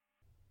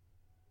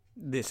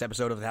This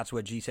episode of That's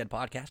What G Said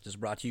podcast is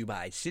brought to you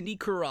by Cindy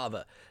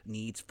Carava,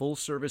 needs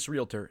full-service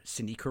realtor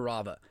Cindy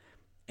Carava,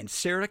 and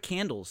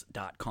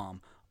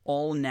SarahCandles.com,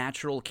 all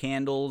natural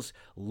candles,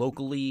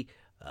 locally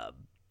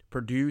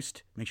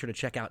produced. Make sure to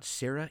check out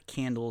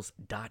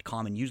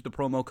SarahCandles.com and use the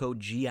promo code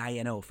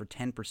GINO for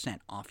 10%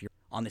 off your.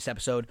 On this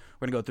episode,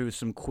 we're going to go through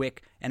some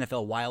quick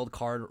NFL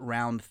wildcard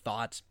round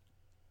thoughts.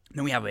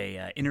 Then we have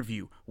a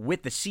interview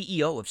with the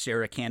CEO of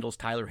Sarah Candles,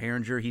 Tyler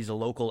Herringer. He's a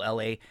local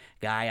LA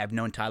guy. I've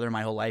known Tyler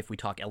my whole life. We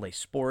talk LA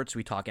sports,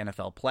 we talk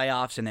NFL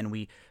playoffs, and then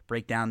we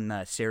break down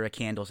Sarah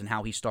Candles and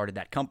how he started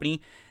that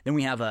company. Then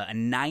we have a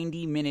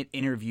 90-minute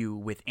interview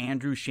with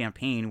Andrew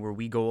Champagne where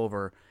we go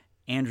over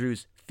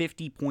Andrew's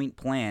 50-point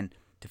plan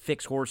to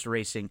fix horse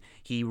racing.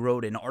 He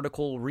wrote an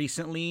article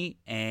recently,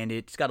 and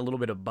it's got a little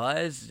bit of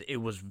buzz. It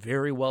was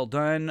very well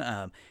done,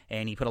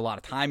 and he put a lot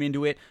of time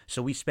into it.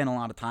 So we spent a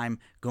lot of time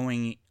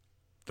going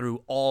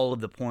through all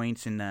of the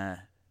points and the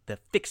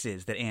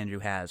fixes that Andrew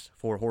has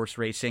for horse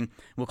racing.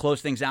 We'll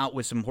close things out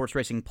with some horse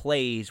racing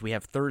plays. We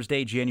have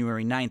Thursday,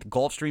 January 9th,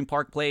 Gulfstream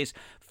Park plays.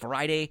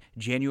 Friday,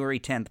 January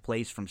 10th,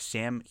 plays from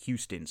Sam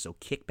Houston. So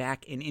kick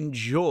back and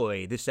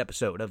enjoy this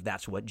episode of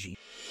That's What G.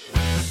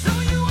 So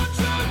you want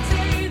your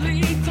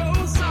daily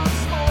dose of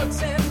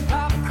sports and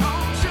pop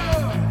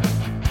culture?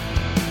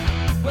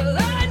 Well,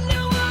 I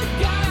know a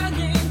guy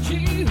named G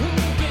who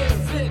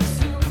gives it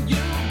to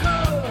you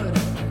good.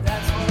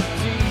 That's what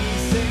G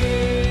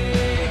said.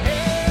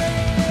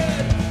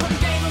 From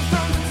Game of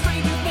Thrones and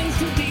Stranger Things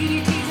to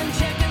DDTs and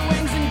chicken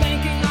wings and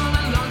banking on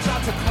a long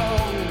shot to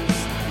close.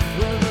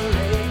 Will the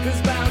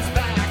Lakers bounce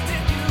back?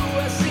 Did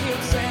USC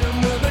upset them?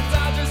 Will the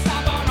Dodgers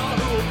stop on all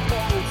who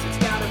oppose? It's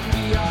gotta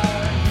be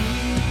our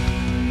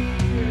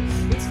year.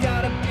 It's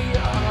gotta be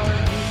our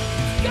year.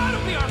 It's gotta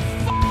be our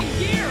fucking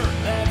year.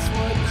 That's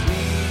what G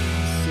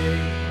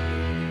said.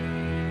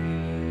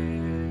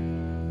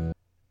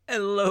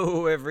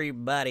 Hello,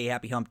 everybody.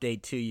 Happy hump day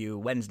to you.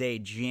 Wednesday,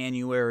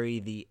 January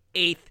the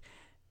 8th.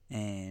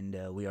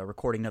 And we are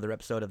recording another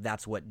episode of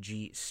That's What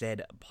G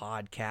Said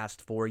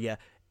podcast for you.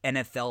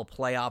 NFL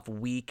playoff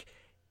week.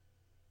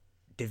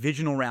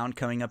 Divisional round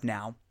coming up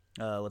now.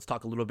 Let's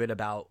talk a little bit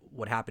about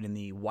what happened in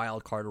the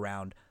wild card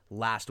round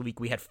last week.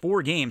 We had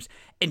 4 games,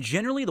 and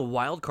generally the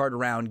wild card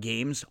round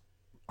games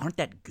aren't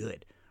that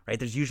good, right?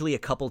 There's usually a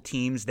couple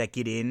teams that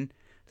get in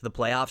to the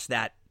playoffs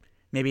that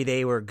maybe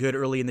they were good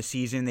early in the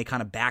season, they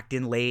kind of backed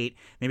in late,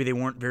 maybe they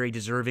weren't very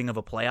deserving of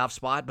a playoff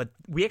spot, but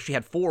we actually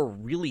had 4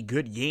 really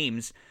good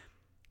games.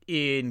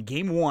 In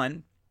game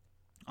 1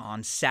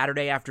 on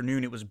Saturday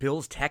afternoon, it was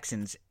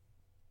Bills-Texans,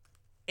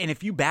 and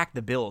if you backed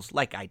the Bills,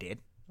 like I did,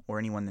 or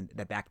anyone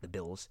that backed the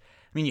Bills,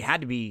 I mean, you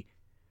had to be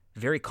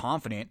very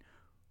confident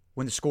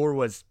when the score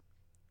was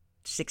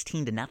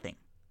 16-0.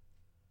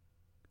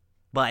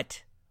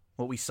 But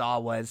what we saw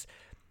was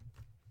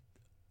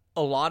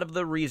a lot of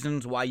the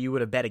reasons why you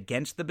would have bet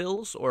against the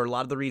Bills, or a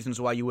lot of the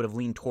reasons why you would have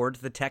leaned towards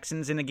the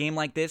Texans in a game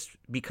like this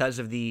because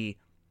of the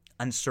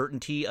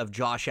uncertainty of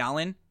Josh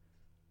Allen,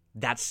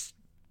 that's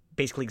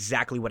basically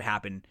exactly what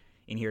happened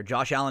in here.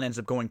 Josh Allen ends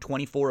up going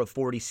 24 of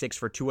 46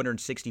 for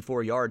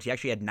 264 yards. He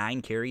actually had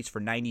 9 carries for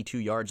 92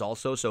 yards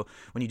also. So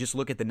when you just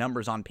look at the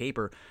numbers on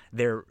paper,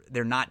 they're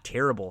not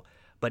terrible.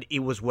 But it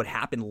was what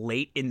happened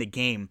late in the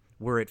game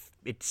where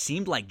it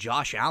seemed like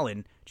Josh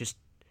Allen just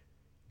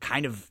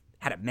kind of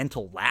had a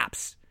mental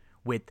lapse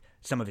with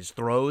some of his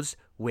throws,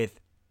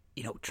 with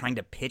trying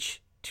to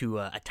pitch to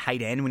a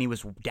tight end when he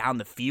was down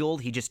the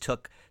field. He just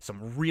took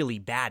some really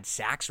bad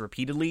sacks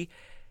repeatedly.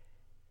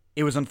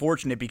 It was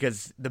unfortunate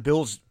because the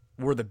Bills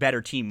were the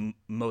better team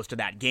most of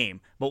that game.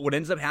 But what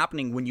ends up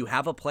happening when you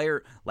have a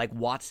player like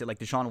Watson, like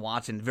Deshaun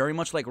Watson, very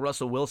much like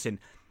Russell Wilson,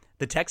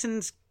 the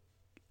Texans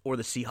or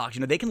the Seahawks,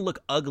 they can look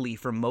ugly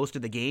for most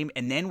of the game.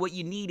 And then what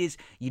you need is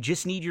you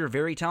just need your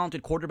very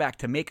talented quarterback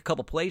to make a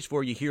couple plays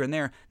for you here and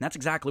there. And that's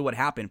exactly what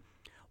happened.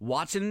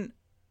 Watson,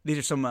 these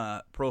are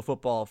some Pro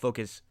Football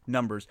Focus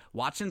numbers.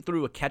 Watson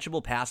threw a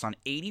catchable pass on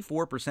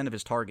 84% of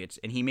his targets,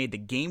 and he made the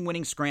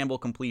game-winning scramble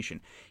completion.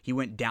 He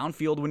went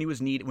downfield when it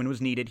was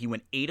needed. He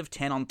went 8 of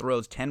 10 on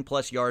throws,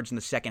 10-plus yards in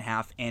the second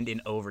half and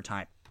in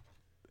overtime.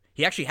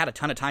 He actually had a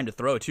ton of time to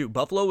throw, too.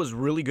 Buffalo was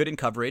really good in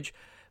coverage,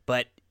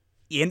 but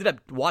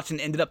Watson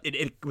ended up,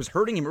 it was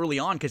hurting him early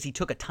on because he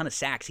took a ton of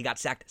sacks. He got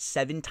sacked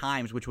 7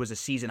 times, which was a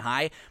season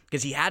high,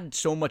 because he had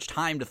so much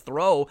time to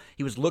throw.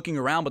 He was looking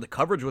around, but the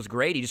coverage was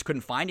great. He just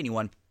couldn't find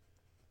anyone.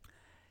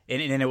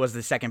 And it was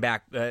the second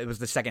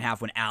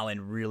half when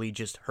Allen really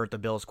just hurt the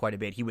Bills quite a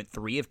bit. He went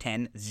 3 of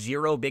 10,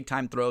 0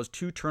 big-time throws,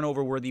 2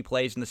 turnover-worthy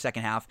plays in the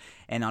second half,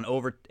 and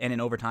in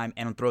overtime,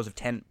 and on throws of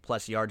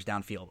 10-plus yards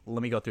downfield.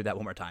 Let me go through that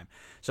one more time.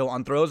 So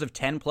on throws of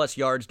 10-plus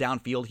yards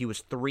downfield, he was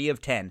 3 of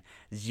 10,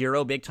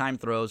 0 big-time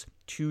throws,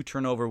 2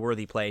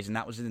 turnover-worthy plays, and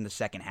that was in the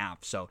second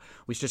half. So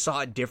we just saw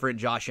a different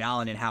Josh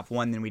Allen in half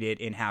 1 than we did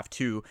in half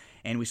 2,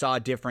 and we saw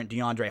a different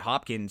DeAndre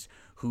Hopkins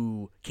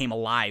who came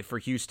alive for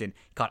Houston.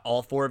 Caught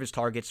all 4 of his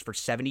targets for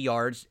 70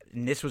 yards,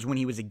 and this was when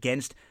he was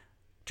against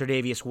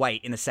Tre'Davious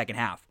White in the second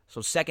half.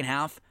 So second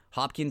half,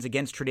 Hopkins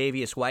against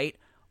Tre'Davious White,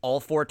 all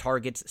 4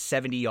 targets,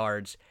 70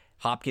 yards.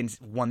 Hopkins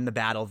won the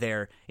battle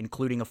there,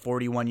 including a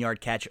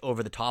 41-yard catch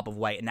over the top of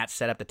White, and that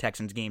set up the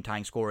Texans'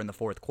 game-tying score in the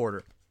fourth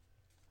quarter.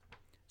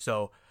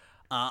 So,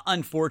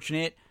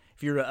 unfortunate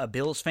if you're a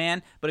Bills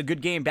fan, but a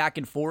good game back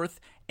and forth.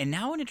 And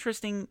now an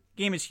interesting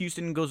game as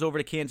Houston goes over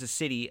to Kansas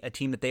City, a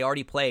team that they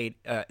already played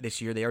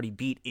this year. They already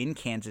beat in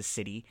Kansas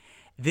City.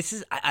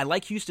 I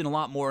like Houston a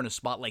lot more in a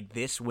spot like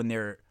this when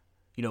they're,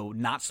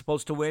 not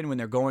supposed to win, when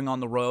they're going on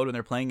the road, when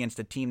they're playing against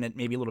a team that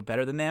may be a little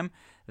better than them,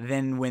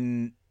 than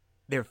when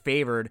they're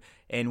favored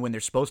and when they're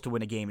supposed to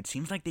win a game. It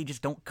seems like they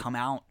just don't come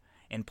out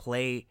and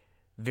play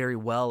very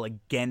well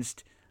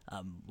against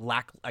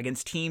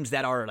teams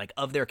that are like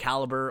of their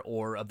caliber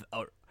or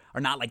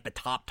are not like the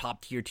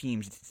top tier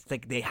teams. It's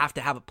like they have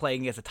to have it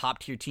playing against a top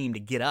tier team to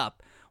get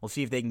up. We'll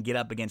see if they can get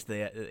up against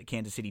the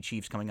Kansas City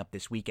Chiefs coming up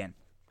this weekend.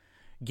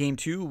 Game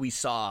 2, we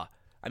saw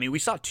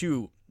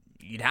two.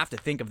 You'd have to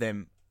think of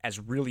them as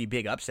really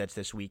big upsets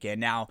this weekend.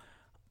 Now,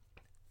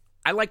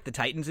 I like the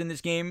Titans in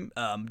this game,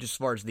 just as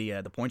far as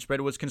the point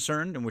spread was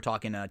concerned, and we're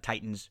talking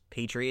Titans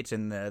Patriots,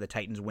 and the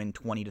Titans win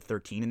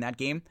 20-13 in that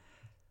game.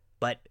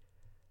 But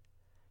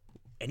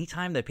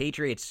anytime the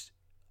Patriots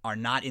are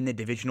not in the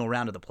divisional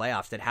round of the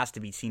playoffs, that has to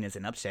be seen as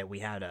an upset. We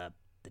had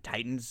the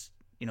Titans,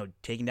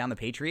 taking down the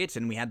Patriots,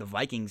 and we had the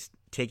Vikings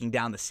taking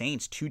down the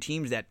Saints, two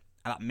teams that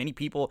many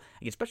people,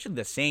 especially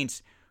the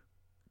Saints,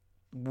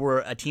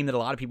 were a team that a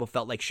lot of people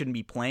felt like shouldn't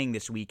be playing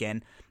this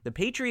weekend. The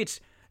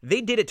Patriots,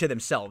 they did it to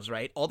themselves,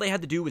 right? All they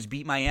had to do was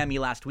beat Miami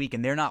last week,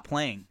 and they're not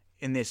playing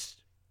in this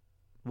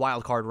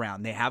wild card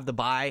round. They have the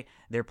bye.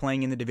 They're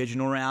playing in the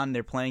divisional round.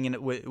 They're playing in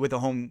it with a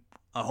home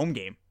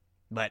game.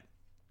 But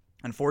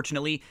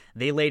unfortunately,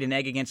 they laid an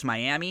egg against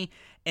Miami.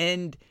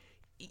 And,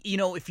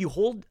 if you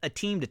hold a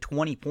team to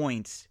 20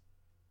 points,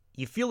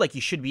 you feel like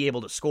you should be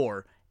able to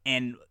score.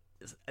 And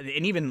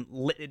even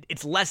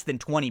it's less than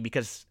 20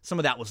 because some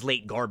of that was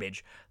late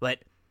garbage. But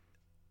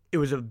it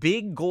was a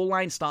big goal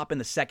line stop in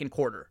the second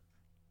quarter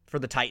for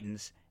the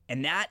Titans.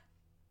 And that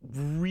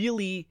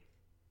really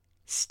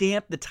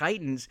stamped the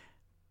Titans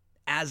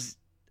as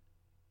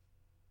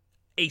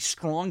a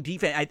strong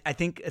defense. I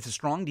think it's a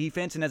strong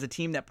defense, and as a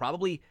team that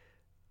probably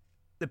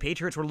the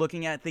Patriots were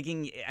looking at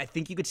thinking, I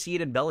think you could see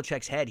it in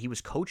Belichick's head. He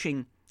was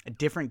coaching a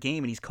different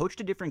game, and he's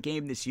coached a different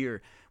game this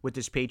year with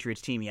this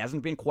Patriots team. He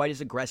hasn't been quite as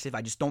aggressive.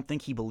 I just don't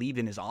think he believed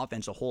in his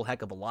offense a whole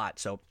heck of a lot.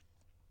 So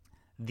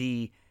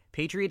the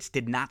Patriots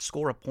did not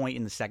score a point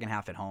in the second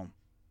half at home.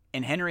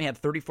 And Henry had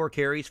 34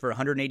 carries for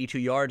 182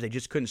 yards. They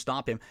just couldn't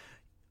stop him.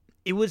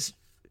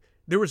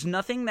 There was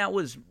nothing that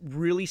was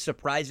really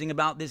surprising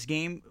about this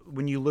game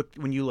when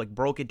you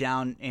broke it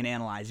down and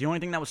analyzed. The only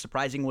thing that was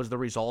surprising was the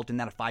result, and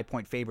that a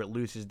 5-point favorite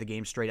loses the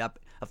game straight up.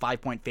 A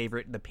 5-point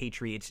favorite, the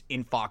Patriots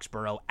in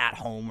Foxborough at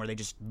home, where they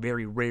just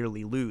very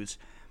rarely lose.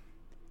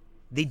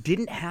 They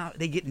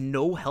get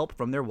no help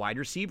from their wide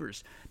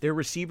receivers. Their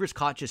receivers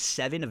caught just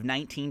 7 of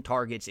 19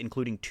 targets,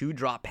 including 2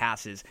 drop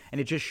passes, and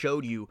it just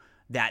showed you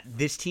that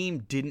this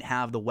team didn't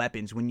have the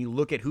weapons. When you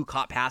look at who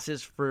caught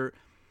passes for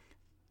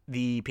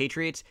the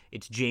Patriots,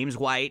 it's James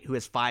White, who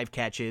has 5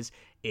 catches.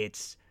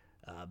 It's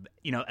a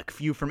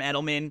few from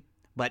Edelman,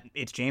 but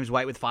it's James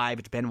White with 5.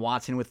 It's Ben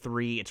Watson with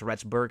 3. It's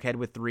Rex Burkhead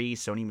with 3.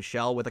 Sony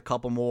Michel with a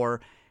couple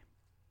more.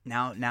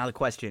 Now the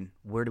question: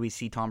 where do we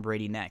see Tom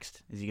Brady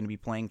next? Is he going to be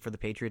playing for the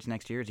Patriots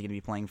next year? Is he going to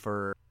be playing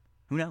for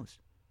who knows?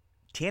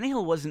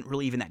 Tannehill wasn't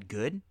really even that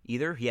good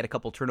either. He had a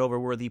couple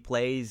turnover-worthy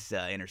plays,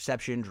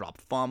 interception, dropped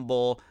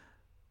fumble,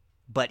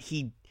 but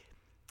he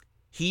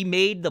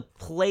made the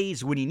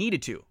plays when he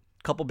needed to.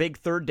 Couple big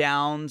third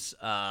downs.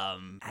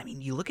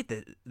 You look at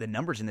the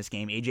numbers in this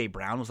game. A.J.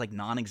 Brown was like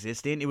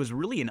non-existent. It was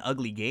really an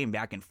ugly game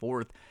back and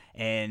forth,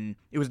 and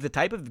it was the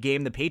type of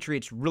game the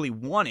Patriots really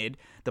wanted.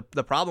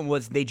 The problem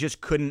was they just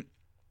couldn't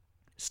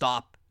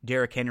stop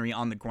Derrick Henry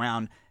on the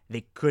ground.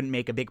 They couldn't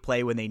make a big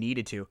play when they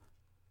needed to.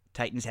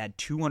 Titans had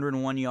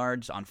 201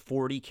 yards on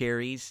 40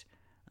 carries.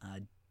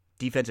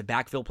 Defensive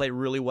backfield played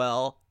really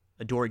well.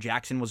 Adoree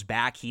Jackson was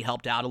back. He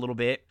helped out a little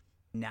bit.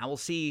 Now we'll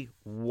see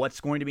what's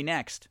going to be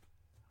next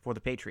for the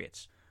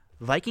Patriots.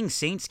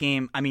 Vikings-Saints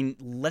game,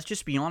 let's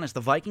just be honest. The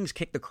Vikings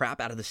kicked the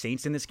crap out of the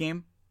Saints in this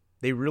game.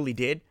 They really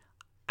did.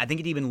 I think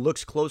it even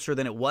looks closer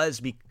than it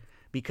was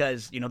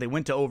because, they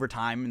went to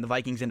overtime, and the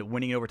Vikings ended up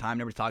winning overtime.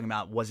 Nobody's talking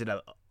about, was it an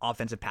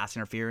offensive pass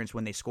interference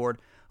when they scored?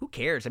 Who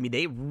cares?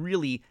 They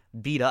really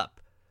beat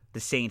up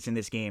the Saints in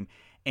this game.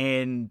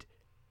 And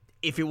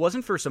if it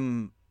wasn't for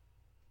some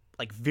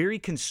very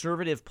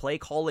conservative play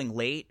calling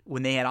late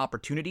when they had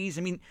opportunities,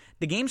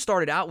 the game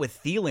started out with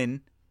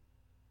Thielen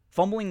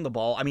fumbling the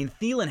ball.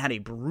 Thielen had a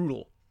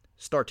brutal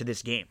start to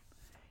this game.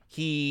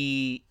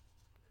 He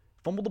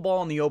fumbled the ball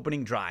on the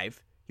opening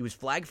drive. He was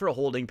flagged for a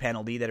holding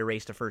penalty that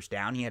erased a first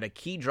down. He had a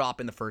key drop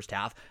in the first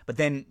half, but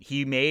then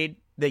he made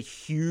the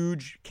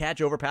huge catch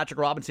over Patrick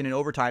Robinson in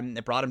overtime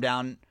that brought him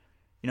down,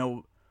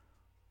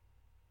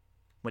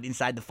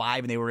 inside the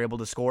 5, and they were able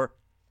to score.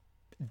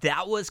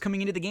 That was coming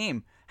into the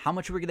game. How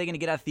much were they going to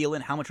get out of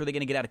Thielen? How much were they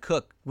going to get out of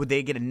Cook? Would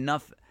they get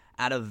enough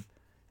out of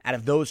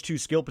those two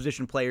skill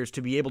position players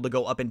to be able to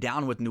go up and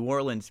down with New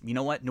Orleans? You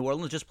know what? New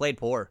Orleans just played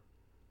poor.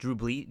 Drew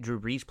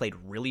Brees played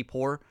really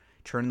poor,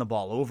 turned the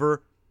ball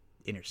over,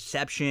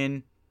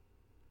 interception,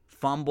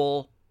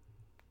 fumble.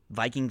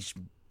 Vikings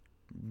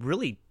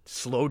really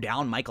slowed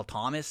down Michael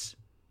Thomas.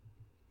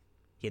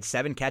 He had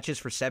 7 catches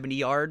for 70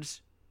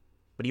 yards,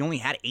 but he only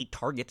had 8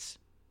 targets.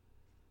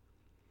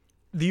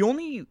 The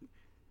only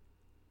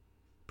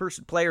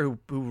player who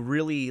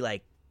really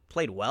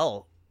played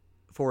well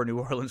for New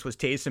Orleans was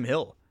Taysom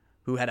Hill,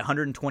 who had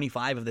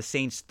 125 of the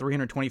Saints'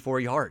 324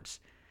 yards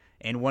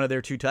and one of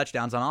their 2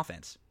 touchdowns on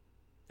offense.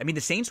 I mean,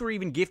 the Saints were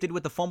even gifted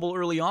with the fumble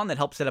early on that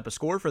helped set up a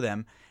score for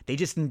them. They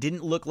just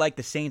didn't look like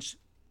the Saints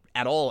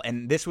at all,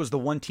 and this was the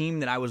one team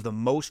that I was the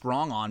most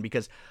wrong on,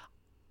 because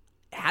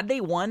had they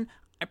won,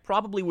 I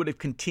probably would have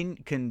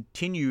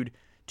continued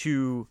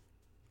to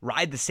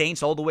ride the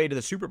Saints all the way to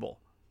the Super Bowl.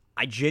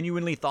 I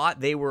genuinely thought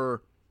they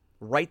were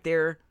right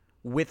there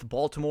with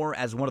Baltimore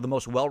as one of the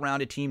most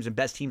well-rounded teams and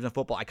best teams in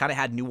football. I kind of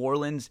had New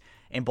Orleans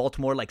and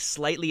Baltimore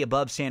slightly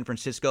above San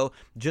Francisco,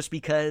 just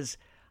because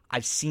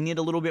I've seen it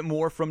a little bit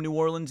more from New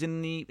Orleans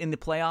in the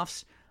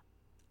playoffs.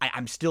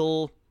 I'm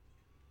still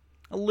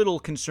a little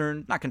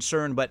concerned, not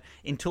concerned, but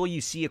until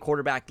you see a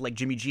quarterback like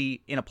Jimmy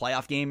G in a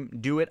playoff game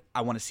do it,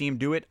 I want to see him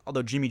do it.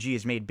 Although Jimmy G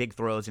has made big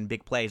throws and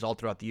big plays all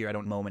throughout the year. I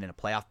don't know when in a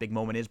playoff big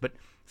moment is, but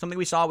something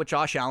we saw with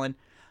Josh Allen.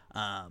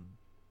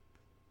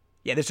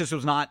 This just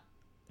was not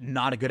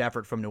a good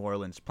effort from New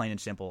Orleans, plain and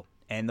simple.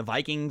 And the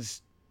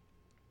Vikings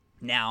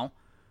now,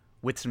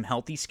 with some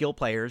healthy skill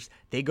players,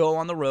 they go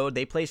on the road,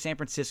 they play San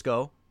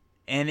Francisco,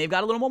 and they've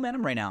got a little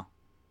momentum right now.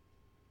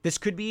 This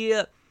could be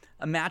a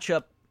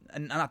matchup,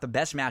 not the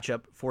best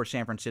matchup for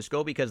San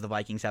Francisco, because the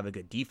Vikings have a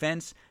good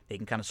defense. They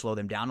can kind of slow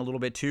them down a little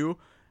bit too.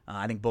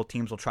 I think both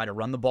teams will try to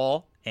run the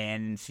ball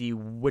and see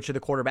which of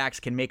the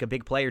quarterbacks can make a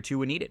big play or two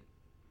when needed.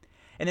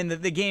 And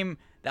then the game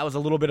that was a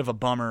little bit of a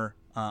bummer,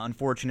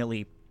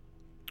 unfortunately,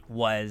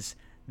 was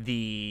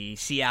the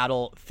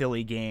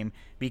Seattle-Philly game,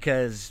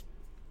 because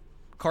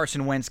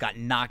Carson Wentz got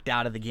knocked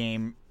out of the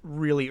game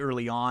really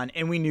early on,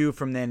 and we knew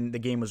from then the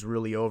game was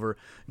really over.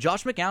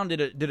 Josh McCown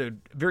did a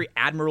very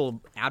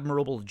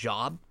admirable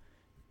job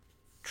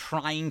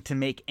trying to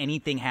make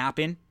anything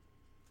happen,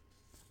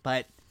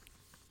 but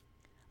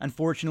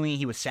unfortunately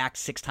he was sacked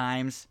 6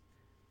 times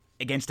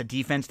against a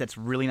defense that's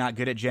really not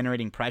good at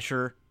generating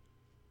pressure,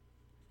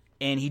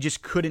 and he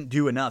just couldn't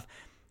do enough.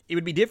 It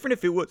would be different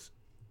if it was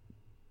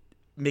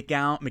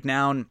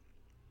McNown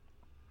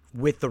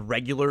with the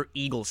regular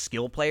Eagles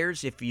skill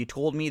players. If you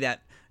told me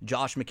that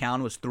Josh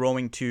McCown was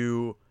throwing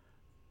to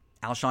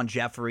Alshon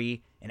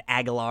Jeffrey and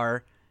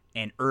Aguilar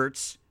and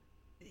Ertz,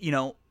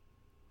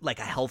 like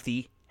a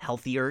healthy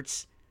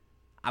Ertz,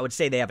 I would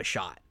say they have a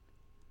shot.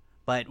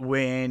 But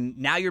when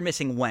now you're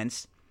missing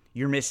Wentz,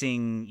 you're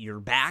missing your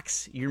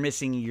backs, you're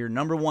missing your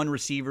number 1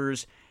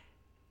 receivers,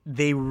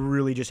 they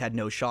really just had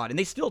no shot. And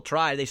they still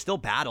tried, they still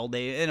battled.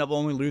 They ended up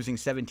only losing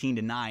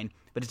 17-9.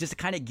 But it's just the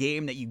kind of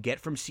game that you get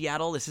from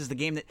Seattle. This is the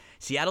game that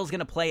Seattle's going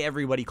to play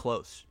everybody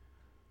close.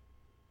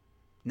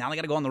 Now they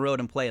got to go on the road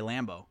and play at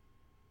Lambeau.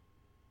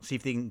 See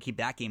if they can keep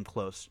that game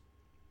close.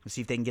 See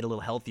if they can get a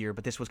little healthier.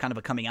 But this was kind of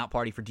a coming out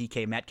party for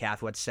DK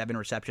Metcalf, who had 7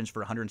 receptions for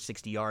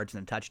 160 yards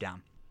and a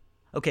touchdown.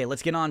 Okay,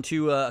 let's get on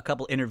to a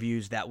couple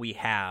interviews that we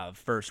have.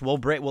 First,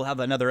 we'll have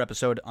another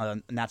episode,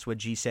 and that's what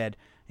G said,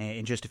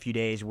 in just a few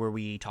days, where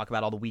we talk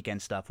about all the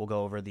weekend stuff. We'll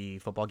go over the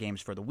football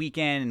games for the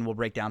weekend, and we'll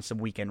break down some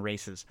weekend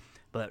races.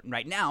 But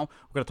right now,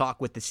 we're going to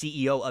talk with the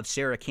CEO of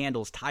Sarah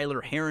Candles,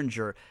 Tyler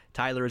Herringer.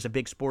 Tyler is a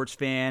big sports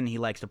fan. He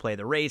likes to play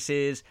the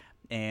races.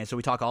 And so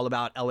we talk all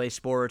about LA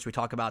sports. We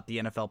talk about the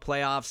NFL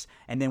playoffs.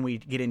 And then we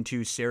get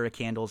into Sarah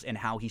Candles and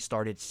how he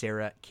started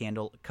Sarah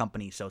Candle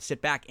Company. So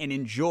sit back and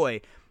enjoy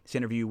this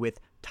interview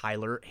with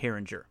Tyler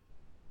Herringer.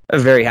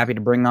 I'm very happy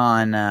to bring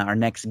on our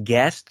next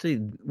guest,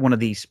 one of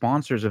the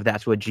sponsors of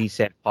That's What G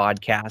Said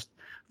podcast,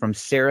 from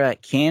Sarah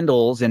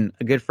Candles, and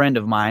a good friend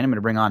of mine. I'm going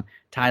to bring on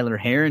Tyler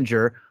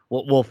Herringer.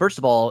 Well, first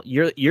of all,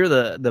 you're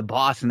the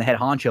boss and the head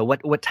honcho.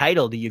 What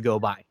title do you go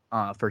by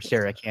for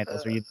Sarah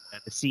Candles? Are you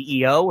the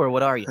CEO, or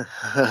what are you?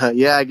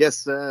 Yeah, I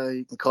guess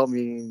you can call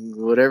me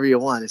whatever you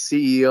want. A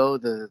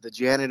CEO, the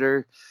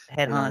janitor,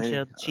 Head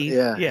honcho, chief.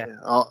 Yeah.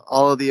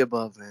 All of the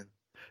above, man.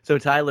 So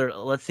Tyler,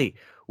 let's see.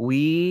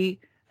 We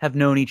have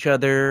known each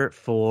other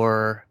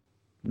for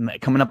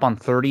coming up on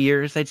 30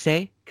 years, I'd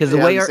say. Because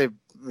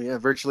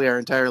virtually our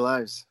entire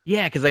lives.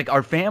 Yeah, because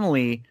our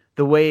family,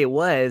 the way it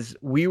was,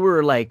 we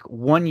were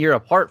 1 year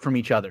apart from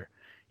each other.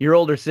 Your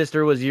older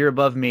sister was a year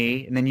above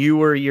me, and then you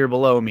were a year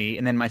below me,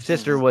 and then my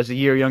sister was a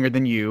year younger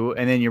than you,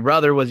 and then your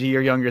brother was a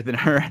year younger than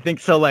her. I think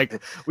so.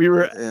 We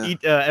were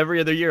every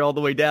other year all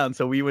the way down.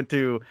 So we went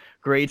to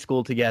grade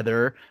school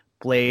together,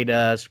 played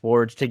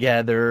sports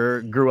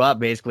together, grew up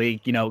basically,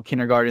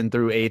 kindergarten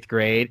through 8th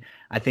grade.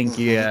 I think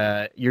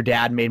your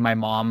dad made my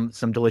mom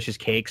some delicious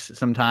cakes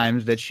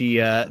sometimes that she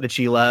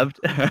loved.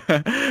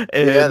 Yeah,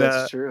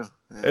 that's true.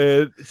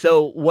 Yeah.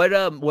 So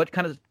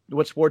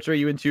what sports are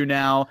you into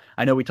now?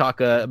 I know we talk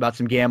about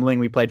some gambling.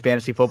 We played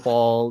fantasy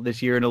football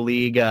this year in a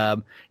league. I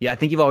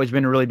think you've always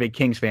been a really big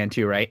Kings fan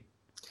too, right?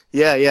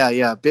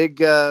 Yeah.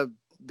 Big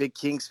big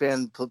Kings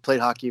fan. Played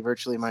hockey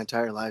virtually my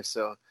entire life,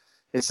 so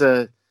it's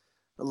a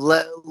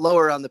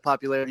lower on the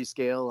popularity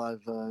scale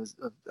of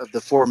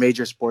the four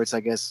major sports.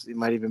 I guess it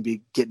might even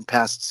be getting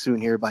passed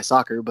soon here by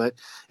soccer. But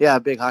yeah,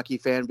 big hockey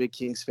fan, big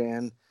Kings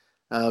fan,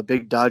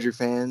 big Dodger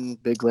fan,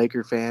 big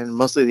Laker fan.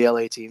 Mostly the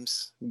LA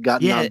teams.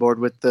 Gotten on board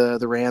with the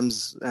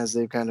Rams as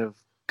they've kind of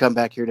come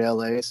back here to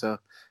LA. So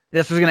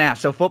this was going to ask.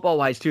 So football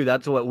wise too,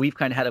 that's what we've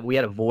kind of had. We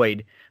had a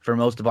void for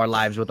most of our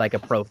lives with like a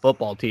pro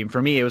football team.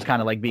 For me, it was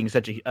kind of like being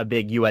such a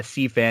big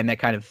USC fan that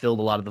kind of filled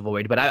a lot of the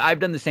void. But I've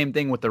done the same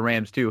thing with the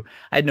Rams too.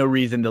 I had no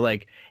reason to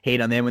like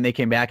hate on them when they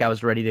came back. I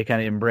was ready to kind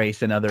of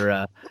embrace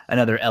another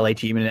LA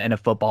team and a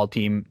football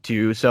team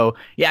too. So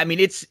yeah, I mean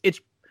it's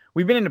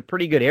we've been in a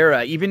pretty good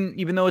era,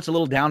 even though it's a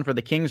little down for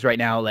the Kings right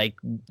now. Like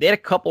they had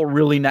a couple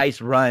really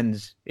nice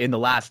runs in the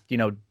last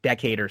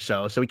decade or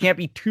so. So we can't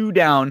be too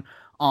down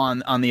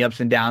on the ups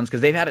and downs because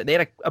they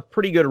had a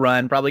pretty good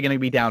run. Probably going to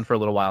be down for a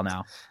little while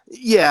now.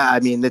 Yeah, I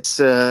mean it's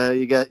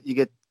you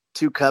get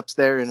 2 cups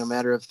there in a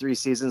matter of 3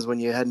 seasons when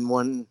you hadn't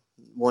won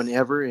one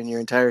ever in your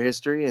entire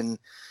history, and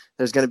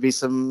there's going to be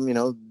some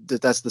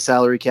that's the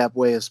salary cap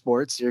way of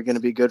sports. You're going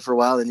to be good for a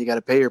while, then you got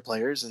to pay your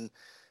players, and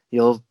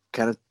you'll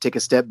kind of take a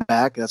step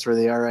back. That's where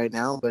they are right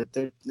now, but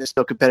they're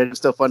still competitive,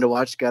 still fun to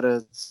watch. Got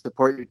to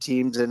support your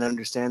teams and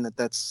understand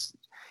that's.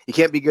 You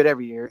can't be good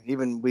every year.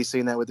 Even we've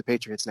seen that with the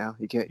Patriots now.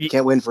 You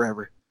can't win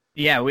forever.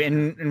 Yeah,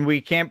 and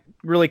we can't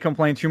really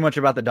complain too much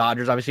about the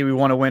Dodgers. Obviously, we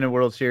want to win a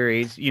World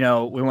Series. We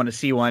want to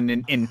see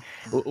one, and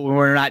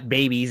we're not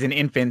babies and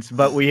infants,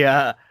 but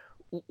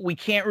we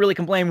can't really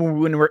complain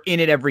when we're in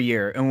it every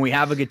year and we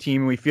have a good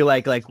team. And we feel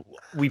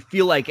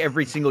like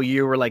every single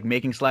year we're like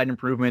making slight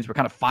improvements. We're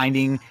kind of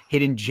finding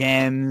hidden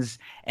gems,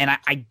 and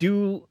I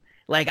do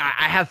like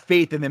I have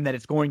faith in them that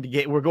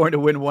we're going to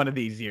win one of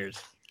these years.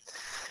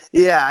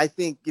 Yeah, I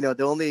think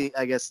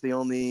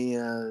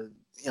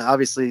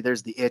obviously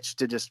there's the itch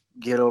to just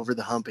get over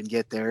the hump and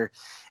get there,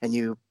 and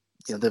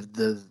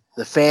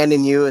the fan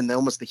in you and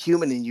almost the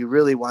human in you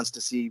really wants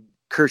to see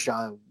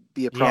Kershaw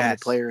be a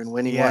prominent player and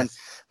winning one.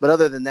 But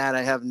other than that,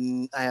 I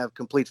have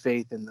complete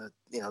faith in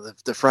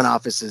the front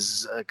office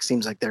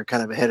seems like they're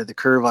kind of ahead of the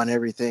curve on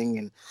everything,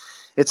 and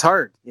it's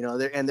hard,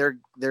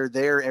 they're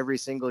there every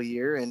single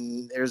year,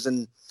 and there's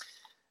an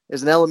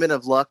element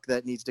of luck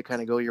that needs to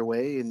kind of go your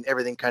way, and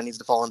everything kind of needs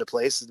to fall into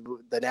place.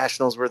 The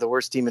Nationals were the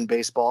worst team in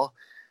baseball,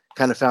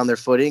 kind of found their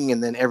footing,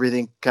 and then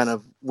everything kind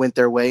of went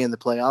their way in the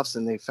playoffs,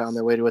 and they found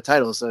their way to a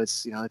title. So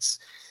it's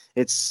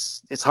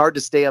hard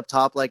to stay up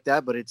top like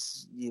that, but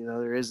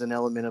there is an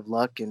element of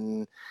luck,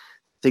 and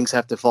things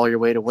have to fall your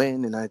way to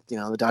win. And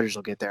the Dodgers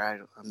will get there.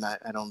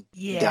 I don't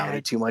doubt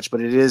it too much, but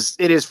it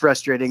is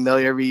frustrating though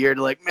every year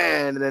to like,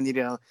 man. And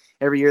then,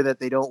 every year that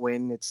they don't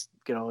win, it's,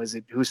 is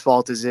it whose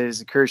fault is it?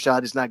 Is it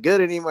Kershaw just not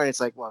good anymore? And it's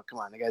like, well, come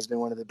on, the guy's been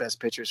one of the best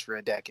pitchers for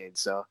a decade.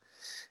 So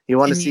you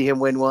want to see him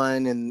win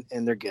one, and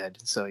they're good.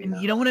 So,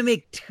 you don't want to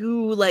make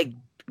too like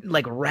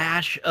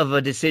rash of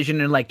a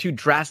decision and like too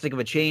drastic of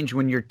a change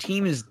when your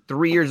team is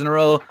 3 years in a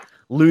row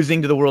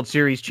losing to the World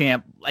Series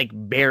champ, like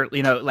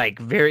barely, like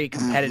very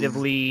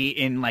competitively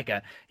in like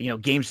a,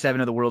 Game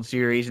 7 of the World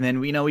Series. And then,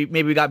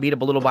 we got beat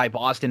up a little by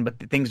Boston, but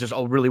things just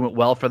all really went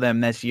well for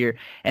them this year.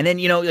 And then,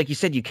 like you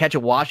said, you catch a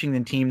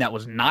Washington team that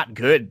was not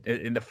good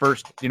in the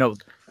first,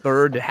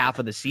 third half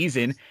of the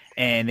season,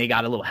 and they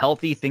got a little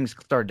healthy. Things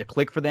started to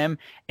click for them,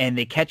 and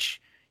they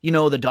catch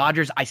the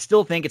Dodgers. I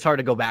still think it's hard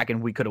to go back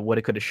and we could have,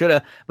 woulda, coulda,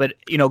 shoulda. But,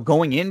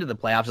 going into the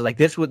playoffs, like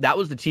that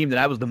was the team that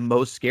I was the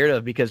most scared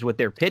of, because with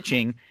their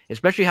pitching,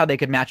 especially how they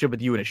could match up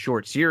with you in a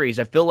short series,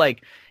 I feel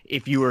like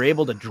if you were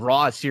able to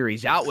draw a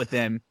series out with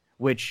them,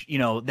 which,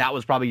 that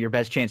was probably your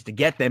best chance to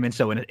get them. And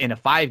so in a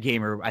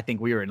 5-gamer, I think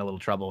we were in a little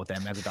trouble with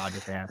them as a Dodger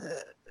fan.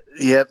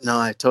 Yep. No,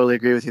 I totally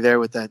agree with you there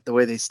with that. The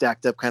way they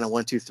stacked up kind of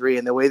 1, 2, 3,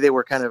 and the way they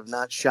were kind of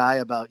not shy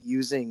about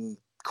using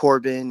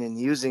Corbin and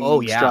using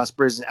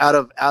Strasburg out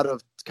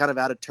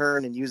of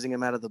turn and using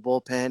him out of the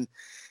bullpen.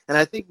 And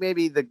I think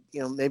maybe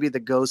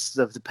the ghosts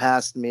of the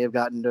past may have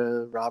gotten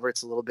to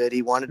Roberts a little bit.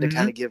 He wanted to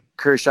kind of give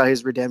Kershaw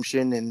his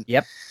redemption, and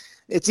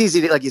it's easy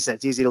to, like you said,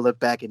 it's easy to look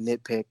back and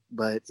nitpick,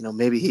 but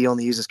maybe he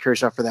only uses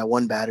Kershaw for that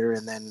one batter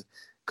and then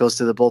goes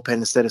to the bullpen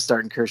instead of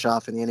starting Kershaw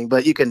in the inning.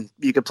 But you can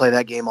play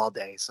that game all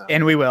day. So,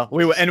 and we will.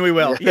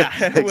 Yeah,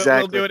 exactly.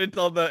 We'll do it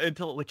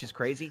until which is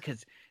crazy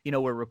because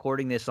we're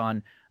recording this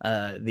on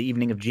the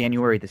evening of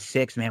January the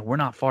 6th. Man, we're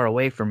not far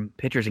away from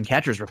pitchers and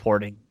catchers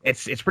reporting.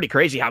 It's pretty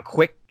crazy how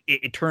quick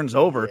it turns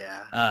over,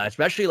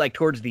 especially like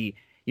towards the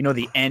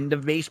the end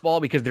of baseball,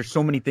 because there's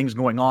so many things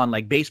going on.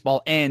 Like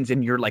baseball ends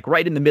and you're like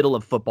right in the middle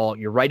of football.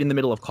 You're right in the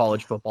middle of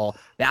college football.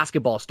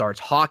 Basketball starts.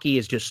 Hockey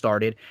has just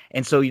started.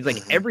 And so you like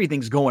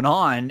everything's going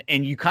on,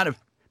 and you kind of,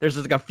 there's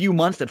like a few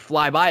months that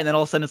fly by, and then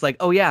all of a sudden it's like,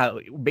 oh yeah,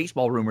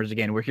 baseball rumors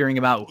again. We're hearing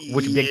about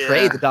which big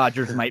trade the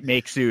Dodgers might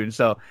make soon.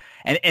 So,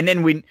 and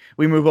then we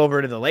move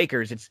over to the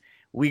Lakers.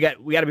 We got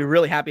to be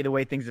really happy the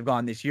way things have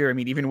gone this year. I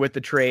mean, even with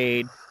the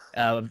trade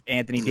of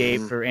Anthony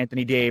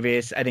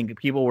Davis, I think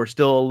people were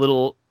still a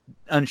little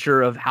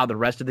unsure of how the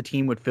rest of the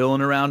team would fill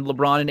in around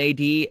LeBron and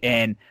AD.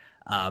 And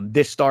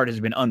This start has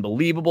been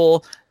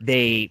unbelievable.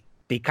 They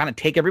kind of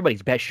take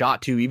everybody's best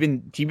shot too.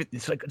 Even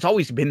it's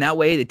always been that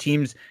way. The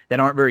teams that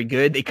aren't very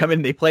good, they come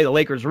in, they play the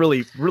Lakers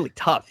really, really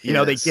tough. You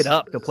know, they get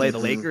up to play the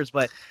Lakers,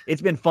 but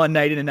it's been fun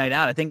night in and night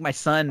out. I think my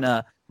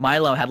son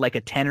Milo had like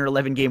a 10 or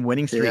 11 game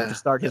winning streak to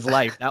start his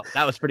life.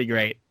 That was pretty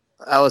great.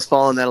 I was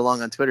following that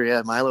along on Twitter.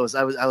 Yeah, Milo was.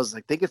 I was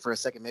like thinking for a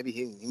second, maybe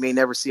he may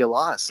never see a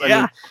loss.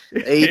 I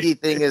mean,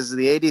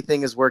 the AD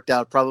thing has worked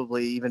out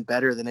probably even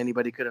better than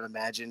anybody could have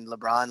imagined.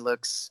 LeBron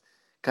looks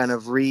kind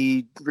of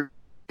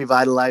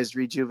revitalized,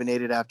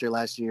 rejuvenated after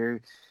last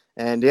year.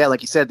 And yeah,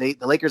 like you said, the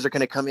Lakers are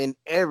going to come in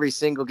every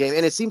single game.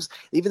 And it seems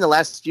even the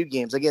last few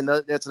games, again,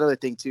 that's another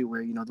thing too,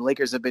 where, you know, the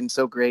Lakers have been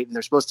so great and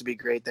they're supposed to be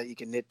great that you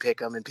can nitpick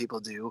them, and people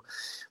do.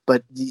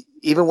 But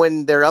even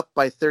when they're up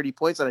by 30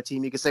 points on a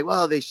team, you can say,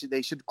 well, they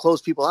should close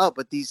people out.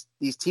 But these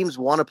teams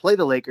want to play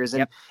the Lakers,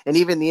 and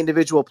even the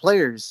individual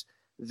players,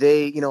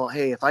 they, you know,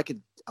 hey,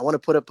 I want to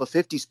put up a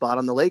 50 spot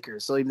on the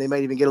Lakers. So they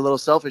might even get a little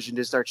selfish and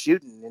just start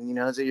shooting. And, you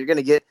know, so you're going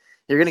to get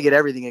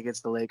everything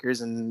against the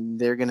Lakers, and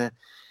they're going to,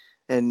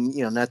 and,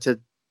 you know,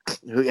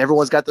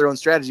 everyone's got their own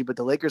strategy, but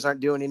the Lakers aren't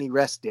doing any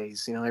rest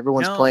days. You know,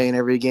 everyone's playing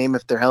every game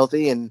if they're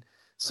healthy. And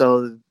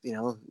so, you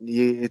know,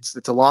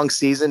 it's a long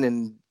season,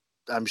 and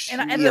I'm sure,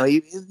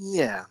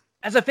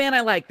 As a fan, I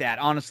like that,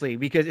 honestly,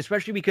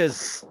 especially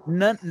because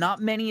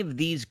not many of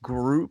these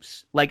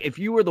groups, like if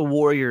you were the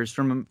Warriors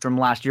from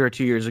last year or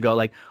 2 years ago,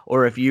 like,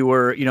 or if you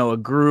were, you know, a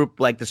group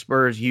like the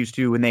Spurs used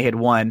to when they had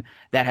won,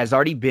 that has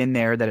already been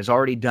there, that has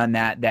already done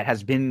that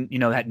has been, you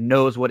know, that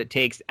knows what it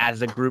takes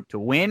as a group to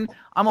win.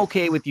 I'm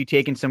okay with you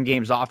taking some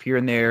games off here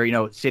and there, you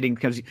know, sitting,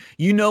 because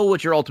you know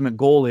what your ultimate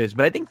goal is.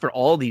 But I think for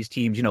all these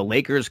teams, you know,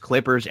 Lakers,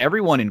 Clippers,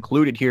 everyone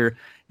included here,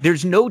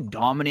 there's no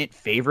dominant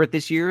favorite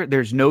this year.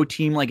 There's no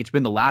team like it's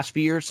been the last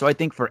few years. So I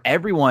think for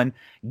everyone,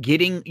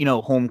 getting, you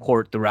know, home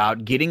court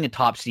throughout, getting a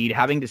top seed,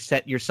 having to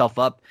set yourself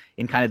up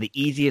in kind of the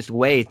easiest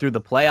way through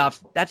the playoffs,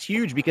 that's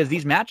huge, because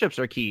these matchups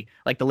are key.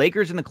 Like the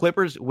Lakers and the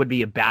Clippers would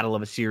be a battle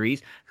of a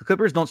series. The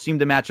Clippers don't seem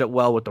to match up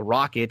well with the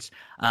Rockets.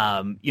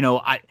 You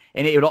know,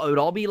 it would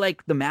all be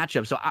like the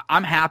matchup. So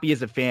I'm happy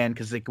as a fan,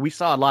 because like we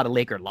saw a lot of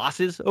Laker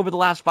losses over the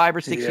last 5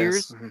 or 6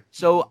 years. Mm-hmm.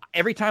 So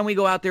every time we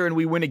go out there and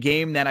we win a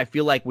game that I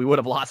feel like we would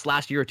have lost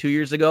last year or 2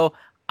 years ago,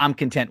 I'm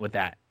content with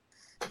that.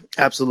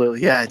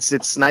 Absolutely. Yeah.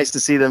 It's nice to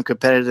see them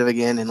competitive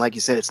again. And like you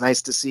said, it's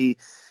nice to see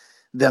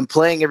them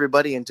playing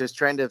everybody and just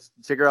trying to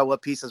figure out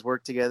what pieces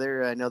work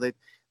together. I know that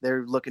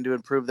they're looking to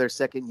improve their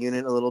second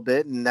unit a little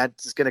bit, and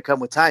that's going to come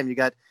with time. You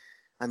got,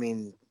 I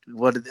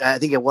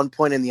think at one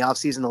point in the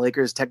offseason, the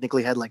Lakers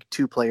technically had like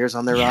 2 players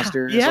on their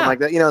roster or something like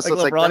that. You know, so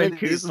like it's LeBron like and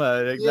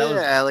Kuzma.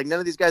 Like none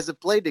of these guys have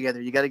played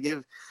together. You got to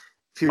give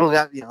people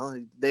that, you know,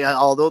 they,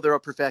 although they're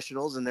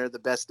professionals and they're the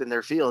best in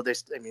their field, they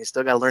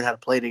still got to learn how to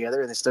play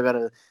together, and they still got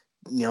to,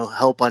 you know,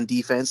 help on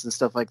defense and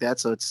stuff like that.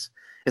 So it's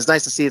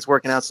nice to see it's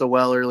working out so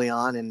well early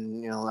on,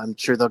 and, you know, I'm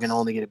sure they're going to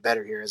only get it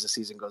better here as the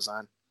season goes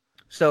on.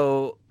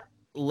 So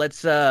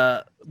let's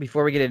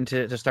before we get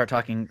into to start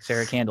talking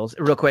Sarah Candles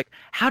real quick,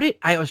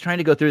 I was trying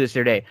to go through this the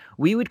other day.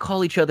 We would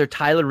call each other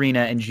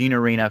Tylerina and Gina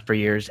Rena for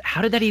years.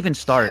 How did that even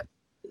start?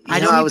 I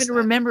don't even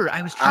remember.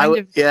 I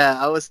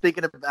was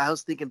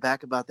thinking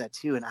back about that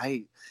too, and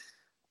I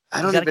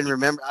don't even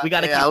remember. We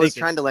got to. I was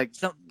trying to like.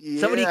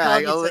 Somebody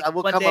called me. I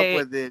will come up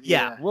with it.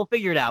 Yeah, we'll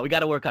figure it out. We got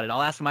to work on it.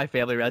 I'll ask my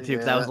family around too,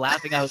 because I was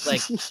laughing. I was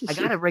like, I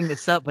got to bring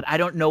this up, but I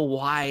don't know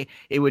why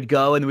it would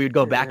go, and we would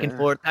go back and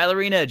forth.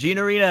 Tylerina,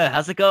 Gina Rena,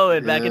 how's it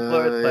going? Back and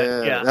forth.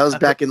 But that was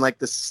back in like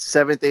the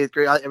 7th, 8th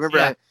grade. I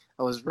remember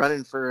I was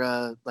running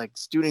for like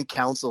student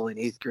council in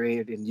 8th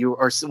grade, and I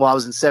was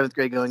in 7th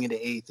grade going into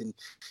 8th, and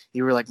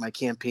you were like my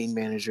campaign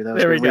manager. That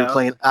was we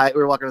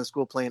were walking around the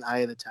school playing Eye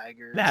of the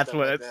Tiger. That's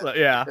what it's like.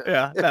 Yeah.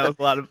 That was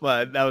a lot of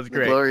fun. That was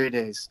great. The glory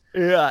days.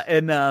 Yeah,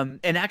 and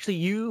actually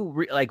you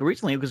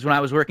recently, because when I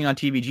was working on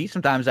TVG,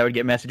 sometimes I would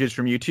get messages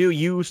from you too.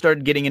 You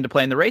started getting into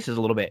playing the races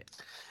a little bit.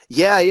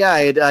 Yeah.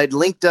 I'd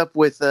linked up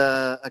with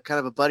a kind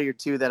of a buddy or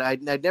two that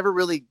I'd never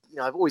really, you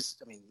know, I've always,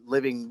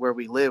 living where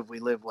we live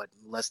what,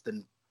 less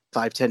than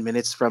 5-10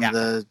 minutes from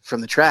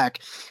the track.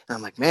 And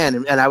I'm like,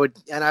 man, and I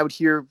would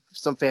hear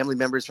some family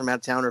members from out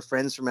of town or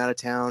friends from out of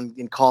town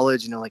in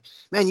college, you know, like,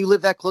 man, you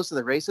live that close to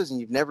the races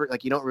and you've never,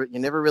 like, you're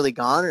never really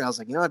gone. And I was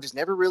like, you know, I've just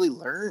never really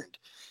learned.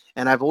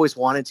 And I've always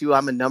wanted to.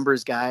 I'm a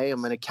numbers guy.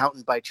 I'm an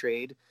accountant by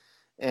trade.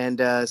 And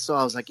so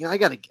I was like, you know, I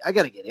gotta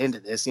get into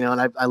this, you know,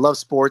 and I love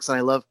sports and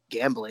I love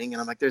gambling. And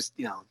I'm like, there's,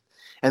 you know,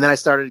 and then I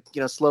started, you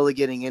know, slowly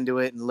getting into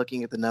it and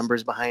looking at the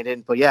numbers behind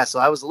it. But yeah, so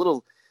I was a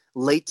little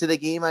late to the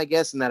game, I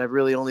guess, and that I've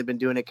really only been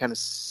doing it kind of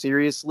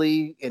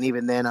seriously. And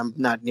even then I'm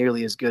not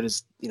nearly as good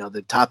as, you know,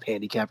 the top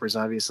handicappers,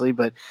 obviously,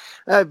 but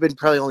I've been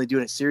probably only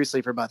doing it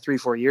seriously for about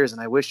 3-4 years.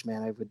 And I wish,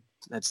 man,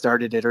 I'd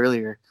started it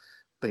earlier,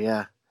 but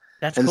yeah.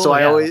 That's and cool, so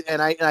I always,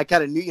 and I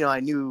kind of knew, you know, I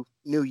knew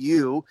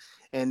you.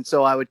 And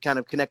so I would kind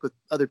of connect with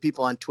other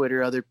people on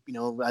Twitter, you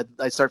know,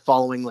 I start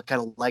following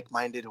kind of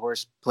like-minded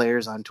horse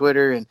players on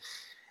Twitter.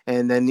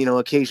 And then,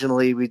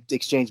 occasionally we'd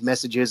exchange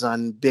messages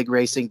on big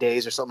racing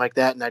days or something like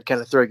that. And I'd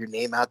kind of throw your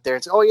name out there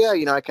and say, oh yeah,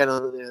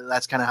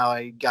 that's kind of how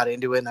I got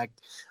into it. And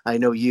I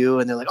know you.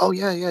 And they're like, oh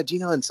yeah,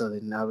 Gino. And so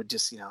then I would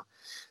just,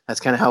 that's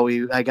kind of how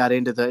I got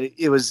into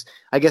it was,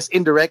 I guess,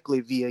 indirectly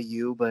via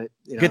you, but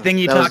good thing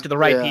you talked to the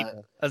right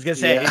people. I was gonna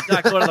say, you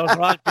talked to one of those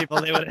wrong people,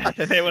 they would have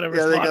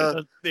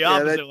responded the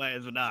opposite way.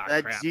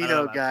 That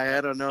Gino guy,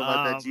 I don't know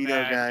about that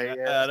Gino guy.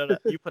 Yeah. I don't know.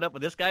 You put up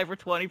with this guy for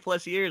 20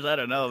 plus years. I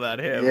don't know about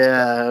him.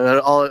 Yeah,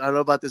 I don't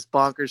know about this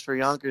bonkers for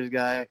Yonkers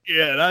guy.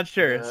 Yeah, not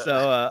sure.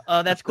 So,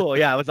 that's cool.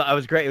 Yeah, I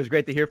was great. It was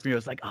great to hear from you. It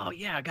was like, oh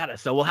yeah, I got it.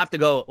 So we'll have to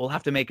go. We'll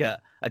have to make a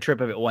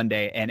trip of it one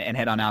day and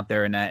head on out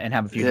there and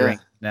have a few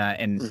drinks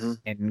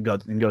and go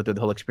through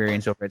the whole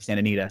experience over at Santa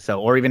Anita.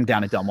 So, or even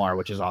down at Del Mar,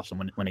 which is awesome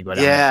when you go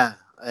down. Yeah.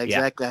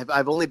 Exactly. Yeah.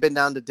 I've only been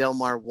down to Del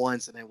Mar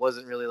once, and it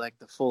wasn't really like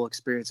the full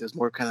experience. It was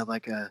more kind of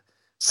like a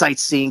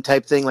sightseeing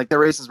type thing. Like the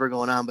races were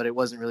going on, but it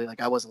wasn't really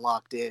like I wasn't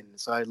locked in.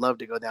 So I'd love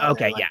to go down.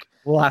 Okay, there, yeah,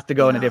 we'll have to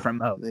go in a different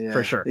mode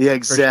for sure. Yeah,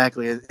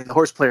 exactly. In the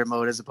horse player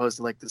mode as opposed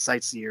to like the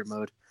sightseer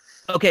mode.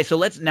 Okay, so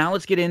let's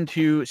get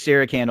into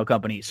Sarah Candle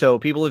Company. So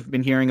people have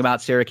been hearing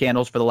about Sarah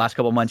Candles for the last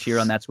couple of months here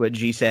on That's What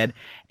G Said,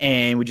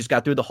 and we just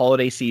got through the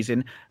holiday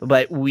season.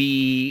 But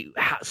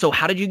so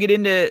how did you get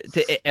into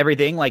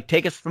everything? Like,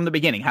 take us from the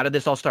beginning. How did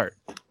this all start?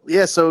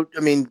 Yeah, so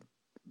I mean,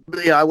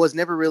 I was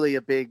never really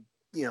a big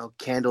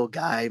candle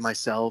guy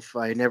myself.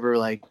 I never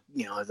I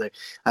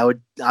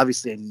would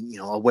obviously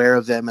aware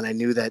of them, and I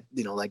knew that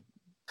like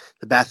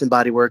the Bath and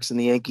Body Works and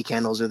the Yankee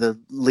Candles are the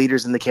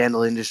leaders in the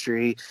candle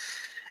industry.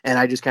 And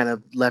I just kind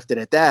of left it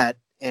at that.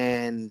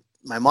 And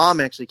my mom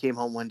actually came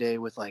home one day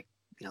with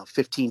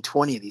 15,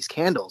 20 of these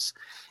candles.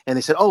 And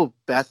they said, oh,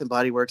 Bath and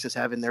Body Works is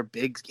having their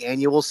big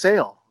annual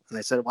sale. And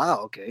I said, wow,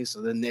 okay.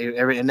 So then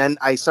and then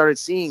I started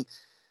seeing,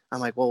 I'm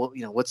like, well,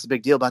 what's the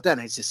big deal about that?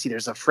 And I just see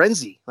there's a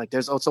frenzy. Like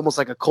it's almost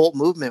like a cult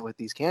movement with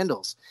these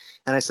candles.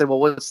 And I said, well,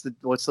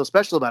 what's so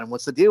special about them?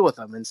 What's the deal with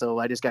them? And so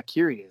I just got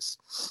curious.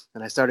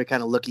 And I started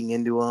kind of looking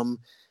into them.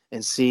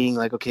 And seeing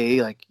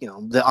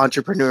the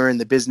entrepreneur and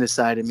the business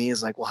side of me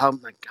is like, well,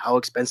 how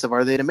expensive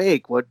are they to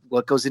make? What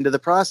goes into the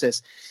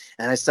process?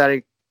 And I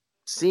started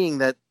seeing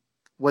that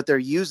what they're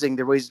using,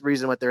 the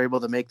reason what they're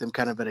able to make them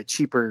kind of at a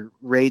cheaper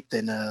rate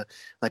than a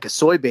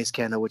soy-based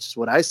candle, which is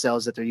what I sell,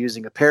 is that they're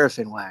using a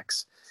paraffin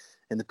wax.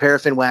 And the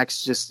paraffin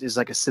wax just is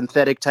like a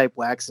synthetic type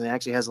wax, and it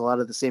actually has a lot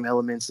of the same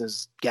elements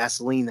as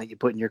gasoline that you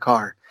put in your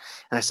car.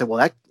 And I said, well,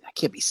 that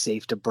can't be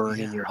safe to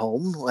burn in your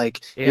home.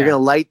 You're gonna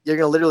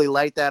literally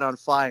light that on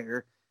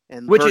fire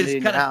and which burn is it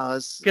in your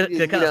house.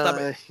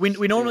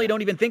 We normally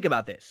don't even think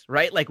about this,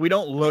 right? Like we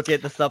don't look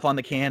at the stuff on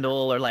the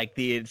candle or like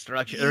the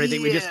instruction or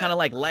anything. We just kind of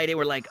light it.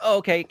 We're like, oh,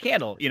 okay,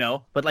 candle,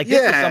 But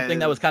this was something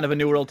that was kind of a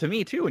new world to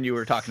me too when you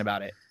were talking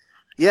about it.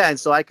 Yeah, and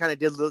so I kind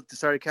of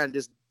started kind of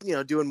just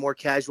doing more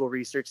casual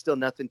research, still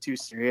nothing too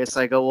serious.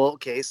 I go, well,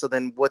 okay, so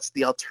then what's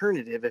the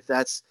alternative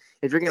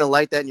if you're going to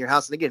light that in your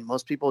house? And again,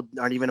 most people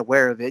aren't even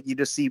aware of it. You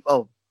just see,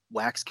 oh,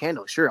 wax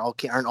candle. Sure,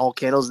 aren't all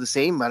candles the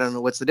same? I don't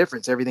know what's the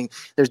difference. Everything,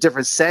 there's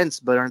different scents,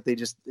 but aren't they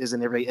just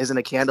isn't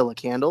a candle a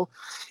candle?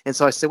 And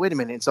so I said, wait a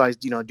minute. And so I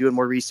doing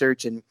more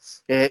research, and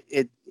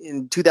it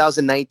in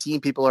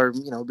 2019, people are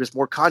just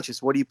more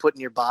conscious. What do you put in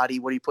your body?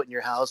 What do you put in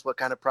your house? What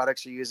kind of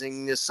products you're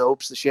using? The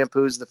soaps, the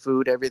shampoos, the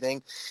food,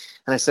 everything.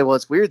 And I said, well,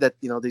 it's weird that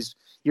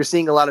you're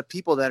seeing a lot of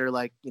people that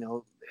are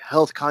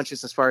health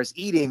conscious as far as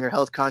eating, or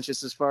health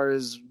conscious as far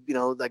as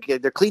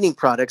they're cleaning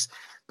products.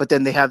 But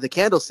then they have the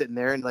candle sitting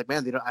there, and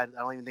man, I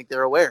don't even think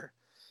they're aware.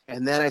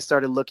 And then I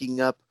started looking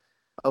up,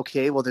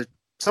 okay, well,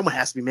 someone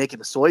has to be making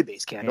a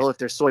soy-based candle. If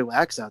there's soy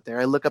wax out there,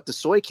 I look up the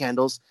soy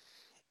candles,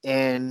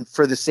 and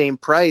for the same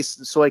price,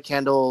 the soy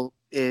candle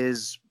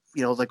is,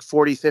 $40,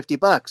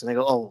 $50. And I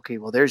go, oh, okay,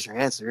 well, there's your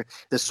answer.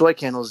 The soy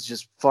candle is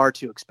just far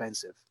too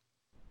expensive.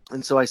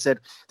 And so I said,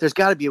 there's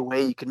got to be a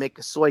way you can make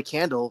a soy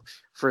candle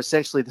for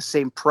essentially the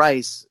same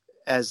price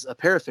as a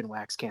paraffin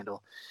wax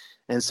candle.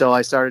 And so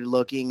I started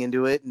looking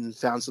into it and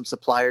found some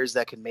suppliers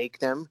that can make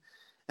them.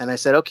 And I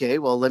said, okay,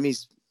 well, let me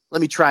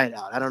try it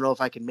out. I don't know if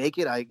I can make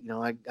it. I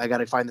got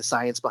to find the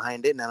science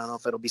behind it, and I don't know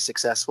if it'll be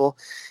successful.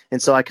 And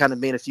so I kind of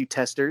made a few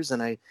testers,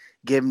 and I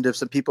gave them to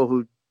some people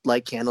who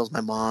like candles,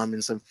 my mom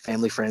and some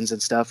family friends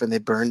and stuff, and they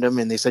burned them.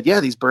 And they said, yeah,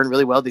 these burn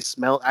really well. They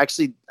smell,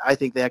 actually, I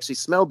think they actually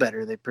smell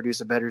better. They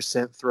produce a better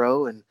scent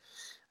throw.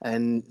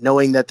 And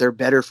knowing that they're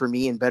better for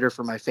me and better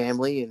for my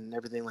family and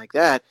everything like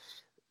that,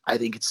 I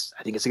think it's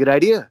a good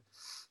idea.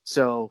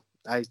 So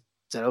I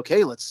said,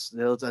 okay, let's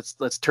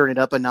turn it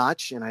up a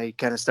notch. And I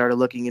kind of started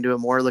looking into it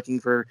more, looking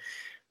for,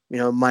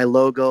 my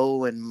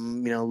logo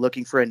and,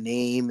 looking for a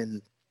name.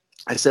 And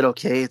I said,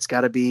 okay, it's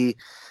got to be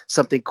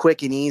something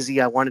quick and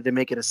easy. I wanted to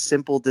make it a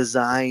simple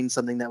design,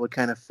 something that would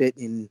kind of fit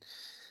in,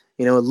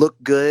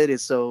 look good. And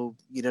so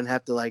you don't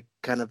have to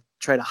kind of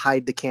try to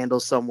hide the candle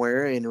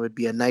somewhere, and it would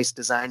be a nice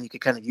design. You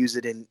could kind of use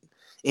it in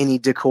any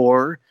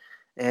decor,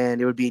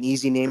 and it would be an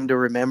easy name to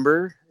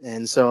remember.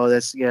 And so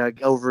that's,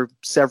 over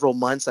several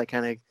months, I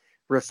kind of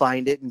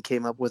refined it and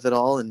came up with it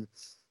all. And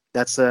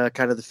that's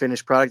kind of the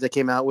finished product I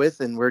came out with.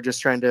 And we're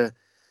just trying to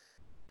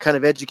kind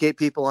of educate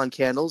people on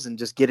candles and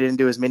just get it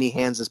into as many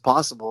hands as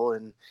possible.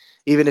 And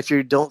even if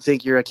you don't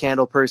think you're a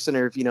candle person,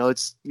 or if,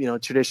 it's,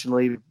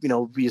 traditionally,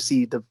 you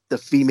see the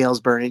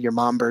females burn it, your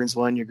mom burns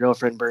one, your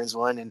girlfriend burns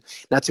one, and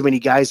not too many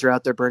guys are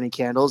out there burning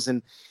candles.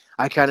 And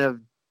I kind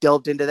of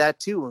delved into that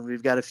too. And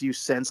we've got a few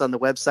scents on the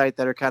website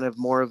that are kind of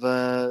more of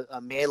a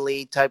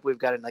manly type. We've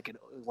got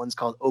one's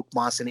called Oak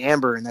Moss and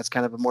Amber, and that's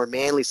kind of a more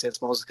manly scent.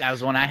 That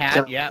was one I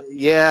had.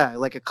 Yeah.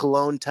 Like a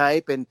cologne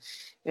type. And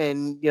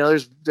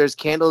there's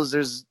candles,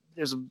 there's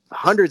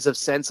hundreds of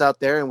scents out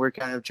there, and we're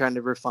kind of trying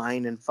to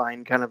refine and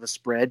find kind of a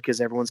spread,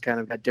 because everyone's kind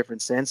of got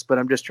different scents. But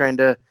I'm just trying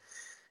to,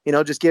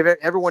 just give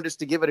everyone just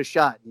to give it a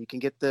shot. You can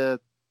get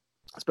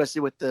especially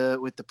with the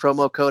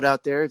promo code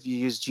out there. If you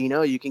use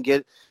Gino, you can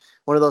get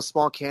one of those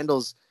small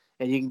candles,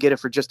 and you can get it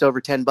for just over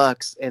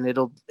 $10, and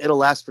it'll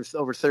last for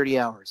over 30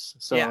 hours.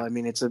 So, yeah. I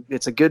mean, it's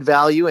a good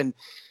value. And,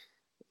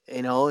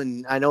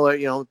 and I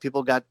know,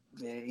 people got,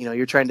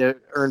 you're trying to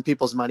earn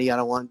people's money. I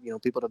don't want,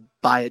 people to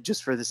buy it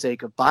just for the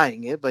sake of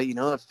buying it. But,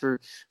 if for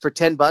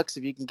 $10,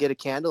 if you can get a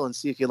candle and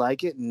see if you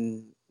like it.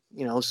 And,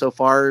 so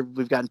far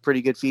we've gotten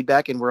pretty good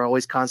feedback, and we're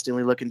always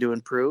constantly looking to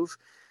improve.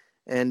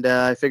 And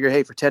I figure,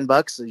 hey, for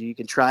 $10, you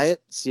can try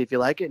it, see if you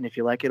like it. And if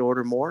you like it,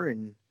 order more.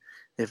 And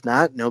if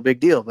not, no big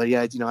deal. But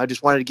yeah, I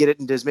just wanted to get it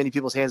into as many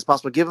people's hands as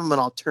possible, give them an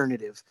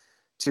alternative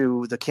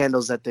to the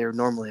candles that they're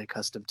normally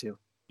accustomed to.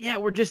 Yeah,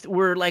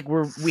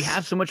 we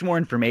have so much more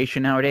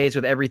information nowadays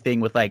with everything,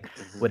 with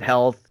with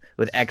health,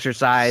 with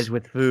exercise,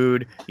 with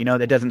food,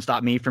 that doesn't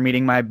stop me from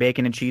eating my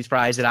bacon and cheese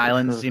fries at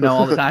Islands,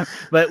 all the time.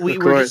 But we're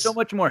just so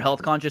much more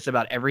health conscious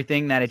about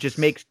everything that it just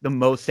makes the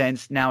most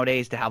sense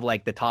nowadays to have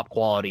the top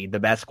quality,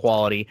 the best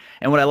quality.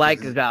 And what I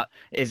like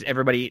is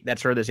everybody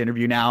that's heard this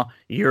interview now,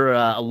 you're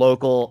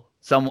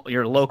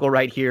you're local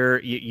right here.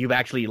 You've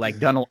actually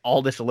done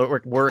all this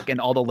alert work and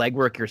all the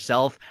legwork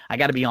yourself. I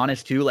got to be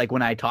honest too.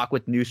 When I talk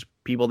with new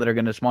people that are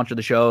going to sponsor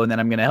the show and then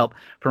I'm going to help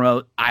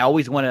promote, I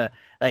always want to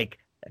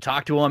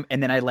talk to them,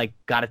 and then I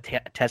got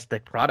to test the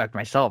product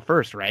myself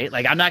first, right?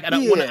 I'm not gonna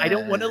I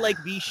don't want to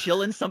be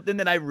shilling something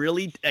that I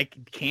really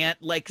can't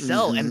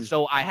sell. Mm-hmm. And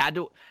so I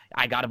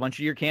got a bunch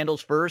of your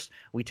candles first.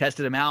 We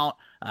tested them out.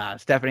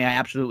 Stephanie, I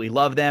absolutely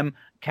love them.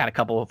 Had a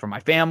couple from my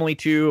family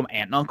too. My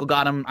aunt and uncle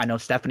got them. I know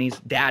Stephanie's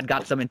dad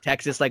got some in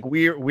Texas.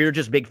 We're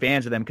just big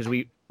fans of them because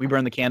we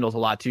burn the candles a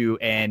lot too.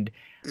 And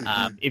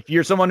if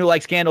you're someone who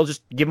likes candles,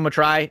 just give them a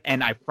try.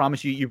 And I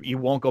promise you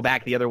won't go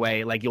back the other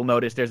way. You'll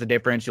notice there's a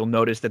difference. You'll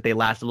notice that they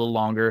last a little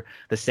longer.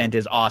 The scent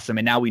is awesome.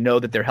 And now we know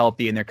that they're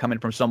healthy and they're coming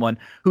from someone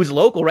who's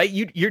local, right?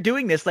 You're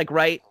doing this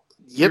right.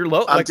 Yep,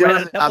 I'm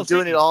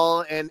doing it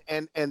all, and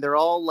they're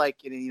all and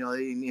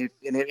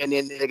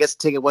I guess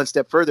take it one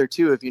step further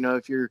too.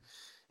 If you're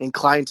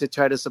inclined to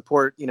try to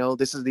support,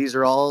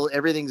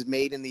 everything's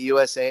made in the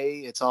USA.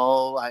 It's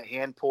all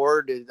hand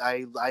poured.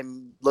 I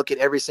look at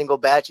every single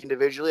batch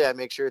individually. I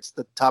make sure it's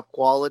the top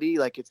quality.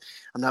 I'm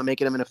not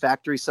making them in a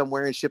factory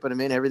somewhere and shipping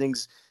them in.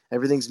 Everything's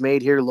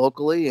made here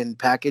locally and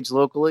packaged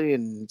locally,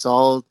 and it's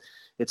all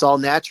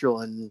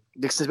natural. And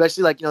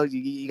especially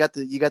you got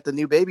the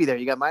new baby there,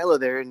 you got Milo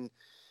there, and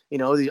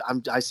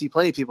I see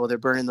plenty of people, they're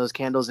burning those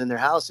candles in their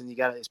house, and you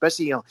got to,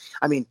 especially,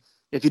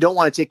 if you don't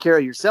want to take care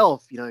of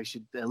yourself, you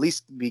should at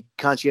least be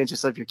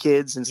conscientious of your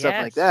kids and stuff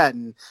like that.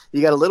 And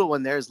you got a little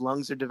one there, his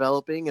lungs are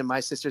developing, and my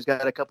sister's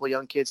got a couple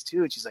young kids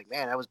too. And she's like,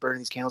 man, I was burning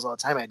these candles all the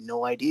time. I had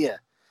no idea.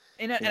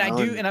 And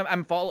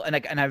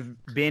I've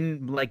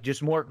been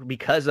just more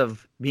because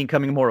of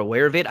becoming more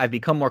aware of it. I've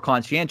become more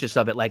conscientious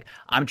of it.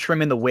 I'm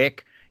trimming the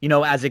wick,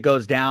 as it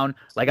goes down,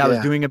 I was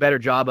doing a better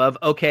job of,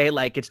 okay,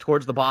 it's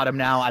towards the bottom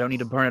now. I don't need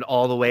to burn it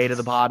all the way to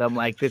the bottom.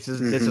 This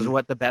is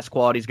what the best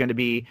quality is going to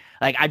be.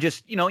 I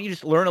just, you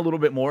just learn a little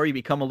bit more. You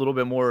become a little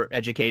bit more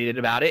educated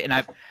about it.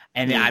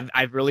 And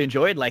I've really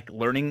enjoyed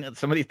learning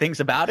some of these things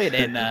about it.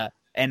 And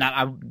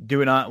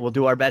we'll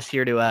do our best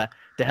here to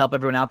help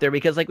everyone out there,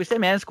 because we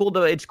said, man,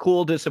 it's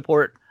cool to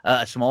support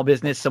a small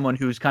business, someone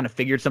who's kind of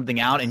figured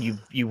something out, and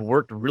you've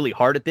worked really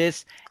hard at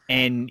this,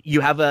 and you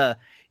have a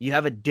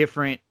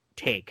different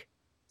take.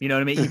 You know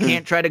what I mean? You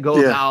can't try to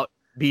go about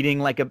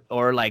beating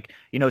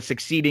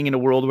succeeding in a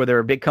world where there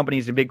are big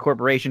companies and big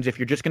corporations if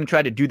you're just going to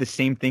try to do the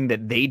same thing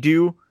that they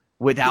do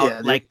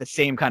without the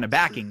same kind of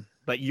backing.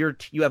 But you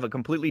have a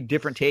completely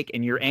different take,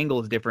 and your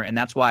angle is different, and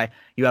that's why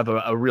you have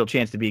a real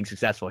chance to being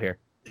successful here.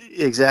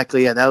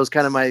 Exactly. Yeah, that was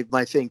kind of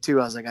my thing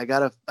too. I was like, I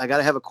gotta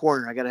have a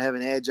corner. I gotta have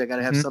an edge. I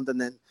gotta have something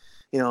that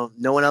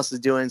no one else is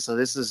doing. So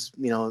this is,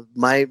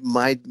 my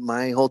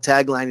whole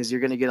tagline is,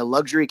 you're going to get a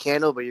luxury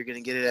candle, but you're going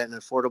to get it at an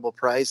affordable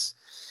price,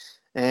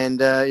 and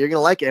you're going to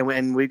like it.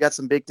 And we've got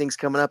some big things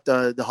coming up.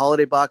 The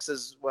holiday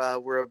boxes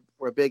were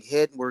a big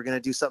hit. We're going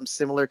to do something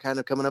similar kind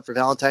of coming up for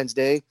Valentine's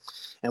Day.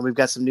 And we've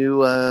got some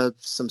new,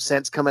 some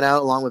scents coming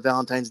out along with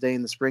Valentine's Day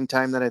in the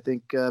springtime that I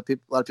think a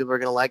lot of people are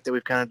going to like, that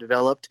we've kind of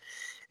developed.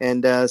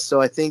 And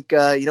so I think,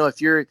 if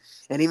you're,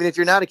 and even if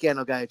you're not a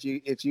candle guy,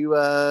 if you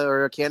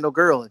are a candle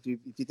girl, if you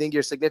think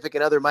your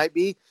significant other might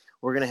be,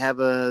 we're going to have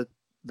a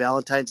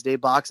Valentine's Day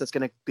box that's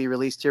going to be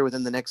released here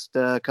within the next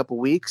couple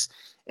weeks.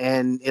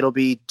 And it'll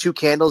be 2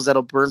 candles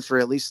that'll burn for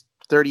at least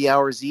 30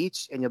 hours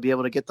each, and you'll be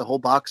able to get the whole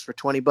box for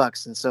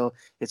 $20. And so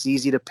it's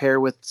easy to pair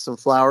with some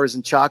flowers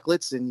and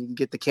chocolates, and you can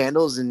get the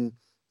candles and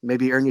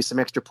maybe earn you some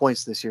extra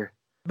points this year.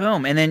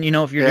 Boom. And then,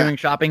 if you're doing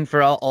shopping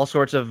for all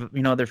sorts of,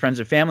 their friends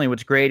and family,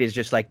 what's great is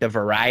just like the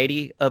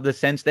variety of the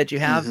scents that you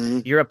have. Mm-hmm.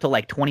 You're up to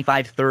like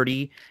 25,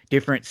 30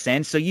 different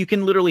scents. So you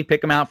can literally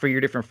pick them out for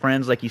your different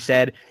friends. Like you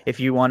said,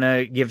 if you want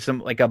to give some,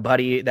 like a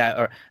buddy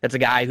that's a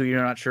guy who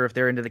you're not sure if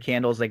they're into the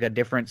candles, like a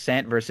different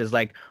scent versus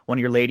like one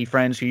of your lady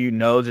friends who you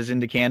know is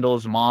into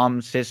candles,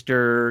 mom,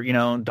 sister,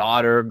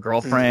 daughter,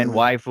 girlfriend,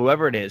 wife,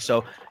 whoever it is.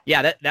 So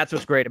yeah, that's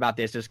what's great about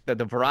this is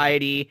the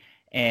variety.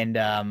 And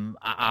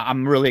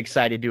I'm really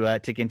excited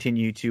to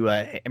continue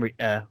to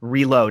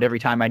reload every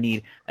time I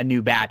need a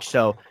new batch.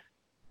 So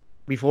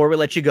before we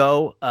let you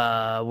go,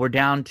 we're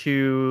down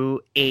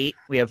to 8.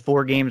 We have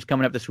 4 games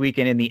coming up this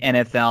weekend in the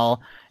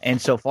NFL.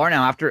 And so far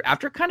now, after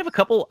kind of a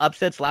couple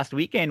upsets last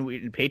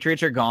weekend,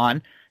 Patriots are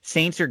gone,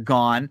 Saints are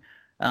gone.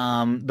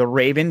 The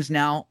Ravens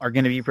now are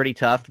going to be pretty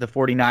tough. The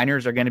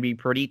 49ers are going to be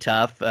pretty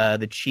tough.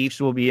 The Chiefs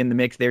will be in the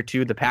mix there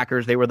too. The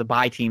Packers, they were the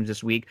bye teams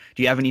this week.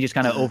 Do you have any just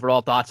kind of overall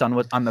thoughts on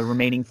the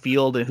remaining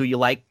field and who you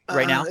like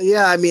right now?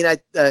 Yeah, I mean,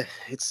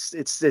 it's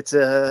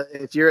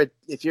if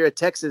you're a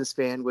Texans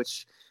fan,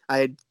 which I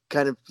had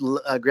kind of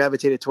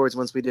gravitated towards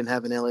once we didn't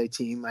have an LA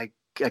team, I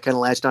kind of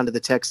latched onto the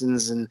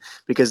Texans, and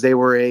because they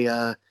were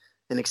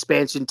an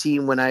expansion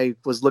team when I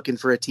was looking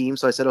for a team.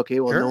 So I said, okay,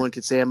 well, Sure. No one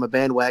could say I'm a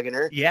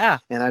bandwagoner. Yeah.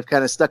 And I've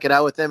kind of stuck it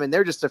out with them, and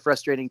they're just a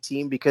frustrating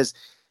team because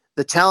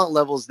the talent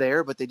level's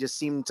there, but they just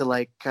seem to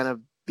like kind of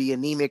be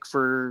anemic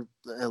for,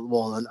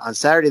 on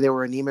Saturday, they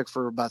were anemic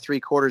for about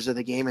 3/4 of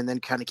the game and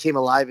then kind of came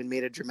alive and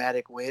made a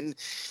dramatic win.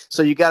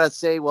 So you got to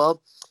say,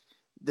 well,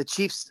 the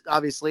Chiefs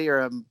obviously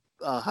are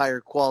a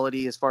higher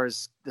quality as far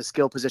as the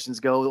skill positions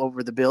go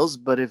over the Bills.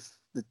 But if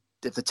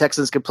the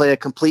Texans could play a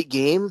complete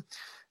game,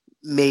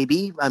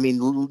 maybe. I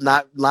mean,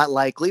 not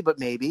likely, but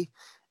maybe.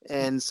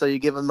 And so you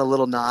give them a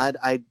little nod.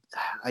 I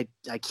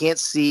can't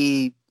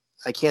see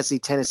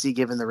Tennessee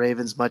giving the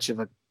Ravens much of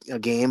a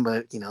game,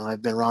 but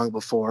I've been wrong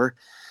before.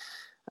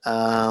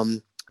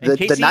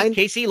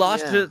 KC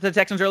lost to the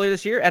Texans earlier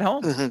this year at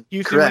home. Mm-hmm.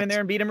 Houston went in there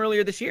and beat them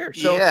earlier this year.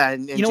 So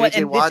and you know what? JJ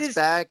And Watt's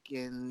back.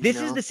 And this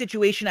is the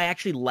situation I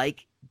actually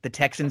like the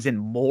Texans in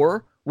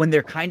more. When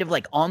they're kind of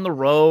like on the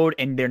road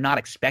and they're not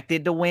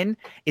expected to win,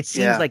 it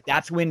seems like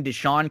that's when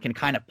Deshaun can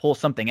kind of pull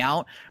something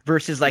out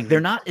versus like they're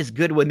not as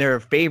good when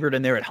they're favored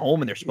and they're at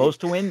home and they're supposed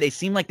to win. They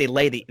seem like they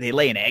lay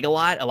an egg a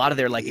lot. A lot of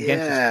their like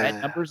against the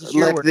spread numbers this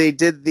year. Like they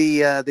did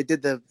the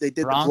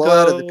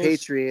blowout of the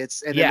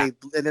Patriots, and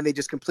then they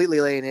just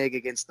completely lay an egg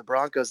against the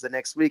Broncos the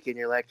next week, and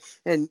you're like,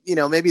 and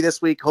maybe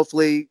this week,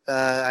 hopefully,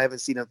 I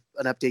haven't seen an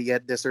update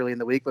yet this early in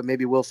the week, but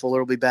maybe Will Fuller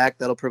will be back.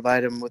 That'll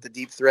provide him with a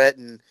deep threat,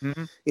 and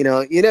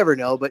you never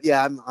know. But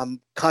yeah, I'm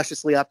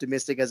cautiously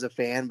optimistic as a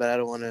fan, but I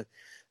don't want to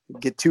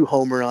get too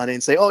homer on it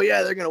and say, oh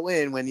yeah, they're gonna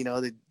win when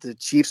the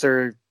Chiefs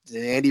are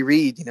Andy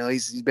Reid.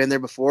 He's been there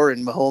before,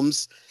 and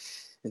Mahomes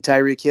and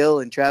Tyreek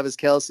Hill and Travis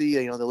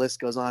Kelce. The list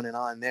goes on and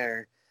on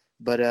there.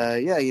 But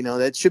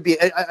that should be,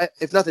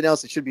 if nothing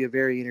else, it should be a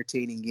very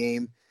entertaining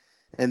game.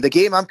 And the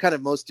game I'm kind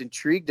of most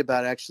intrigued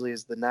about actually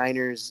is the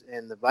Niners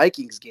and the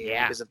Vikings game,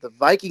 because if the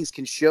Vikings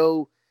can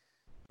show,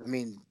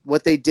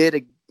 what they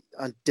did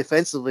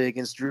defensively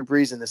against Drew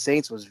Brees and the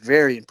Saints was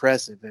very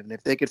impressive. And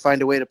if they could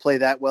find a way to play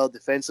that well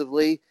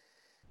defensively,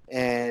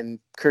 and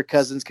Kirk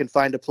Cousins can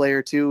find a play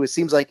or two, it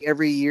seems like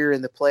every year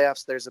in the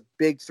playoffs there's a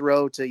big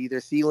throw to either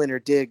Thielen or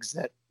Diggs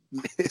that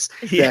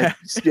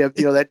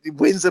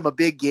wins them a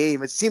big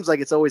game. It seems like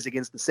it's always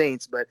against the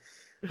Saints, but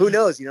who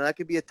knows? That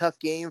could be a tough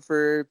game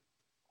for.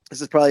 This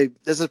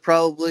is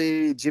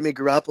probably Jimmy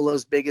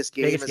Garoppolo's biggest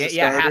game as a starter.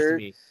 Yeah, it has to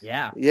be.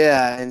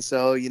 Yeah, and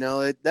so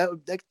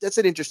that's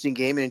an interesting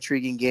game, an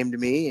intriguing game to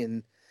me.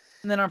 And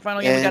then our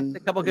final game, we got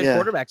a couple of good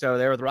quarterbacks over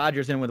there with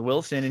Rodgers and with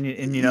Wilson, and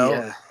it's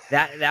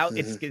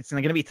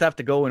going to be tough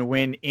to go and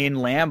win in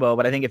Lambeau.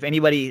 But I think if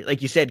anybody,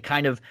 like you said,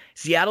 kind of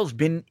Seattle's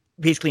been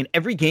basically in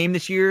every game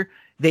this year,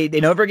 they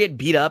never get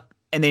beat up.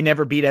 And they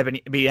never beat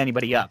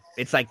anybody up.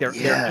 It's like they're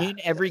in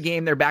every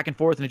game, they're back and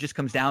forth, and it just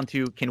comes down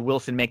to, can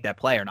Wilson make that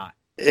play or not?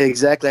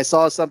 Exactly. I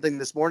saw something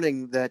this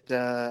morning that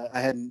I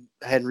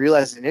hadn't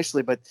realized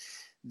initially, but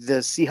the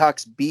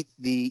Seahawks beat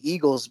the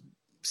Eagles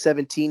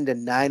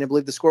 17-9. I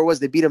believe the score was.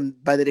 They beat them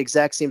by the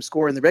exact same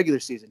score in the regular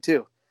season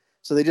too.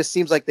 So they just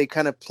seems like they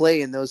kind of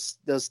play in those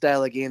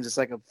style of games. It's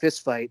like a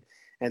fist fight,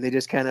 and they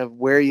just kind of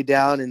wear you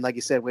down. And like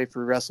you said, wait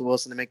for Russell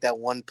Wilson to make that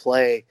one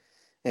play.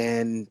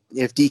 And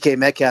if DK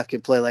Metcalf can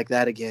play like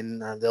that again,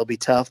 they'll be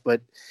tough.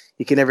 But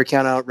you can never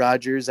count out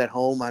Rodgers at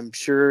home. I'm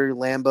sure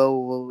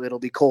Lambeau it'll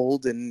be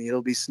cold and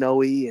it'll be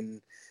snowy, and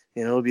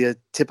it'll be a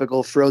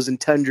typical frozen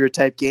tundra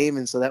type game.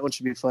 And so that one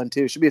should be fun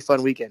too. It should be a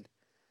fun weekend.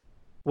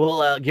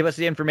 Well, give us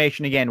the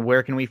information again.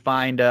 Where can we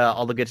find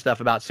all the good stuff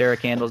about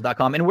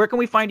sarahcandles.com? And where can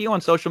we find you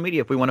on social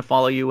media if we want to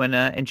follow you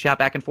and chat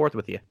back and forth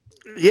with you?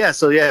 Yeah,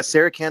 so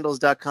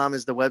sarahcandles.com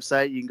is the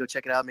website. You can go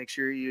check it out. Make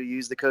sure you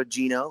use the code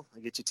Gino.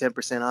 I'll get you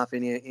 10% off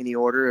any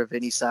order of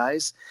any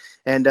size.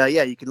 And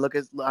you can look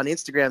on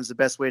Instagram is the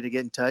best way to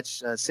get in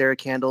touch. Sarah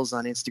Candles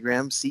on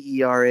Instagram,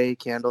 CERA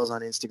Candles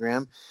on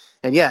Instagram.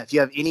 And if you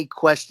have any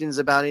questions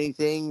about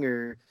anything,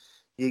 or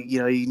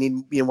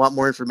you want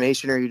more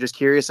information, or you're just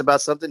curious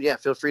about something,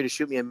 feel free to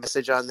shoot me a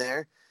message on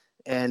there.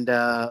 And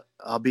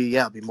I'll be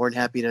more than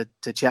happy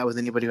to chat with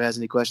anybody who has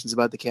any questions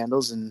about the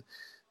candles and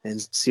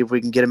see if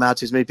we can get them out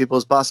to as many people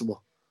as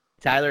possible.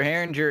 Tyler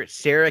Herringer,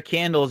 Sarah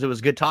Candles. It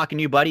was good talking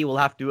to you, buddy. We'll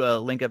have to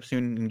link up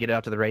soon and get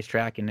out to the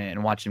racetrack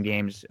and watch some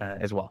games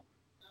as well.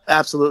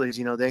 Absolutely.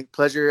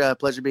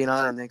 Pleasure being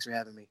on, and thanks for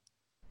having me.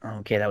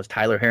 Okay, that was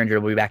Tyler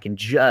Herringer. We'll be back in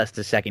just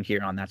a second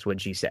here on That's What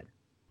G Said.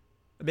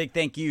 A big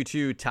thank you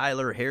to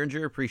Tyler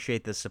Herringer.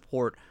 Appreciate the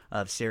support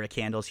of Sarah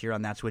Candles here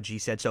on That's What G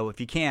Said. So if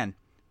you can,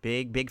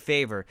 big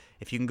favor,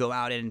 if you can go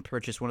out and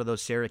purchase one of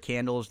those Sarah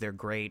Candles, they're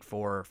great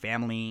for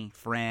family,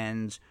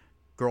 friends,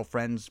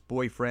 girlfriends,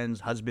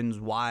 boyfriends,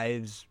 husbands,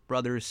 wives,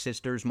 brothers,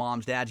 sisters,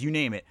 moms, dads, you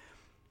name it.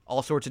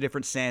 All sorts of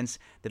different scents.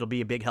 That'll be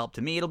a big help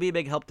to me. It'll be a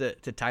big help to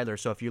Tyler.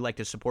 So if you like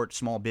to support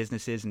small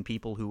businesses and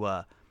people who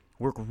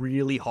work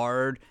really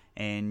hard,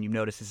 and you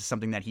notice this is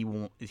something that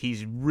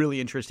he's really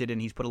interested in,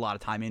 he's put a lot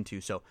of time into.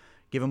 So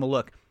give him a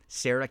look,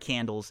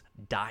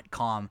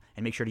 sarahcandles.com,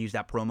 and make sure to use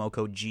that promo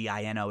code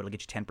GINO. It'll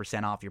get you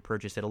 10% off your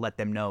purchase. It'll let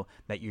them know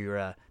that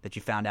that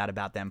you found out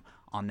about them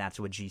on That's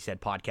What G Said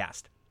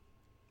podcast.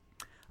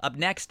 Up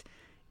next,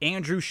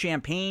 Andrew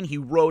Champagne. He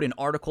wrote an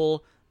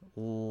article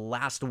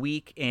last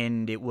week,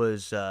 and it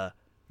was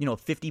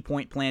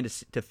 50-point plan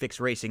to fix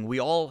racing. We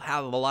all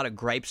have a lot of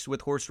gripes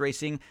with horse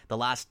racing. The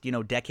last,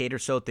 decade or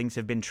so, things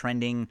have been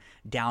trending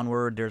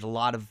downward. There's a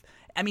lot of,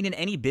 in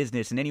any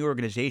business, in any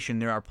organization,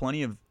 there are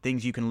plenty of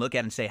things you can look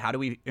at and say, how do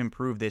we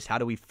improve this? How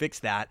do we fix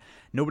that?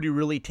 Nobody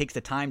really takes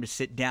the time to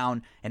sit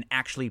down and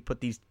actually put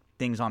these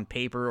things on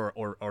paper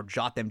or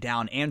jot them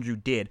down. Andrew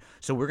did.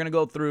 So we're going to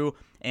go through,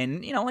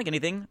 and, like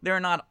anything, there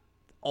are not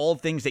all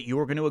things that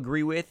you're going to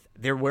agree with.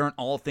 There weren't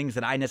all things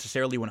that I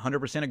necessarily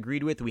 100%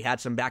 agreed with. We had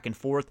some back and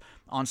forth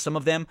on some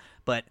of them,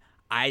 but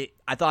I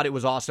thought it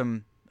was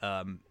awesome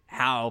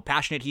how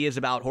passionate he is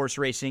about horse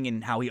racing,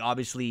 and how he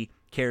obviously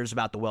cares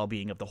about the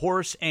well-being of the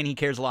horse, and he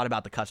cares a lot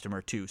about the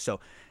customer too. So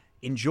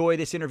enjoy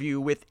this interview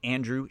with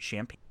Andrew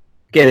Champagne.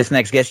 Okay, this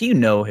next guest, you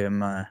know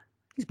him.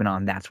 He's been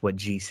on That's What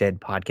G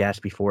Said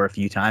podcast before a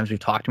few times. We've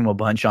talked to him a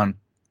bunch on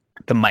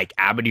the Mike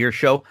Abadir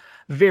show.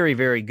 Very,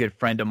 very good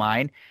friend of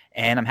mine.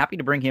 And I'm happy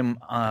to bring him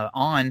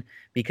on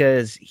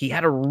because he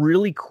had a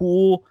really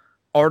cool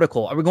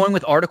article. Are we going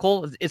with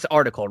article? It's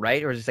article,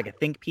 right? Or is this like a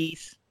think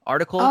piece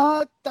article?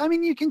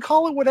 You can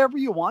call it whatever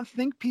you want.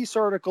 Think piece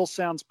article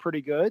sounds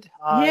pretty good.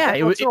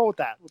 Let's roll with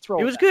that.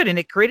 It was good, and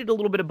it created a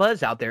little bit of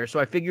buzz out there. So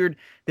I figured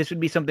this would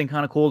be something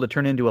kind of cool to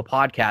turn into a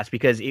podcast,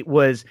 because it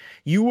was,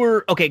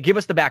 give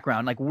us the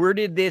background. Like, where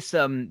did this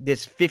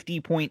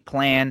 50-point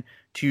plan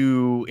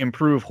to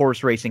improve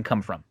horse racing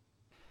come from?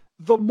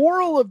 The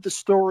moral of the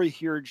story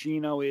here,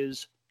 Gino,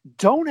 is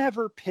don't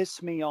ever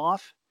piss me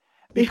off,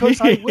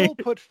 because I will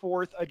put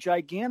forth a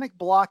gigantic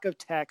block of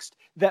text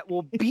that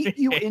will beat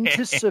you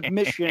into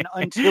submission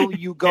until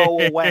you go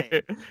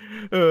away.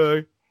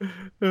 And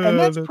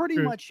that's pretty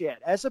much it.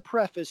 As a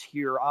preface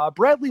here,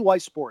 Bradley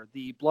Weisbord,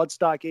 the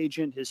bloodstock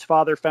agent, his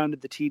father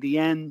founded the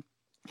TDN.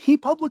 He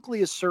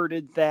publicly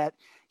asserted that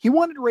he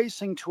wanted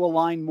racing to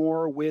align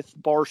more with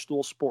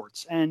Barstool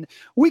Sports. And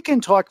we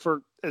can talk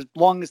for as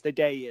long as the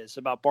day is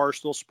about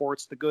Barstool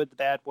Sports, the good, the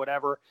bad,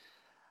 whatever.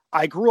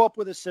 I grew up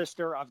with a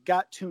sister. I've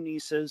got two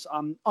nieces.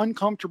 I'm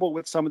uncomfortable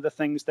with some of the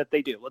things that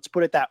they do. Let's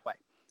put it that way.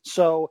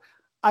 So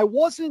I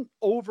wasn't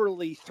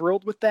overly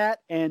thrilled with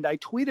that, and I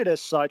tweeted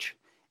as such.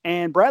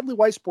 And Bradley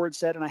Weisbord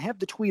said, and I have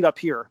the tweet up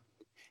here,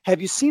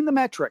 "Have you seen the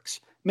metrics?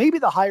 Maybe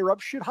the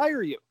higher-ups should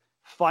hire you.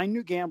 Find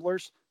new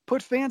gamblers.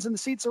 Put fans in the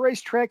seats of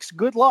racetracks.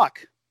 Good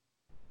luck."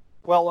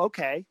 Well,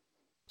 okay.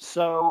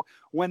 So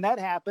when that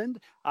happened,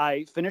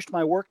 I finished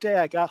my workday.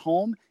 I got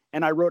home,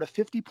 and I wrote a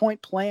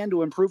 50-point plan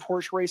to improve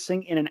horse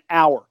racing in an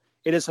hour.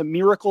 It is a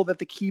miracle that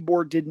the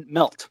keyboard didn't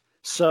melt.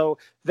 So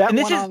that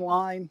went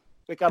online.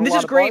 It got a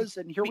lot of buzz,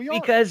 and here we are.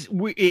 Because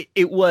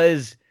it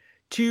was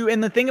to,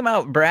 and the thing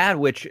about Brad,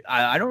 which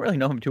I don't really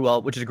know him too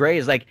well, which is great,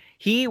 is like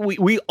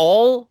we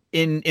all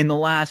in the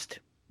last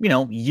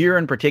year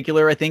in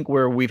particular, I think,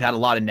 where we've had a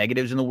lot of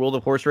negatives in the world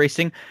of horse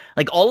racing.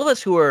 Like, all of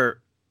us who are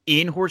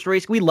in horse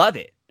racing, we love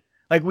it.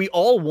 Like, we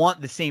all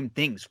want the same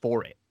things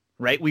for it,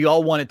 right? We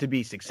all want it to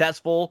be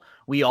successful.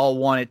 We all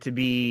want it to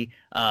be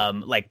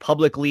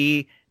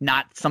publicly,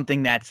 not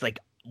something that's like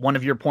one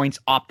of your points,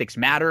 optics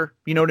matter.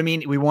 You know what I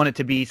mean? We want it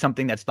to be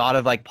something that's thought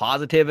of like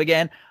positive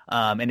again.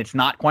 And it's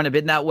not quite a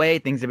bit that way.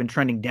 Things have been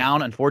trending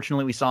down.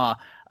 Unfortunately, we saw,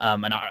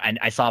 and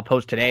I saw a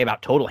post today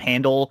about total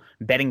handle,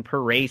 betting per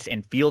race,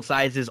 and field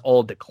sizes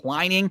all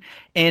declining.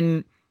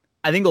 And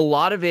I think a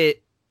lot of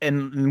it,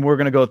 and we're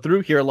going to go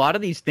through here, a lot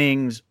of these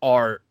things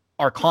are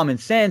our common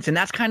sense. And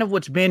that's kind of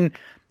what's been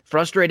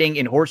frustrating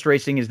in horse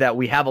racing, is that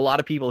we have a lot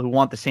of people who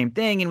want the same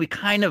thing, and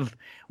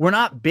we're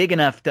not big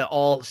enough to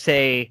all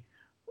say,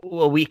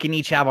 well, we can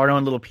each have our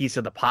own little piece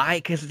of the pie,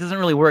 because it doesn't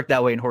really work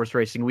that way in horse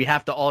racing. We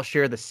have to all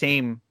share the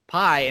same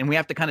pie, and we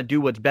have to kind of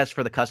do what's best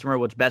for the customer,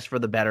 what's best for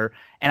the better.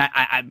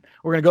 And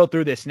we're going to go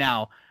through this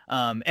now.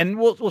 And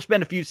we'll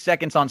spend a few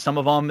seconds on some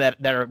of them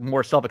that are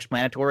more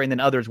self-explanatory, and then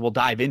others we'll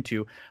dive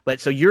into.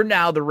 But so you're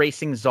now the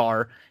racing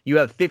czar. You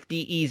have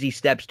 50 easy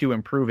steps to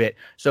improve it.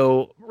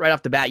 So right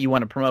off the bat, you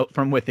want to promote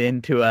from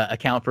within to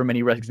account for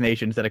many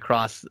resignations that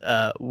across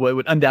what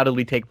would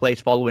undoubtedly take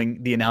place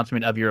following the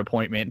announcement of your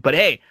appointment. But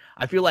hey,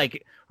 I feel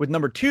like with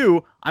number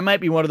 2, I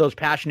might be one of those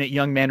passionate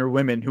young men or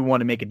women who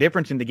want to make a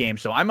difference in the game.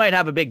 So I might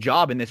have a big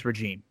job in this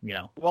regime, you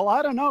know. Well,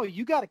 I don't know.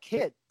 You got a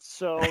kid.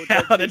 So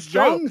that's the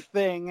young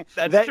thing,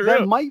 that's true.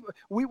 That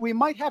we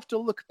might have to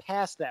look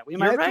past that. We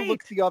might have to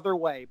look the other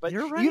way. But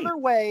either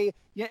way,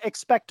 you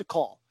expect a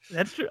call.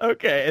 That's true.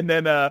 Okay. And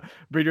then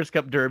Breeders'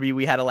 Cup Derby,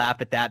 we had a laugh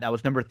at that. That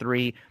was number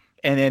 3.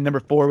 And then number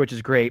 4, which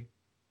is great.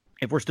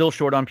 If we're still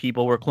short on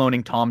people, we're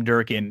cloning Tom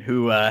Durkin,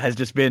 who has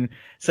just been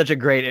such a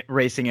great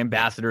racing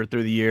ambassador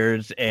through the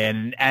years.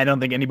 And I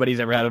don't think anybody's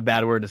ever had a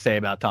bad word to say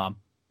about Tom.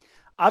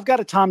 I've got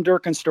a Tom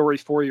Durkin story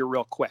for you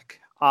real quick.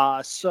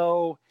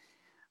 So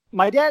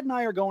my dad and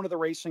I are going to the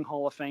Racing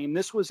Hall of Fame.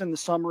 This was in the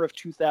summer of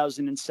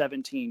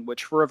 2017,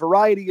 which for a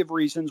variety of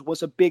reasons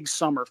was a big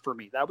summer for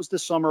me. That was the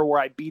summer where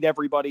I beat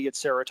everybody at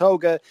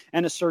Saratoga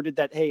and asserted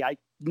that, hey, I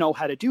know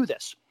how to do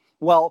this.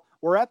 Well,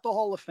 we're at the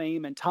Hall of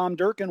Fame, and Tom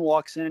Durkin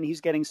walks in, and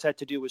he's getting set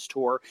to do his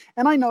tour.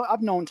 And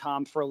I've known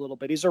Tom for a little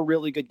bit. He's a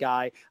really good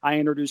guy. I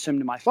introduce him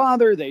to my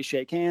father. They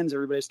shake hands.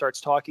 Everybody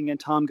starts talking, and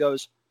Tom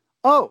goes,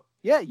 "Oh,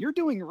 yeah, you're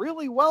doing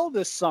really well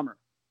this summer."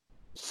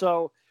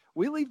 So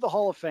we leave the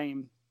Hall of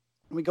Fame.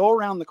 We go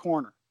around the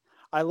corner.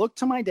 I look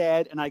to my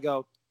dad, and I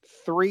go,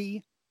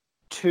 3,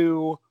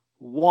 2,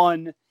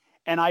 1.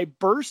 And I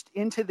burst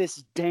into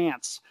this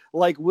dance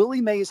like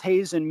Willie Mays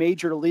Hayes in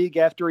Major League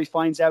after he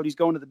finds out he's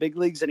going to the big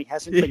leagues and he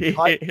hasn't been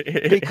cut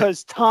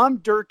because Tom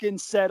Durkin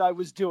said I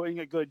was doing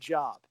a good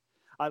job.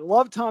 I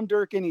love Tom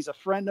Durkin. He's a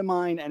friend of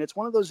mine. And it's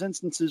one of those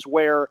instances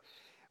where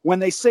when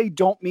they say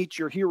don't meet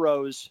your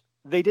heroes,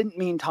 they didn't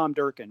mean Tom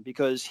Durkin,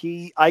 because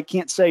I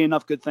can't say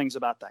enough good things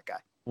about that guy.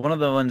 One of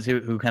the ones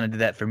who kind of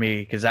did that for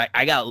me, because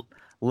I got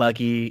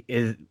lucky,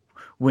 is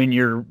when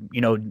you're,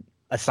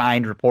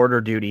 assigned reporter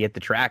duty at the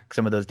track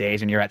some of those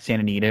days, and you're at Santa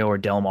Anita or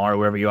Del Mar or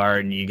wherever you are,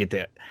 and you get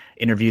to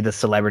interview the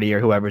celebrity or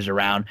whoever's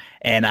around.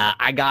 And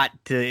I got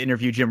to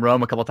interview Jim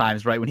Rome a couple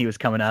times right when he was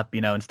coming up,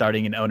 and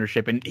starting in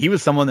ownership. And he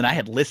was someone that I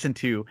had listened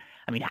to,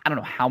 I don't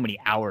know how many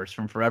hours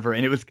from forever.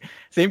 And it was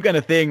same kind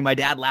of thing. My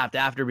dad laughed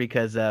after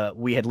because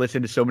we had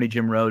listened to so many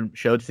Jim Rome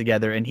shows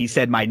together, and he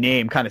said my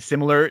name kind of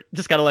similar,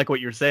 just kind of like what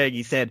you're saying.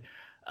 He said,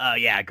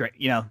 yeah, great.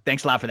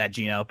 Thanks a lot for that,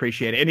 Gino.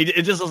 Appreciate it. And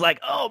it just was like,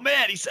 oh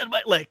man, he said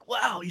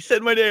wow, he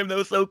said my name. That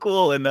was so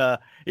cool. And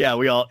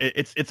yeah,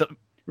 it's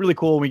really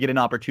cool when we get an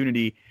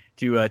opportunity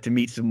to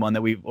meet someone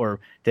that or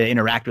to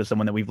interact with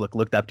someone that we've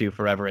looked up to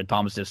forever. And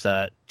Tom's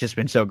just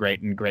been so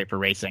great for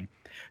racing.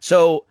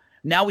 So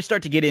now we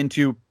start to get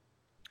into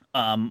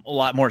a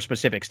lot more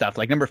specific stuff.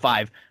 Like number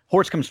 5,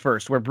 horse comes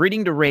first. We're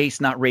breeding to race,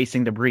 not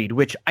racing to breed,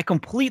 which I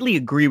completely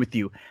agree with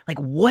you. Like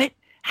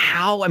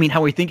how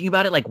are we thinking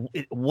about it? Like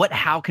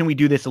how can we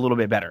do this a little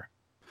bit better?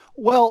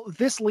 Well,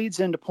 this leads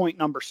into point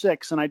number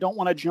 6, and I don't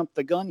want to jump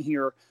the gun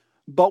here,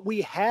 but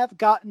we have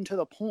gotten to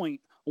the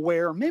point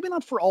where, maybe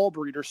not for all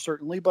breeders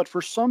certainly, but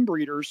for some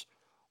breeders,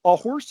 a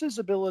horse's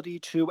ability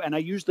to, and I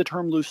use the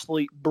term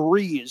loosely,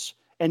 breeze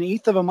an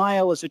 1/8 of a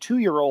mile as a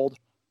 2-year-old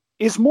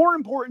is more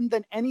important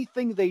than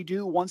anything they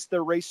do once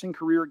their racing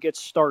career gets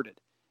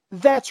started.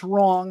 That's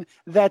wrong.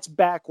 That's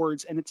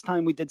backwards. And it's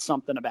time we did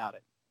something about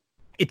it.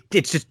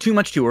 It's just too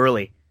much too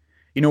early.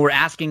 We're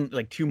asking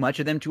like too much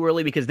of them too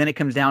early, because then it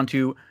comes down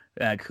to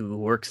who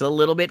works a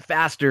little bit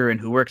faster and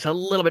who works a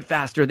little bit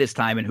faster this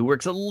time and who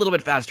works a little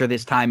bit faster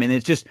this time. And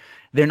it's just,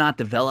 they're not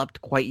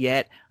developed quite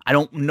yet. I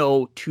don't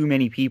know too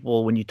many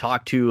people when you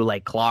talk to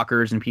like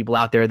clockers and people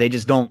out there, they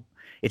just don't,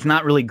 it's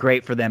not really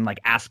great for them, like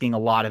asking a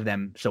lot of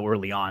them so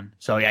early on.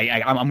 So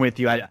I'm with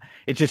you.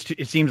 It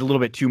seems a little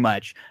bit too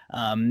much.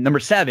 Number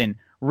 7,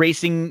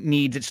 racing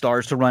needs its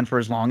stars to run for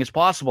as long as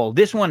possible.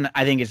 This one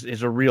I think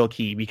is a real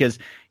key, because,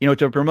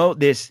 to promote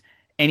this,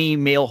 any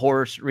male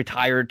horse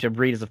retired to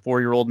breed as a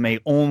 4-year-old may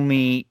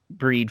only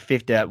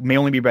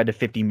be bred to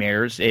 50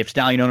 mares. If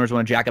stallion owners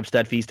want to jack up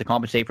stud fees to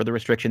compensate for the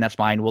restriction, that's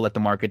fine. We'll let the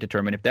market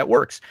determine if that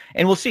works.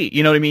 And we'll see,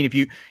 if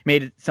you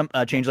made some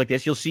change like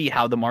this, you'll see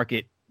how the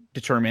market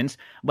determines.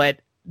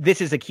 But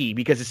this is a key,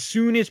 because as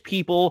soon as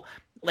people,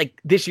 like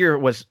this year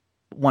was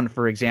one,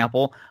 for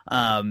example,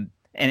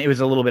 and it was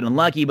a little bit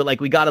unlucky, but like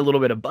we got a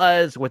little bit of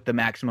buzz with the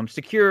Maximum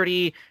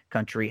Security,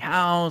 Country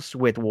House,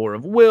 with War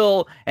of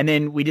Will, and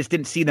then we just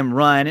didn't see them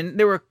run. And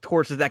there were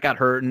horses that got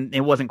hurt, and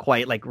it wasn't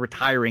quite like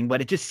retiring, but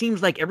it just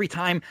seems like every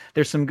time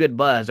there's some good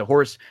buzz, a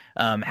horse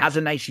has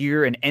a nice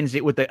year and ends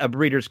it with a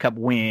Breeders' Cup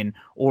win,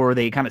 or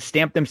they kind of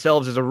stamp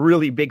themselves as a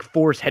really big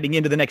force heading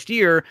into the next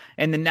year,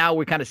 and then now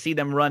we kind of see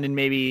them run in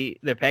maybe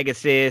the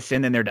Pegasus,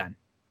 and then they're done.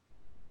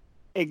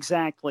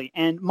 Exactly.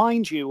 And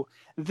mind you,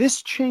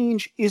 this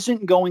change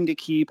isn't going to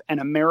keep an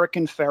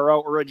American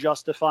Pharoah or a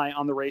Justify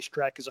on the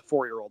racetrack as a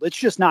 4-year-old. It's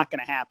just not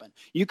going to happen.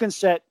 You can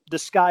set the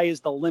sky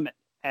is the limit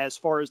as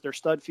far as their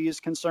stud fee is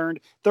concerned.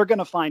 They're going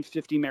to find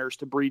 50 mares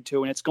to breed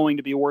to, and it's going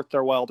to be worth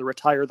their while to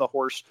retire the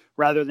horse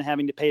rather than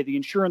having to pay the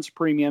insurance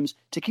premiums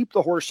to keep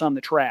the horse on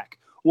the track.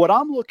 What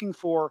I'm looking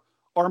for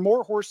are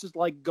more horses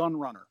like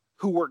Gunrunner,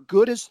 who were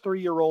good as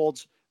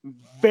 3-year-olds,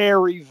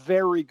 very,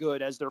 very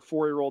good as their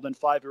 4-year-old and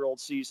 5-year-old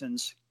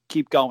seasons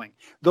keep going.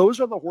 Those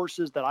are the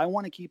horses that I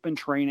want to keep in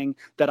training,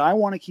 that I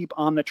want to keep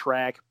on the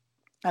track,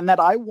 and that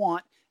I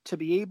want to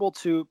be able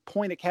to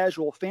point a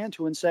casual fan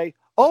to and say,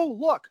 oh,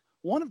 look,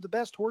 one of the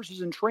best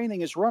horses in training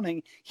is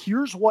running.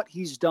 Here's what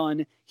he's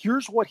done.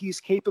 Here's what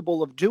he's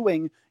capable of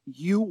doing.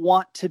 You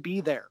want to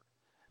be there.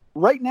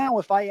 Right now,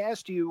 if I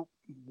asked you,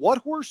 what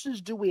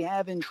horses do we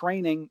have in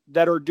training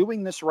that are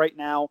doing this right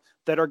now,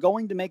 that are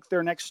going to make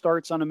their next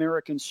starts on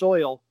American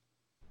soil?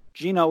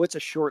 Gino, it's a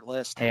short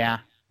list. Yeah,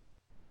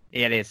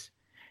 it is.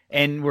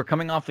 And we're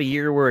coming off a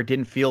year where it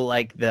didn't feel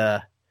like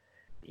the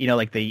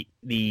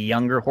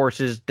younger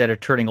horses that are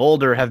turning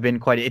older have been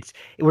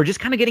we're just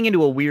kind of getting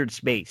into a weird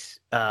space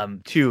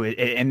too.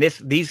 And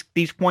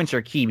these points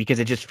are key because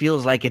it just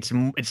feels like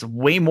it's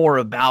way more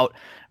about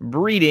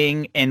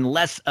breeding and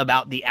less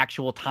about the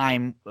actual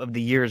time of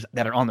the years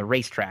that are on the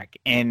racetrack.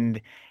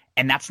 And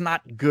that's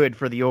not good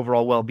for the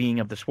overall well-being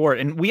of the sport.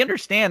 And we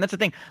understand that's the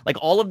thing, like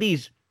all of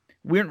these,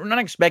 we're not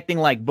expecting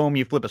like, boom,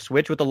 you flip a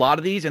switch with a lot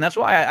of these. And that's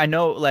why I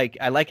know, like,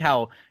 I like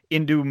how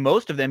into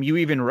most of them, you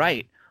even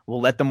write, we'll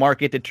let the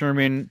market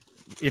determine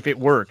if it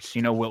works.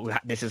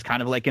 This is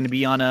kind of like going to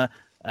be on a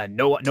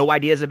no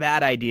idea is a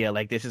bad idea.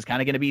 Like this is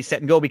kind of going to be set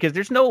and go because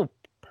there's no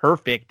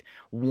perfect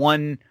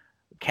one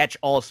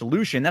catch-all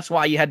solution. That's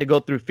why you had to go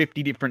through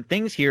 50 different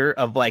things here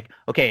of like,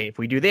 okay, if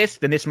we do this,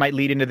 then this might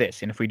lead into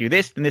this. And if we do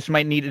this, then this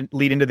might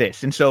lead into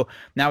this. And so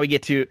now we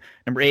get to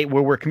number 8,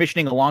 where we're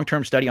commissioning a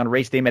long-term study on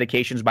race day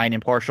medications by an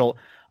impartial,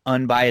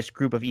 unbiased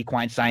group of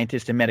equine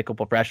scientists and medical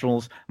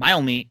professionals. My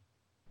only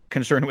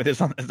concern with this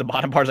on the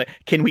bottom part is like,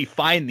 can we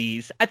find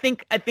these? I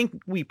think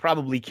we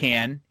probably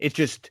can. It's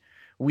just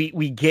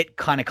we get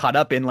kind of caught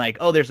up in like,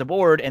 oh, there's a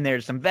board and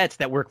there's some vets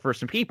that work for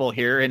some people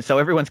here, and so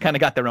everyone's kind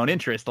of got their own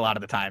interest a lot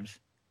of the times.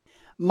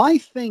 My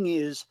thing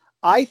is,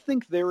 I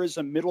think there is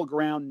a middle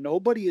ground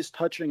nobody is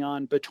touching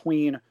on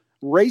between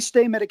race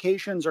day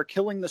medications are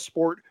killing the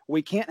sport.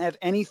 We can't have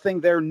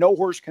anything there. No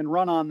horse can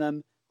run on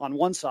them on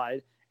one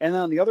side. And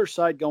then on the other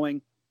side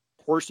going,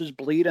 horses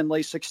bleed and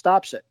LASIK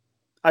stops it.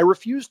 I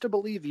refuse to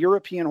believe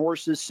European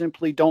horses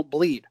simply don't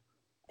bleed.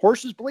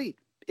 Horses bleed.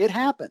 It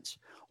happens.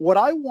 What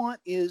I want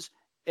is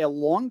a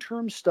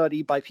long-term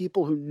study by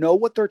people who know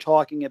what they're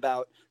talking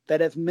about,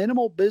 that have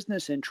minimal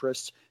business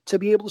interests, to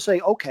be able to say,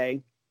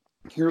 okay,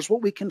 here's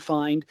what we can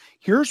find.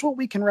 Here's what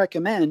we can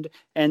recommend.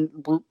 And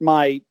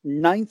my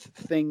 9th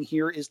thing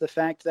here is the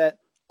fact that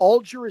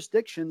all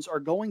jurisdictions are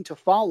going to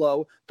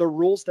follow the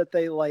rules that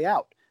they lay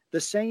out.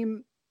 The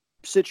same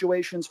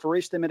situations for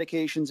race day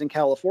medications in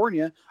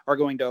California are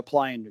going to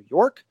apply in New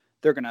York.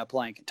 They're going to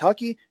apply in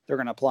Kentucky. They're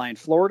going to apply in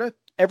Florida.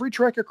 Every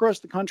track across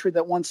the country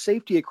that wants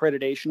safety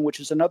accreditation, which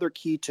is another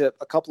key to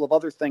a couple of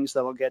other things that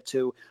I'll get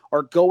to,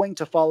 are going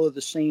to follow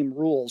the same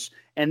rules.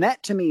 And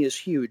that to me is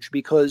huge,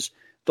 because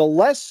the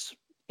less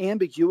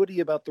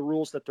ambiguity about the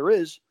rules that there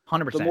is,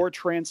 100%. The more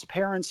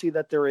transparency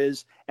that there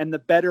is, and the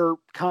better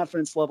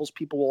confidence levels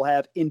people will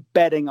have in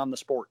betting on the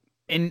sport.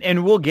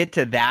 And we'll get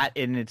to that,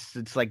 and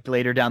it's like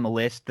later down the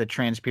list. The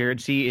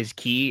transparency is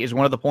key, is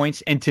one of the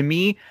points, and to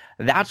me,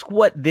 that's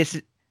what this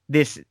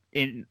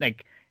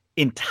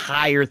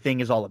entire thing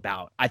is all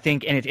about. I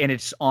think, and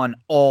it's on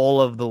all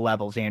of the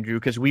levels, Andrew,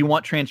 because we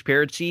want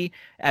transparency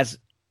as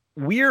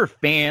we're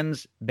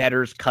fans,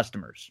 bettors,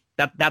 customers.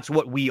 That's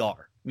what we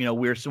are.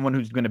 We're someone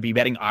who's going to be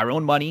betting our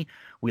own money.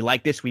 We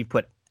like this. We've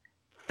put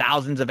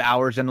thousands of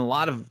hours, and a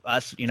lot of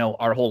us,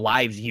 our whole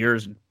lives,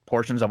 years,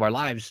 portions of our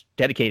lives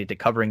dedicated to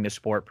covering the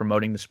sport,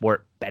 promoting the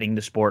sport, betting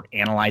the sport,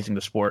 analyzing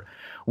the sport.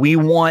 We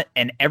want,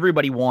 and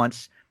everybody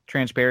wants,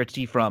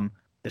 transparency from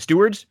the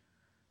stewards,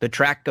 the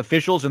track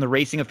officials and the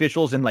racing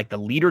officials and like the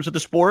leaders of the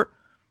sport,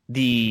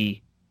 the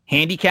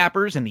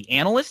handicappers and the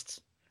analysts,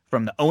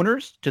 from the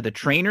owners to the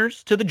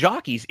trainers to the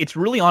jockeys. It's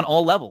really on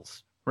all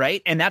levels,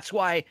 right? And that's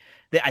why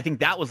I think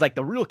that was like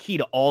the real key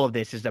to all of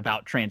this, is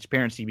about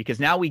transparency,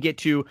 because now we get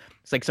to,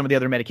 it's like some of the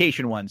other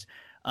medication ones.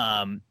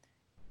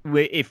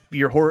 If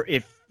you're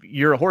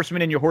a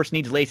horseman and your horse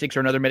needs Lasix or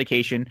another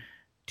medication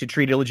to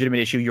treat a legitimate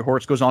issue, your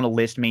horse goes on a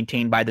list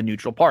maintained by the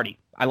neutral party.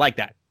 I like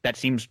that. that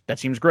seems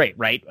great,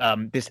 right?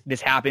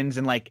 This happens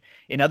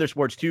in other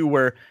sports too,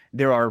 where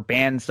there are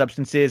banned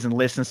substances and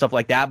lists and stuff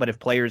like that. But if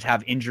players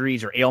have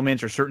injuries or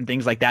ailments or certain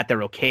things like that,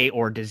 they're okay,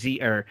 or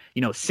disease or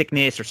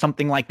sickness or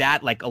something like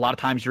that. Like a lot of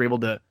times you're able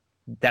to,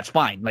 that's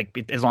fine.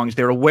 Like as long as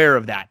they're aware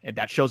of that, if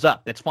that shows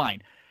up, that's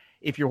fine.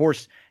 If your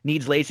horse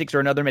needs Lasix or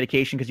another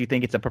medication because you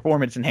think it's a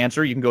performance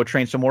enhancer, you can go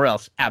train somewhere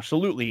else.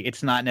 Absolutely,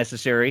 it's not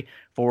necessary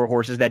for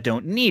horses that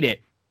don't need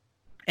it.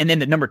 And then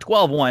the number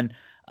 12 one.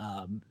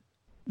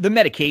 The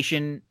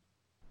medication,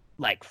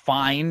 like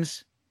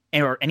fines,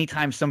 or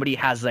anytime somebody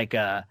has like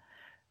an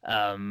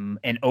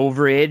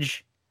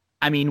overage,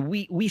 I mean,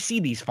 we see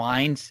these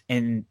fines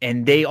and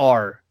they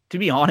are, to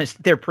be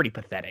honest, they're pretty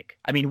pathetic.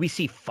 I mean, we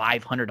see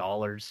 $500,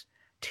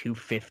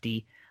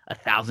 $250,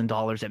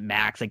 $1,000 at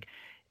max. Like,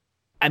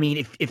 I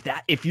mean,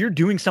 if you're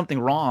doing something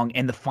wrong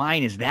and the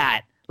fine is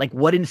that, like,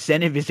 what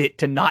incentive is it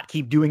to not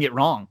keep doing it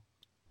wrong?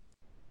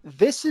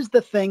 This is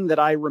the thing that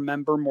I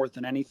remember more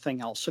than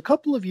anything else. A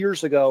couple of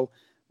years ago,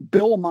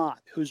 Bill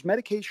Mott, whose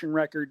medication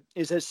record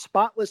is as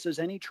spotless as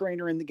any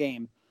trainer in the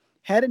game,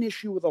 had an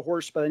issue with a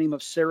horse by the name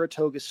of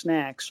Saratoga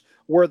Snacks,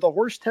 where the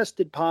horse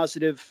tested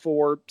positive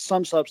for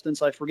some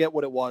substance. I forget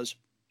what it was.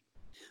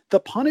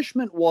 The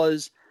punishment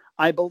was,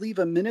 I believe,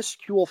 a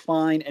minuscule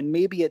fine and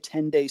maybe a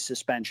 10-day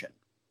suspension.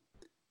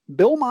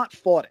 Bill Mott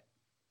fought it.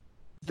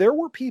 There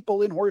were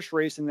people in horse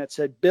racing that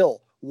said,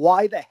 Bill,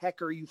 why the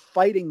heck are you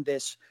fighting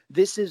this?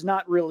 This is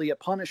not really a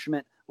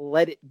punishment.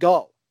 Let it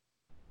go.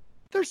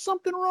 There's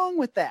something wrong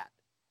with that.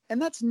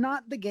 And that's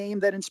not the game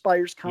that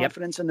inspires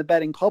confidence in the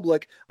betting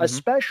public,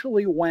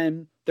 especially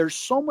when there's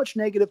so much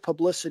negative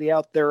publicity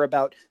out there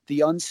about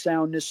the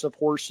unsoundness of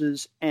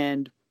horses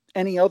and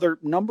any other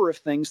number of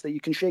things that you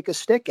can shake a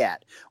stick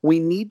at. We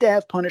need to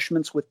have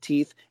punishments with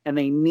teeth, and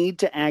they need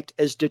to act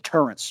as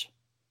deterrents.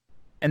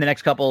 And the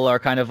next couple are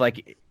kind of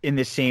like in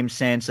this same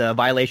sense.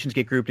 Violations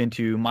get grouped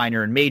into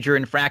minor and major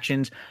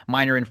infractions.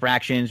 Minor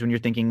infractions, when you're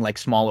thinking like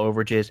small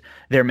overages,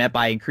 they're met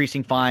by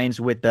increasing fines,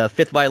 with the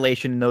fifth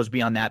violation and those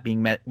beyond that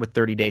being met with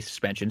 30-day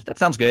suspensions. That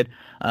sounds good.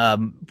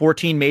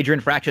 14 major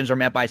infractions are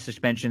met by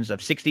suspensions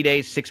of 60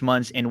 days, 6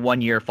 months, and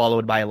 1 year,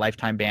 followed by a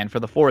lifetime ban for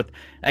the fourth.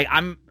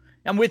 I'm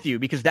with you,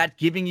 because that's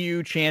giving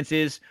you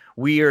chances.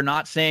 We are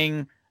not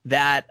saying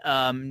that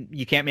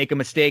you can't make a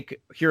mistake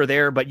here or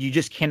there, but you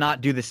just cannot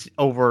do this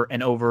over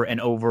and over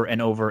and over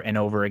and over and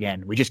over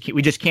again. We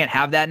just can't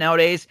have that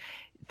nowadays.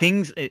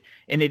 Things,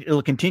 and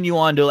it'll continue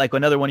on to like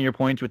another one of your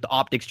points with the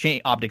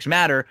optics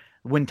matter.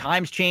 When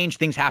times change,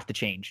 things have to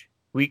change.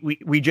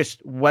 We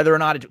just, whether or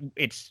not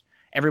it's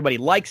everybody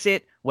likes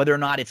it, whether or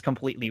not it's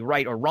completely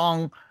right or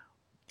wrong,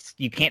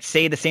 you can't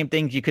say the same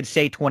things you could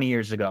say 20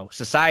 years ago.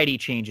 Society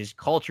changes,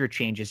 culture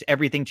changes,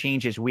 everything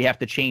changes. We have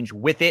to change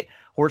with it.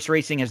 Horse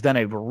racing has done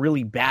a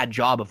really bad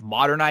job of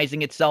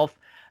modernizing itself.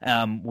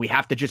 We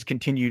have to just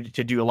continue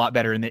to do a lot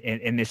better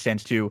in this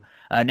sense too.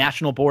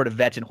 National Board of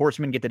Vets and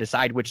Horsemen get to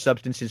decide which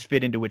substances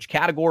fit into which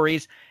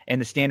categories,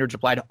 and the standards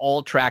apply to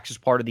all tracks as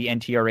part of the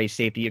NTRA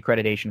safety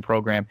accreditation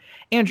program.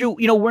 Andrew,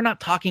 we're not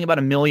talking about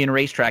a million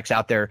racetracks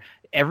out there.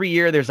 Every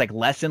year there's like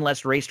less and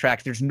less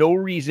racetracks. There's no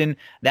reason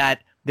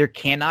that there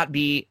cannot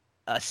be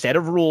a set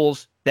of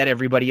rules that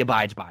everybody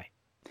abides by.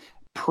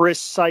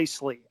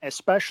 Precisely,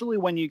 especially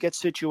when you get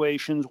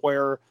situations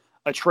where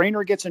a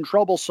trainer gets in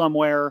trouble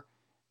somewhere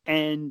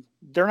and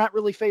they're not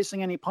really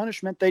facing any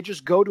punishment. They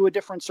just go to a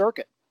different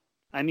circuit.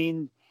 I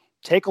mean,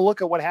 take a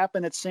look at what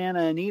happened at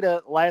Santa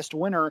Anita last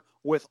winter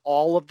with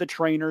all of the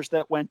trainers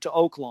that went to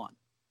Oaklawn.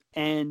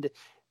 And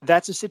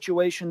that's a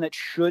situation that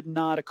should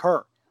not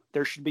occur.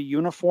 There should be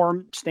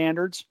uniform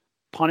standards,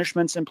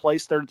 punishments in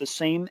place. They're the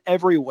same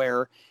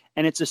everywhere.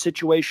 And it's a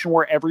situation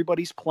where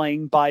everybody's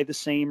playing by the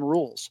same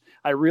rules.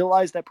 I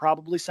realize that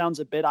probably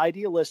sounds a bit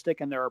idealistic,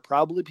 and there are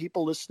probably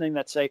people listening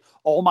that say,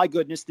 oh my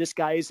goodness, this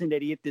guy is an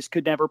idiot. This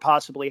could never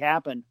possibly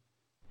happen.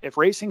 If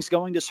racing's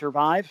going to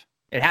survive,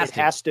 it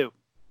has to.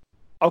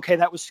 Okay,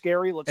 that was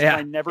scary. Let's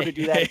try never to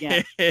do that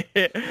again.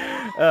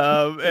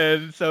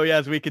 And so,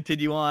 as we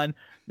continue on,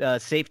 the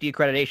safety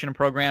accreditation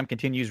program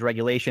continues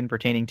regulation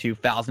pertaining to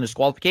fouls and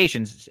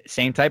disqualifications.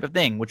 Same type of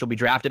thing, which will be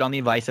drafted on the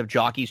advice of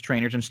jockeys,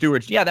 trainers, and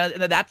stewards. Yeah,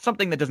 that's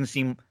something that doesn't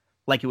seem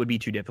like it would be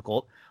too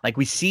difficult. Like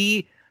we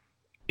see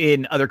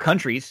in other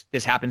countries,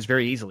 this happens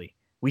very easily.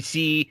 We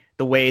see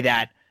the way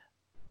that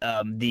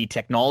the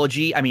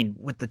technology,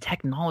 with the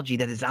technology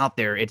that is out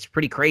there, it's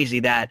pretty crazy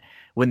that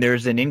when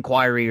there's an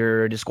inquiry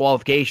or a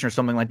disqualification or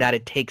something like that,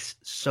 it takes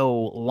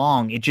so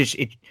long.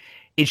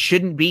 It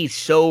shouldn't be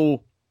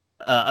so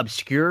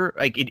obscure.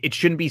 Like it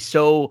shouldn't be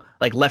so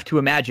like left to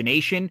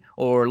imagination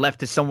or left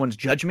to someone's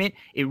judgment.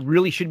 It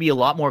really should be a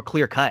lot more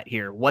clear cut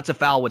here. What's a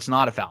foul? What's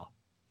not a foul?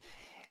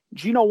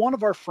 Gino, one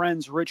of our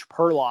friends, Rich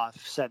Perloff,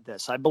 said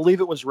this. I believe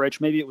it was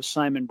Rich. Maybe it was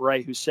Simon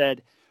Bray who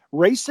said,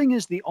 racing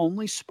is the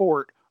only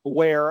sport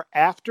where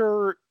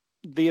after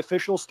the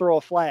officials throw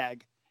a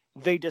flag,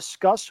 they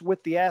discuss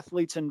with the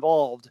athletes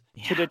involved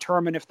to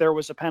determine if there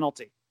was a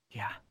penalty.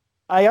 Yeah.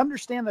 I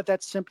understand that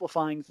that's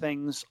simplifying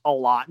things a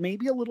lot,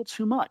 maybe a little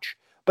too much.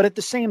 But at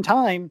the same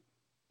time,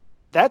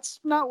 that's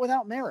not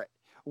without merit.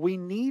 We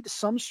need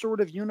some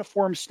sort of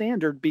uniform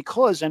standard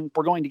because, and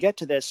we're going to get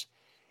to this,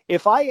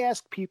 if I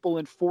ask people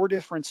in 4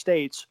 different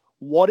states,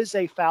 what is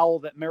a foul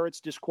that merits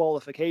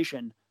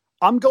disqualification,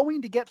 I'm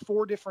going to get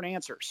 4 different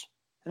answers.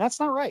 And that's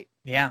not right.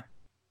 Yeah.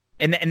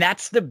 And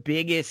that's the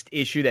biggest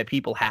issue that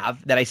people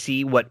have, that I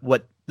see what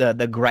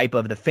the gripe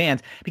of the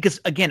fans, because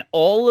again,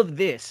 all of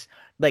this,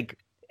 like,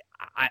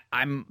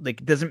 I'm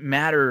like, it doesn't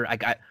matter.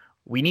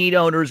 We need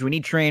owners, we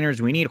need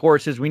trainers, we need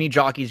horses, we need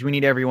jockeys, we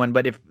need everyone.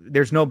 But if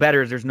there's no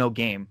bettors, there's no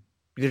game.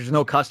 There's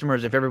no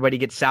customers. If everybody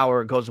gets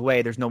sour, it goes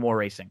away, there's no more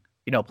racing.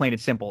 Plain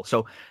and simple.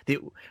 So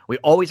we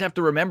always have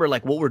to remember,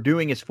 like, what we're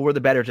doing is for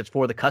the bettors. It's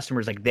for the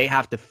customers. Like, they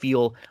have to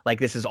feel like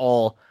this is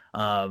all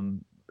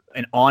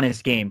an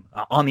honest game,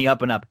 on the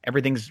up and up.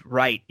 Everything's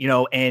right,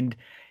 and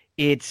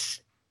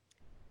it's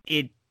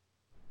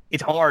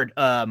hard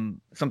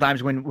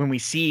sometimes when we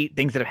see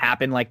things that have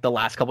happened like the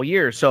last couple of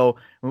years. So,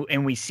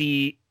 and we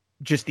see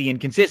just the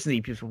inconsistency,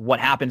 because what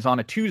happens on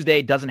a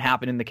Tuesday doesn't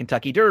happen in the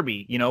Kentucky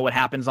Derby. What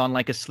happens on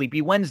like a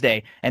sleepy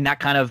Wednesday, and that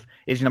kind of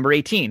is number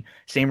 18.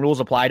 Same rules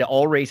apply to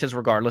all races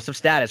regardless of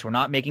status. We're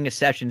not making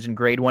exceptions in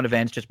grade 1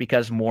 events just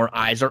because more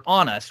eyes are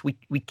on us.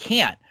 We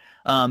can't.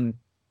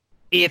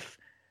 If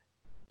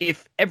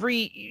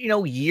every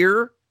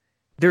year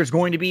there's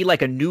going to be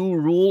like a new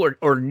rule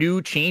or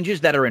new changes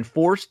that are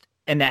enforced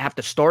and that have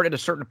to start at a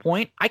certain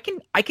point, I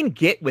can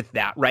get with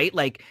that, right?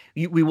 Like,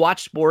 we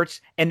watch sports,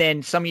 and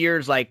then some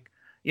years, like,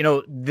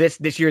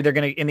 this year they're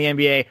going to, in the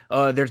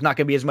NBA, there's not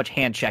going to be as much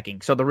hand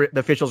checking. So the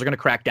officials are going to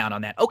crack down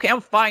on that. Okay,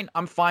 I'm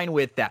fine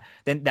with that.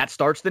 Then that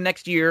starts the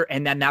next year,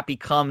 and then that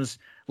becomes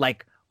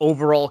like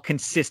overall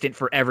consistent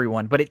for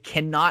everyone. But it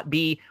cannot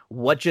be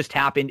what just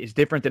happened is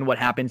different than what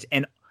happens.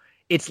 And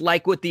it's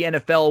like with the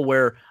NFL,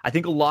 where I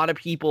think a lot of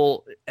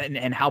people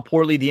and how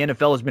poorly the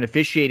NFL has been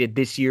officiated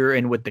this year,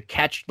 and with the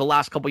catch the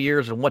last couple of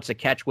years and what's a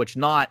catch, what's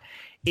not.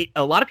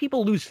 A lot of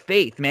people lose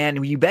faith, man.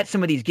 When you bet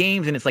some of these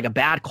games and it's like a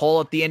bad call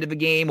at the end of the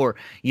game, or,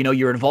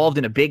 you're involved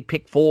in a big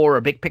pick 4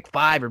 or big pick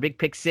 5 or big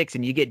pick 6,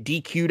 and you get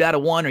DQ'd out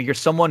of one, or you're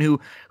someone who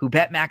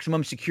bet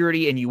maximum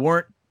security and you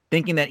weren't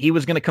thinking that he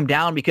was going to come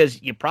down, because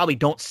you probably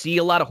don't see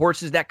a lot of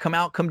horses that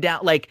come down.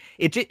 Like,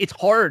 it's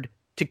hard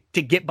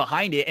to get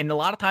behind it. And a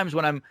lot of times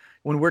when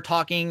we're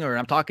talking, or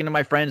I'm talking to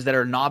my friends that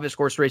are novice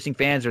horse racing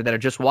fans or that are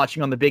just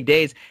watching on the big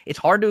days, it's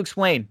hard to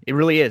explain. It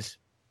really is.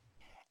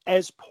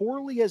 As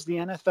poorly as the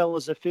NFL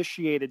is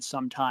officiated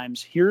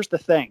sometimes, here's the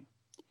thing.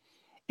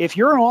 If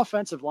you're an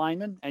offensive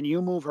lineman and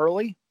you move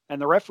early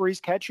and the referees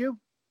catch you,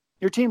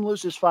 your team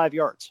loses 5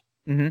 yards.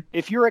 Mm-hmm.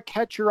 If you're a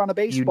catcher on a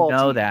baseball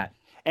team that,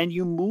 and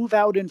you move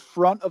out in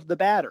front of the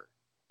batter,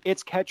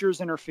 it's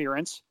catcher's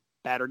interference,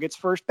 batter gets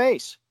first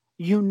base.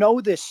 You know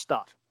this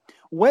stuff.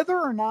 Whether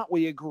or not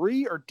we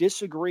agree or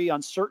disagree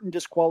on certain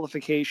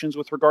disqualifications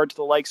with regard to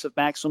the likes of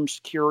maximum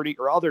security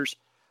or others,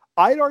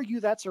 I'd argue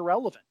that's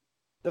irrelevant.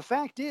 The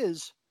fact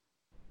is,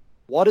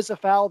 what is a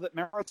foul that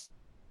merits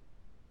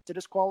a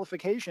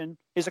disqualification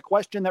is a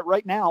question that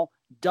right now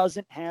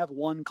doesn't have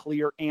one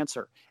clear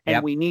answer.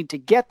 And we need to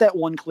get that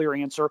one clear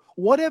answer,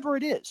 whatever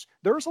it is.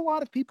 There's a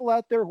lot of people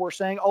out there who are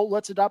saying, oh,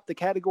 let's adopt the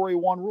Category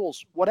 1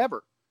 rules,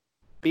 whatever.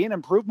 Be an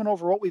improvement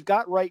over what we've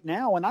got right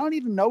now. And I don't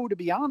even know, to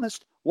be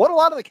honest, what a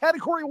lot of the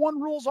Category 1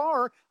 rules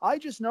are. I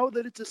just know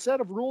that it's a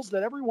set of rules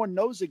that everyone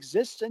knows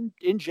exists and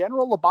in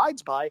general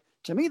abides by.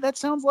 To me, that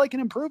sounds like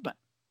an improvement.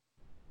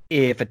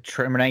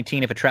 Number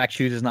 19, if a track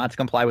chooses not to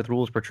comply with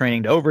rules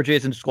pertaining to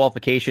overages and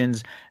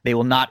disqualifications, they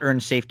will not earn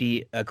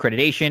safety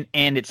accreditation,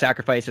 and it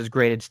sacrifices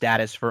graded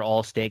status for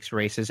all stakes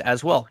races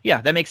as well. Yeah,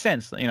 that makes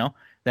sense.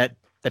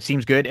 That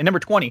seems good. And number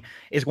 20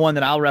 is one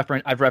that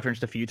I've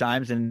referenced a few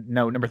times. And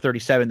number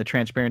 37, the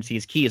transparency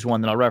is key, is one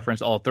that I'll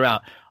reference all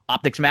throughout.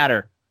 Optics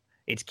matter.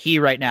 It's key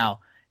right now.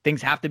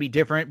 Things have to be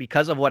different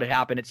because of what had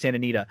happened at Santa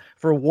Anita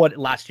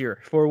last year,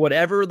 for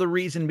whatever the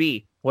reason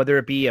be, whether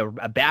it be a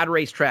bad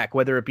racetrack,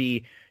 whether it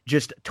be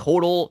just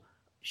total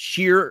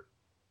sheer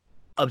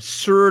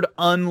absurd,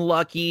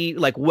 unlucky,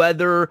 like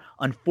weather,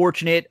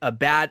 unfortunate,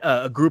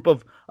 a group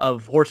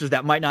of horses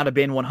that might not have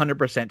been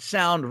 100%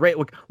 sound, right?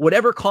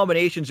 Whatever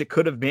combinations it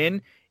could have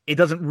been, it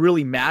doesn't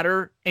really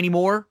matter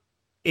anymore.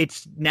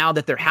 It's now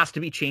that there has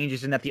to be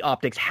changes and that the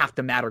optics have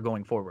to matter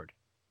going forward.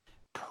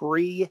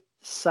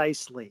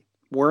 Precisely.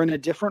 We're in a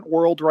different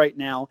world right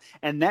now,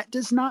 and that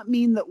does not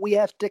mean that we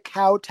have to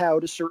kowtow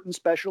to certain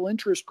special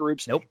interest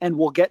groups. Nope. And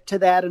we'll get to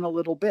that in a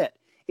little bit.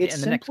 It's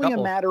simply a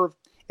matter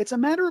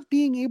of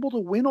being able to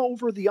win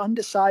over the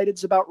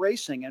undecideds about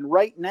racing. And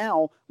right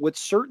now, with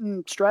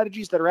certain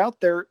strategies that are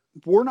out there,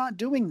 we're not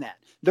doing that.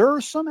 There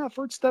are some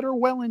efforts that are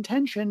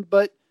well-intentioned,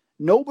 but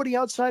nobody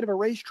outside of a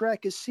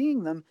racetrack is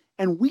seeing them,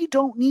 and we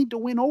don't need to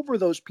win over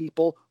those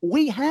people.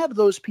 We have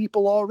those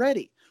people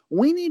already.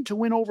 We need to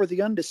win over the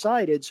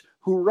undecideds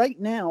who right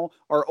now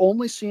are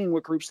only seeing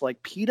what groups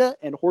like PETA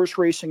and Horse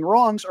Racing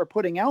Wrongs are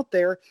putting out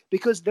there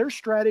because their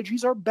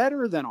strategies are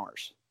better than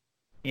ours.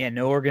 Yeah,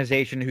 no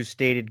organization whose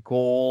stated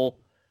goal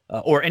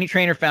or any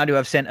trainer found to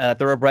have sent a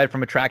thoroughbred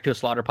from a track to a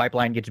slaughter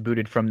pipeline gets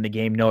booted from the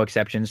game. No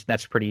exceptions.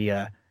 That's pretty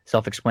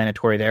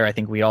self-explanatory there. I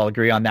think we all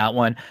agree on that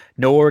one.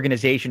 No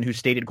organization whose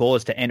stated goal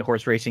is to end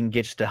horse racing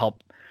gets to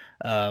help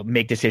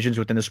make decisions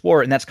within the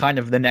sport. And that's kind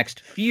of the next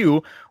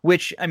few,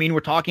 which, I mean, we're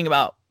talking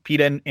about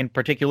PETA in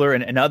particular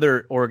and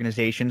other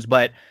organizations,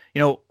 but, you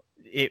know,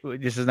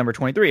 this is number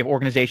 23. If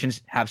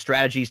organizations have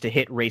strategies to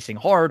hit racing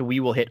hard,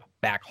 we will hit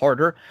back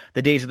harder.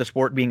 The days of the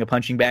sport being a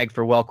punching bag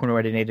for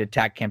well-coordinated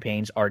attack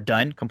campaigns are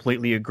done.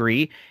 Completely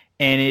agree.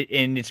 And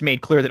it's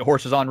made clear that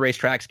horses on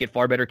racetracks get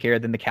far better care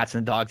than the cats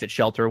and dogs at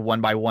shelter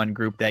one-by-one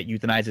group that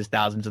euthanizes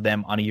thousands of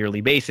them on a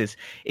yearly basis.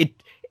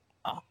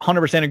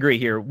 100% agree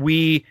here.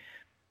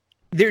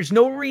 There's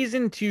no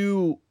reason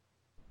to,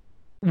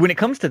 when it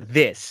comes to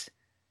this,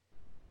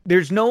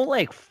 there's no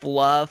like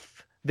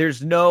fluff.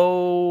 There's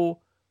no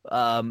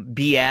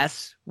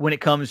BS when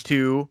it comes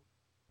to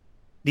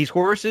these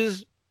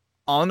horses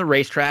on the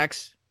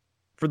racetracks.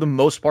 For the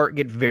most part,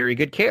 get very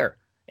good care.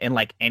 And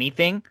like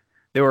anything,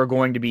 there are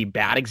going to be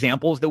bad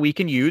examples that we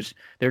can use.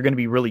 There are going to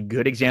be really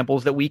good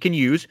examples that we can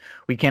use.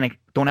 We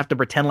don't have to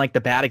pretend like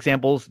the bad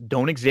examples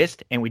don't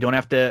exist, and we don't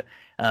have to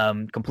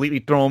completely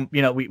throw them.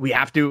 You know, we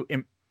have to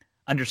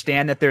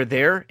understand that they're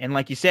there. And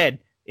like you said,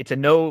 it's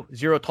a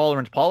zero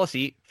tolerance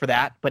policy for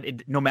that. But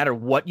no matter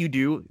what you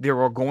do, there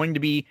are going to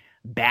be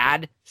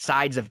bad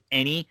sides of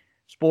any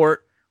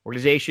sport,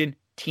 organization,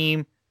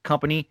 team,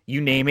 company,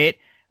 you name it.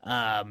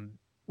 I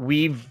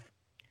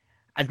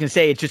was gonna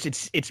say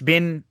it's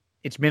been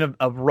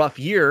a rough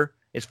year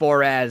as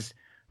far as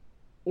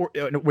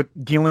with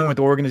dealing with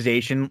the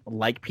organization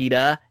like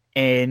PETA,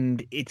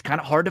 and it's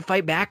kind of hard to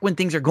fight back when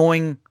things are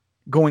going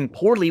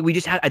poorly.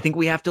 I think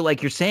we have to,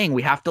 like you're saying,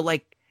 we have to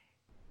like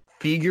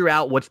figure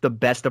out what's the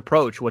best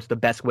approach, what's the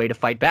best way to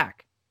fight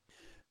back.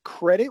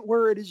 Credit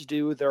where it is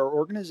due. There are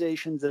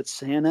organizations at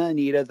Santa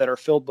Anita that are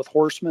filled with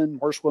horsemen,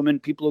 horsewomen,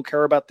 people who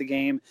care about the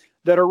game,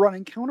 that are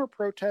running counter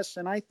protests,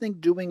 and I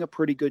think doing a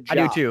pretty good job.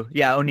 I do too.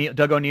 Yeah,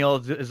 Doug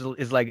O'Neill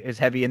is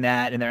heavy in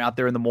that, and they're out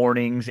there in the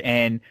mornings,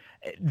 and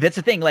that's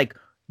the thing. Like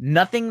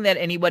nothing that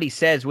anybody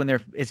says when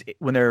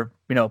they're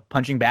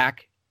punching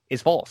back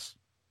is false.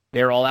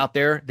 They're all out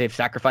there. They've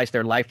sacrificed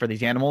their life for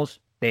these animals.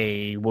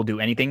 They will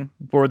do anything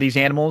for these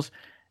animals.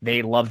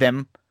 They love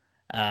them.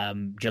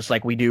 Just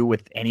like we do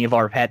with any of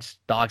our pets,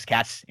 dogs,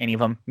 cats, any of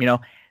them,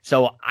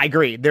 So I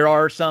agree. There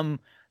are some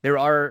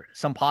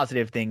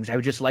positive things. I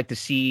would just like to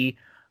see.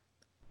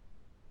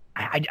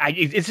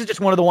 This is just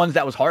one of the ones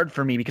that was hard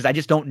for me because I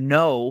just don't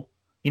know,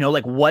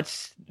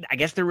 I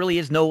guess there really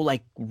is no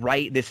like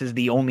right. This is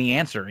the only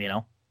answer,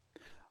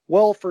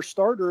 Well, for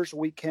starters,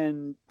 we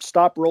can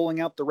stop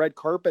rolling out the red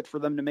carpet for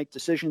them to make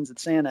decisions at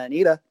Santa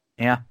Anita.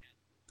 Yeah.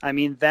 I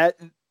mean, that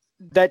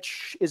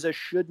is a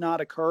should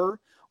not occur.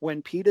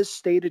 When PETA's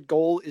stated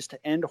goal is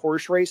to end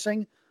horse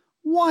racing,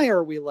 why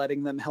are we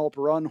letting them help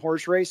run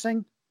horse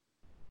racing?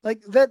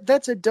 Like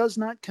that's a does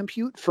not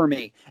compute for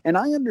me. And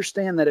I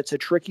understand that it's a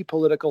tricky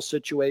political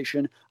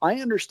situation. I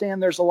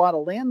understand there's a lot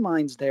of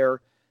landmines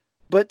there.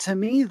 But to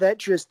me, that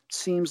just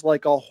seems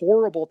like a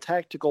horrible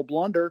tactical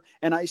blunder.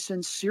 And I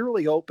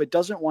sincerely hope it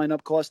doesn't wind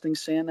up costing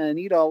Santa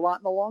Anita a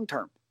lot in the long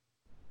term.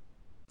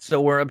 So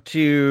we're up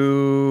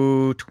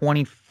to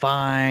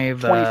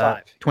 25.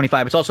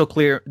 25. It's also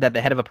clear that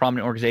the head of a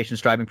prominent organization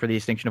striving for the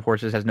extinction of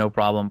horses has no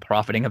problem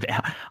profiting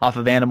off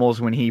of animals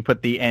when he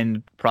put the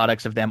end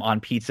products of them on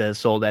pizzas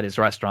sold at his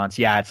restaurants.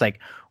 Yeah, it's like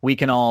we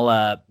can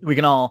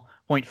all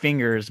point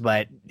fingers,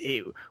 but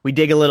we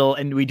dig a little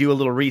and we do a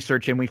little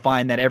research and we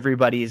find that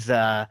everybody's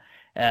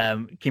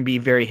can be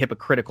very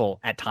hypocritical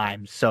at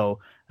times. So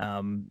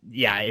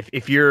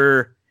if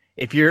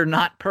you're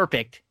not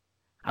perfect,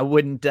 I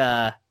wouldn't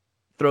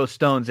throw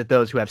stones at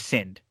those who have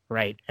sinned,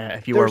 right?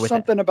 If you There's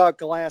something about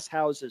glass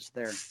houses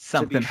there,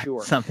 to be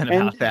sure. Something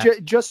about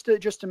that. Just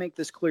to make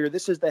this clear,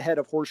 this is the head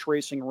of Horse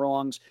Racing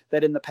Wrongs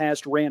that in the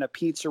past ran a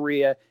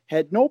pizzeria,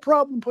 had no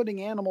problem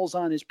putting animals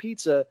on his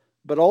pizza,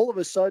 but all of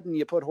a sudden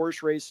you put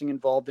horse racing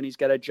involved and he's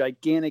got a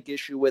gigantic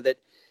issue with it.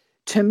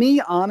 To me,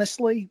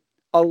 honestly,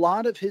 a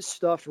lot of his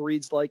stuff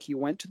reads like he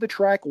went to the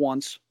track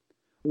once,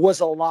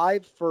 was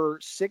alive for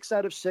 6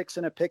 out of 6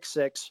 in a pick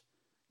 6,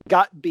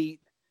 got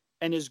beat,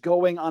 and is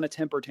going on a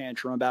temper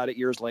tantrum about it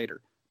years later.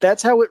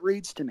 That's how it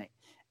reads to me.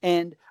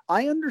 And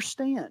I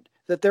understand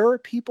that there are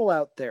people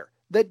out there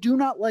that do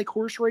not like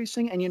horse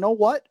racing. And you know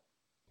what?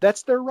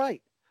 That's their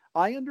right.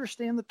 I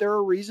understand that there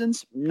are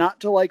reasons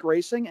not to like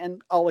racing,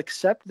 and I'll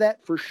accept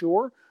that for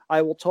sure.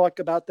 I will talk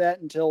about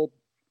that until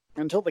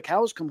the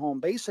cows come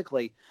home,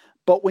 basically.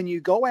 But when you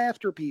go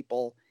after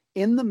people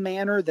in the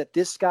manner that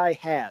this guy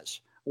has,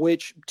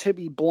 which, to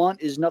be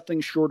blunt, is nothing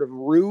short of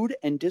rude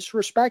and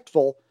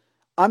disrespectful,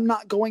 I'm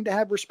not going to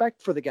have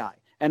respect for the guy,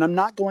 and I'm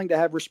not going to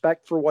have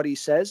respect for what he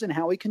says and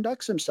how he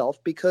conducts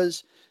himself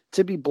because,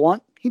 to be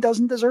blunt, he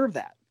doesn't deserve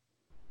that.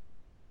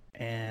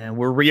 And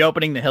we're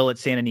reopening the hill at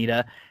Santa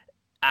Anita.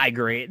 I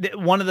agree.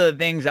 One of the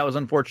things that was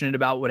unfortunate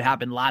about what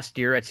happened last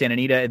year at Santa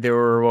Anita, there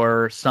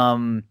were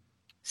some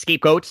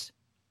scapegoats,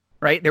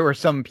 right? There were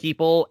some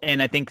people,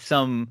 and I think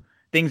some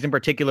things in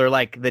particular,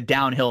 like the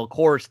downhill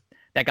course,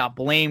 that got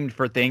blamed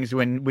for things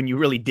when you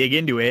really dig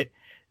into it.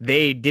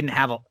 They didn't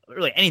have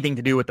really anything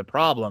to do with the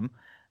problem.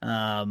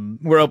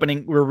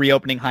 We're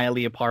reopening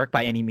Hialeah Park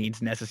by any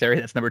means necessary.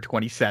 That's number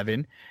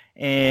 27.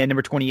 And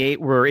number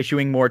 28, we're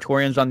issuing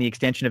moratoriums on the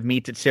extension of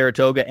meets at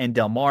Saratoga and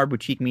Del Mar.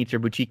 Boutique meets are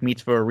boutique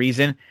meets for a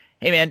reason.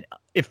 Hey man,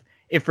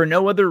 if for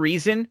no other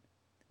reason,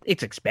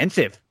 it's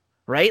expensive,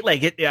 right?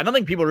 Like I don't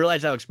think people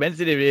realize how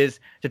expensive it is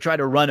to try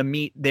to run a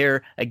meet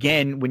there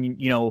again when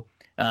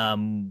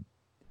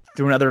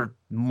through another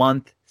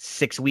month,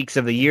 6 weeks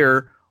of the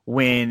year,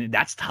 when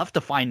that's tough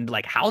to find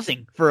like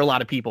housing for a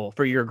lot of people,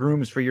 for your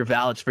grooms, for your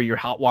valets, for your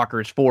hot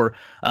walkers, for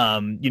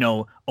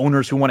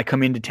owners who want to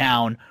come into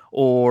town,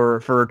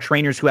 or for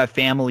trainers who have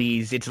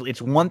families.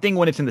 It's one thing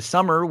when it's in the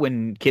summer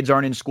when kids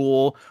aren't in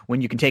school,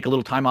 when you can take a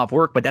little time off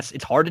work, but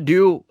it's hard to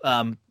do.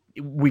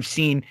 We've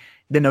seen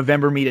the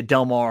November meet at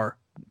Del Mar.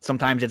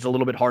 Sometimes it's a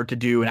little bit hard to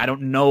do, and I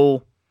don't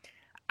know.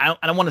 I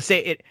don't want to say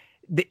it.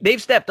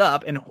 They've stepped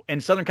up,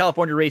 and Southern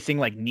California Racing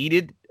like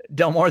needed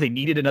Del Mar. They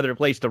needed another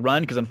place to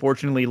run because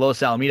unfortunately Los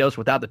Alamitos,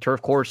 without the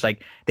turf course,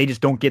 like they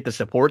just don't get the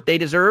support they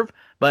deserve.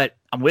 But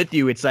I'm with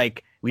you. It's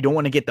like we don't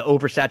want to get the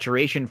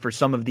oversaturation for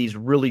some of these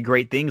really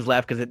great things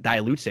left because it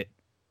dilutes it.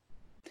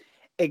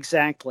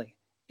 Exactly.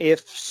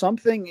 If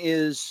something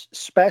is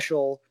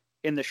special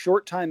in the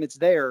short time it's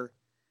there,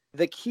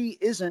 the key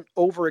isn't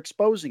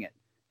overexposing it.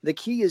 The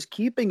key is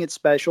keeping it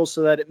special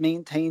so that it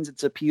maintains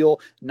its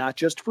appeal, not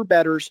just for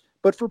bettors,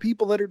 but for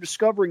people that are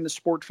discovering the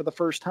sport for the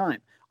first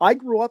time. I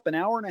grew up an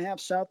hour and a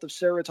half south of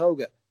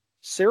Saratoga.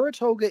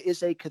 Saratoga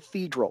is a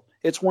cathedral.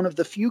 It's one of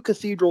the few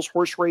cathedrals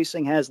horse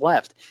racing has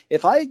left.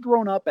 If I had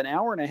grown up an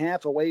hour and a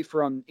half away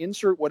from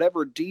insert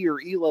whatever D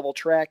or E level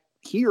track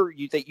here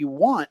that you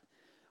want,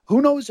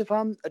 who knows if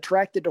I'm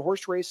attracted to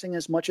horse racing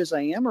as much as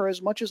I am or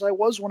as much as I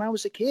was when I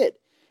was a kid.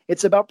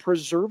 It's about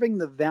preserving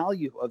the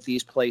value of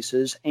these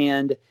places.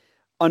 And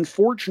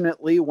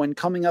unfortunately, when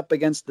coming up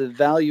against the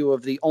value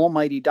of the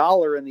almighty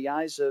dollar in the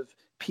eyes of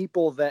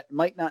people that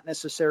might not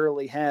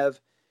necessarily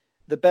have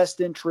the best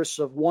interests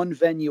of one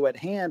venue at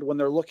hand when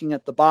they're looking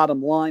at the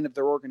bottom line of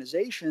their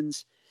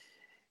organizations,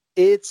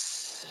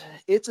 it's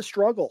a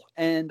struggle.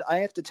 And I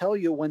have to tell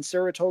you, when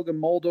Saratoga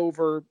mulled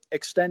over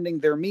extending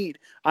their meet,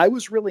 I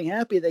was really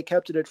happy they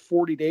kept it at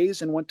 40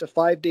 days and went to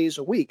 5 days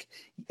a week.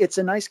 It's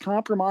a nice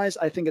compromise.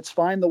 I think it's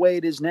fine the way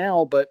it is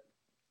now, but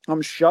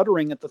I'm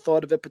shuddering at the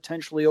thought of it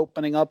potentially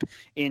opening up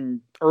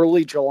in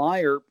early July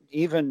or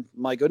even,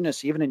 my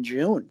goodness, even in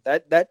June.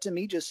 That to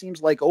me just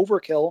seems like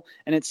overkill,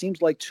 and it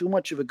seems like too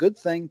much of a good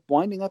thing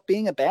winding up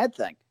being a bad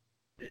thing.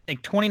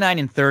 Like 29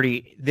 and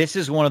 30, this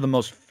is one of the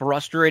most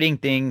frustrating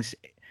things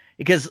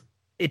because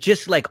it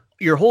just like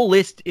your whole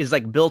list is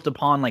like built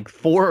upon like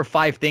 4 or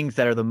 5 things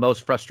that are the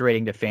most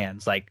frustrating to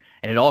fans. Like,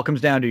 and it all comes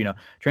down to,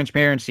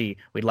 transparency.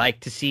 We'd like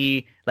to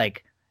see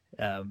like,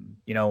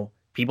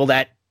 people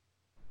that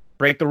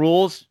break the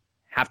rules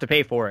have to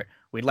pay for it.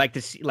 We'd like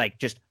to see like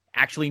just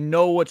actually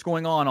know what's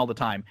going on all the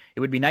time. It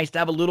would be nice to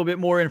have a little bit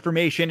more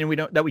information and we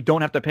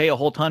don't have to pay a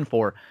whole ton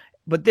for.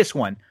 But this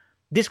one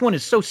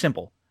is so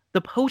simple. The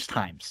post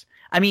times.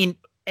 I mean,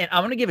 and I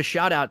want to give a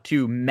shout out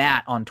to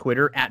Matt on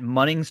Twitter at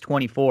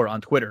Munnings24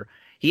 on Twitter.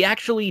 He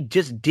actually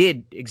just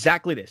did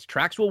exactly this.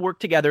 Tracks will work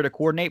together to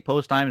coordinate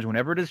post times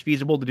whenever it is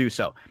feasible to do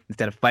so.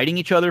 Instead of fighting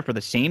each other for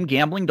the same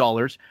gambling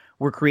dollars,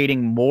 we're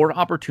creating more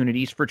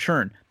opportunities for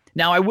churn.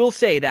 Now, I will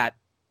say that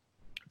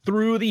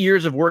through the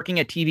years of working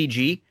at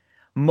TVG,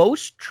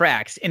 most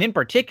tracks, and in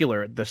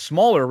particular, the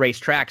smaller race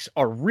tracks,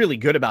 are really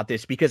good about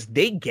this because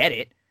they get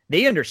it.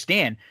 They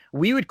understand.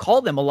 We would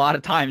call them a lot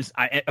of times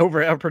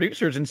over our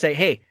producers and say,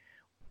 hey,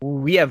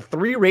 we have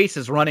 3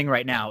 races running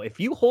right now. If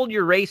you hold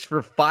your race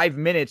for 5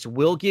 minutes,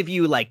 we'll give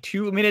you like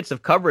 2 minutes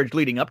of coverage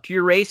leading up to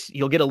your race.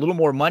 You'll get a little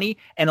more money.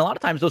 And a lot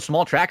of times those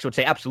small tracks would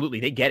say,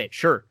 absolutely, they get it.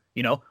 Sure.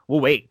 We'll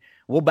wait.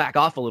 We'll back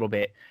off a little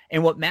bit.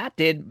 And what Matt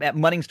did at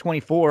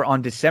Munnings24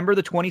 on December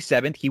the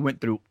 27th, he went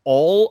through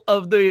all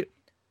of the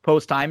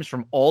post times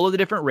from all of the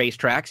different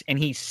racetracks, and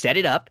he set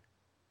it up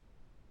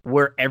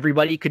where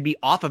everybody could be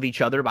off of each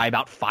other by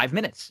about 5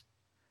 minutes.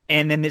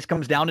 And then this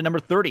comes down to number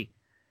 30.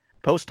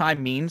 Post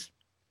time means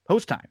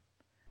post time.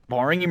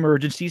 Barring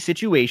emergency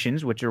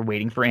situations, which are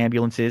waiting for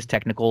ambulances,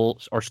 technical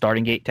or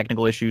starting gate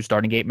technical issues,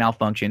 starting gate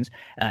malfunctions,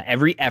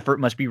 every effort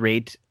must be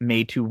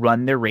made to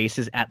run their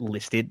races at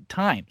listed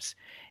times.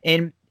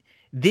 And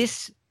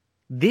this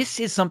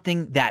is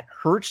something that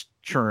hurts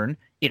churn.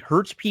 It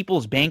hurts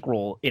people's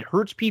bankroll. It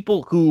hurts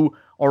people who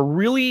are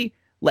really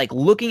like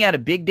looking at a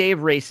big day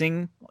of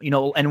racing,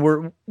 and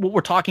what we're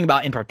talking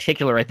about in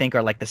particular, I think,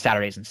 are like the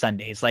Saturdays and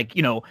Sundays. Like,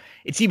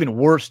 it's even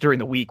worse during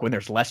the week when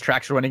there's less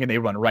tracks running and they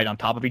run right on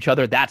top of each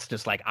other. That's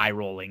just like eye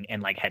rolling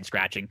and like head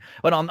scratching.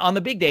 But on the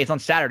big days, on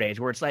Saturdays,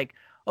 where it's like,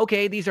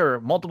 okay, these are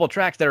multiple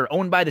tracks that are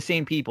owned by the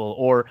same people,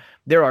 or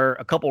there are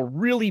a couple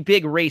really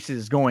big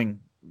races going,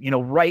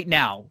 right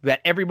now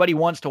that everybody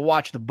wants to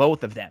watch the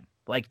both of them.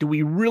 Like, do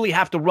we really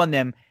have to run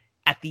them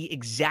at the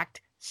exact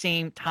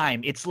same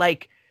time? It's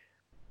like,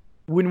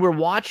 when we're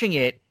watching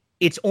it,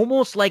 it's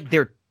almost like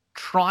they're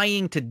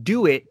trying to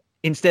do it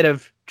instead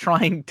of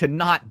trying to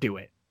not do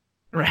it.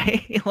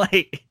 right?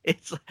 Like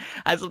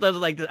I sometimes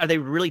like, are they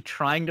really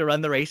trying to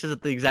run the races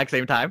at the exact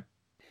same time?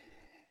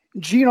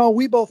 Gino,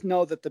 we both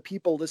know that the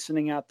people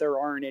listening out there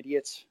aren't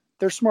idiots.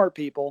 They're smart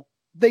people.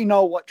 They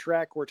know what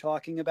track we're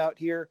talking about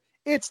here.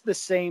 It's the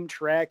same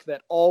track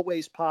that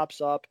always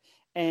pops up,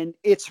 and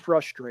it's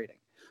frustrating.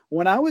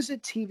 When I was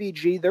at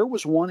TVG, there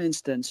was one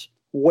instance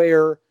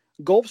where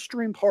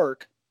Gulfstream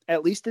Park,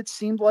 at least it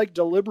seemed like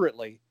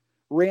deliberately,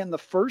 ran the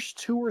first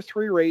 2 or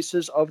 3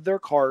 races of their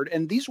card,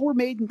 and these were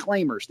maiden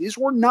claimers. These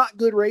were not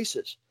good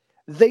races.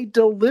 They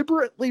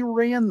deliberately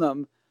ran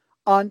them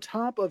on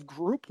top of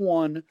Group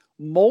 1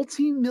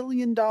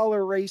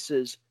 multi-million-dollar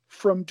races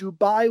from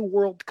Dubai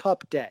World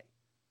Cup Day.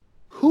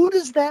 Who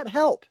does that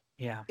help?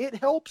 Yeah. It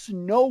helps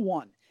no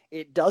one.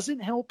 It doesn't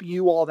help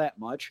you all that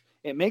much.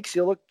 It makes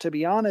you look, to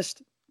be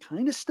honest,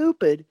 kind of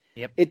stupid.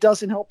 Yep. It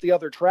doesn't help the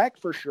other track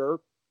for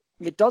sure.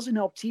 It doesn't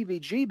help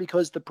TVG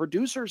because the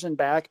producers in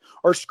back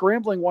are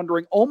scrambling,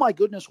 wondering, oh my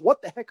goodness,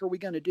 what the heck are we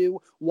going to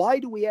do? Why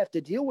do we have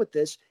to deal with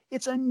this?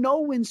 It's a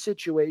no-win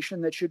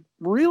situation that should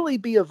really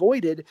be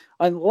avoided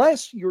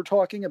unless you're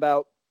talking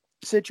about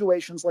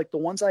situations like the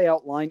ones I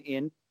outlined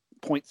in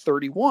point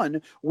 31,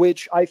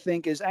 which I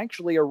think is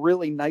actually a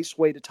really nice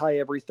way to tie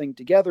everything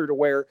together to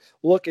where,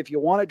 look, if you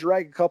want to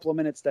drag a couple of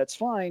minutes, that's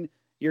fine.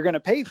 You're going to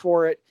pay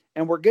for it,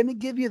 and we're going to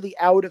give you the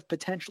out of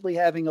potentially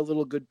having a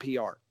little good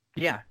PR.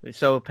 Yeah.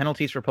 So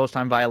penalties for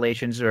post-time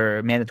violations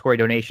or mandatory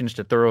donations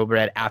to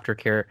Thoroughbred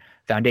Aftercare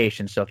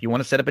Foundation. So if you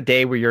want to set up a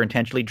day where you're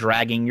intentionally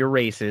dragging your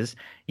races,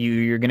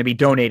 you're going to be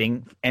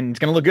donating, and it's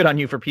going to look good on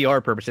you for PR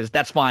purposes.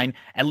 That's fine.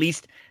 At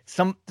least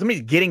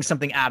somebody's getting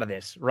something out of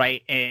this,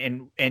 right?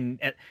 And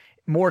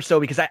more so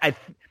because I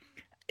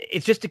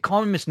it's just a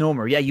common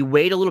misnomer. Yeah, you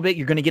wait a little bit,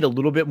 you're going to get a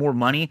little bit more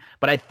money.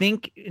 But I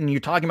think, and you're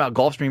talking about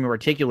Gulfstream in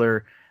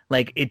particular,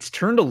 like it's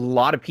turned a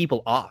lot of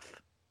people off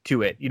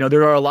to it. You know,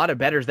 there are a lot of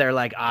bettors that are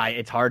like,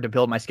 it's hard to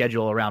build my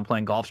schedule around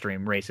playing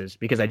Gulfstream races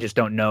because I just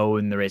don't know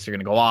when the races are going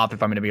to go off,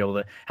 if I'm going to be able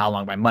to, how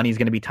long my money's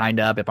going to be tied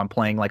up. If I'm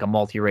playing like a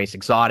multi-race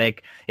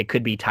exotic, it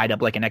could be tied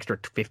up like an extra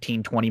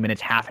 15, 20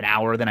 minutes, half an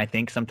hour than I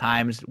think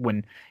sometimes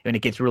when it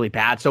gets really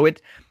bad. So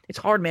it's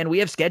hard, man. We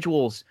have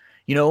schedules,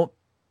 you know,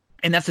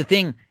 and that's the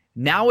thing.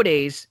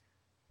 Nowadays,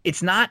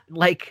 it's not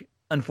like,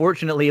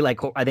 unfortunately, like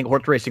I think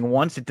horse racing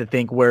wants it to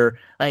think where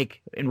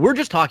like, and we're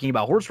just talking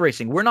about horse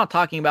racing. We're not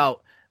talking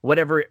about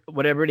whatever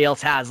everybody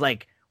else has.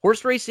 Like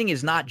horse racing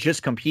is not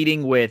just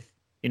competing with,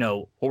 you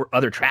know, or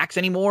other tracks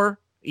anymore,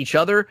 each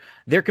other.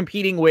 They're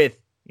competing with,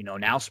 you know,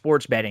 now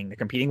sports betting. They're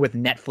competing with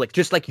Netflix,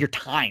 just like your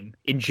time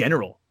in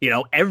general. You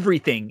know,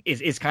 everything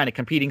is kind of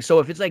competing. So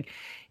if it's like,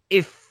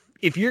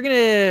 if you're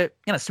gonna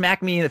kind of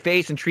smack me in the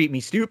face and treat me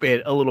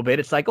stupid a little bit,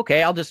 it's like,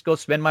 okay, I'll just go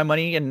spend my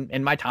money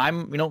and my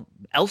time, you know,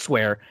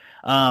 elsewhere.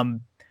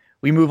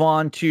 We move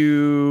on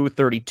to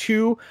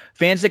 32.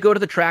 Fans that go to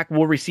the track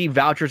will receive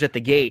vouchers at the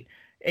gate.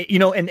 You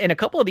know, and a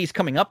couple of these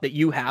coming up that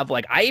you have,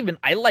 like I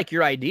like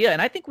your idea,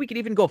 and I think we could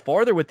even go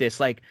farther with this.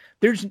 Like,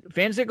 there's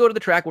fans that go to the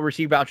track will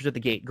receive vouchers at the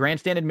gate.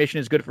 Grandstand admission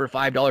is good for a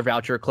 $5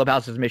 voucher.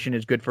 Clubhouse admission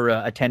is good for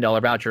a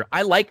 $10 voucher.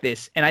 I like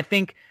this, and I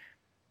think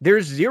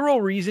there's zero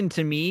reason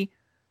to me,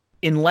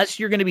 unless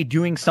you're going to be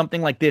doing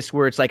something like this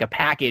where it's like a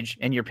package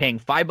and you're paying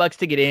 $5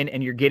 to get in,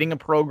 and you're getting a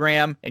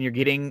program, and you're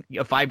getting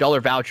a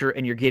 $5 voucher,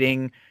 and you're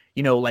getting,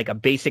 you know, like a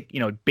basic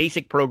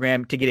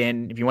program to get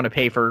in. If you want to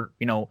pay for,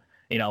 you know,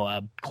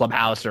 a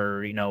Clubhouse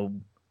or, you know,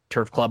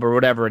 Turf Club or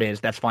whatever it is,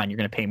 that's fine. You're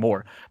going to pay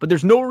more. But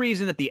there's no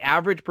reason that the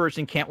average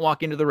person can't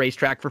walk into the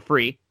racetrack for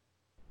free.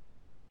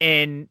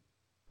 It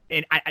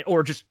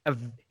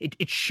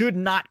should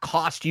not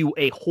cost you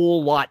a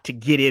whole lot to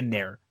get in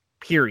there,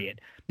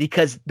 period.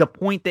 Because the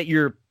point that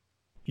you're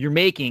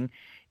making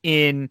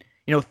in,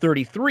 you know,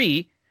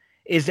 33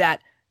 is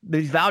that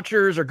these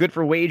vouchers are good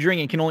for wagering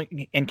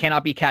and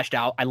cannot be cashed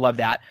out. I love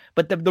that.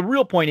 But the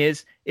real point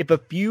is, if a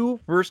few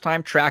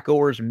first-time track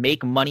goers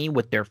make money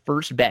with their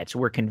first bets,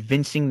 we're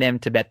convincing them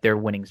to bet their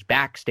winnings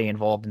back, stay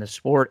involved in the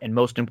sport, and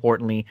most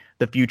importantly,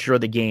 the future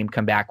of the game,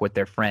 come back with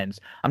their friends.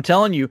 I'm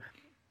telling you,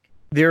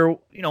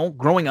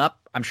 growing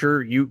up, I'm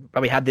sure you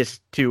probably had this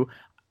too.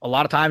 A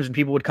lot of times when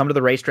people would come to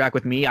the racetrack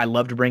with me, I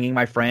loved bringing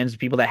my friends,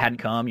 people that hadn't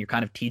come. You're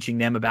kind of teaching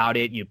them about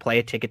it. You play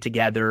a ticket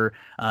together.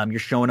 You're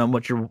showing them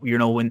what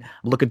when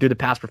looking through the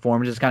past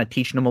performances, kind of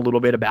teaching them a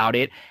little bit about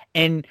it.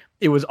 And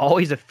it was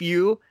always a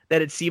few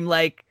that it seemed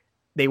like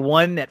they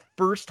won that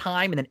first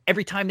time, and then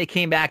every time they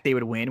came back, they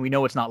would win. We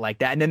know it's not like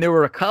that. And then there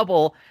were a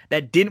couple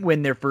that didn't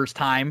win their first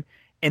time,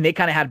 and they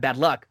kind of had bad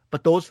luck.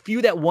 But those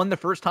few that won the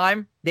first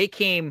time, they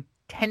came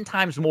 10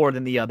 times more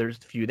than the others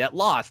few that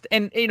lost.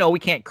 And, you know, we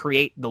can't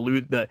create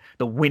the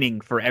winning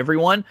for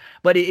everyone,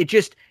 but it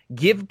just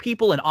give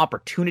people an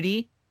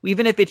opportunity,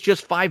 even if it's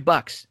just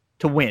 $5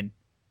 to win,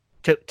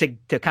 to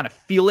kind of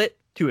feel it,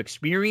 to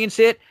experience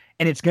it,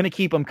 and it's going to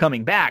keep them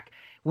coming back.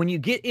 When you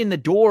get in the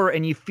door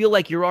and you feel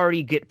like you're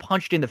already get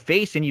punched in the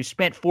face and you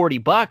spent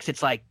 $40,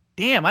 it's like,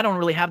 damn, I don't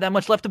really have that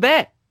much left to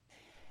bet.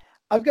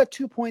 I've got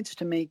 2 points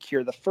to make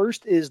here. The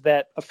first is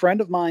that a friend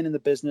of mine in the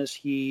business,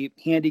 he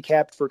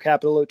handicapped for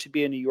Capital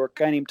OTB in New York,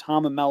 a guy named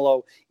Tom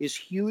Amello, is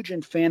huge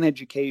in fan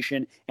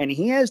education, and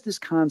he has this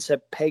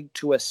concept pegged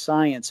to a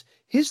science.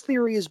 His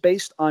theory is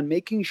based on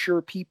making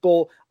sure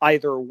people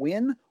either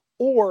win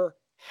or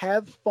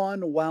have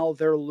fun while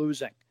they're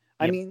losing.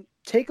 I mean,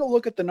 take a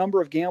look at the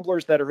number of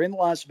gamblers that are in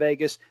Las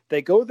Vegas.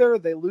 They go there,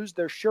 they lose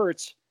their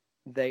shirts.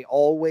 They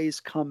always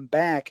come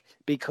back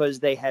because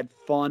they had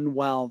fun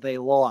while they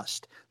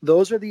lost.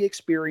 Those are the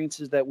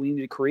experiences that we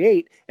need to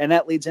create. And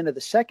that leads into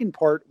the second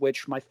part,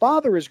 which my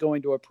father is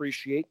going to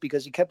appreciate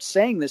because he kept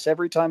saying this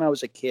every time I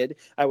was a kid.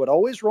 I would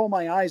always roll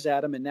my eyes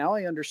at him, and now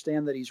I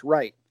understand that he's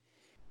right.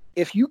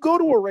 If you go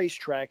to a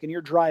racetrack and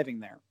you're driving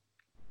there,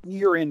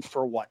 you're in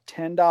for what?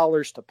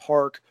 $10 to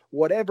park,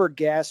 whatever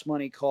gas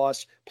money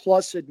costs,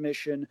 plus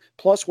admission,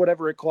 plus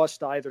whatever it costs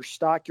to either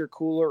stock your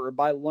cooler or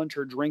buy lunch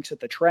or drinks at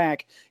the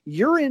track.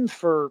 You're in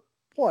for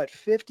what,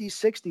 50,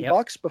 60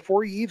 bucks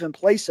before you even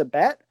place a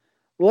bet?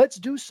 Let's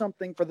do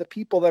something for the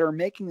people that are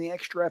making the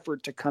extra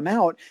effort to come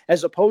out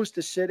as opposed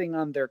to sitting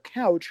on their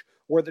couch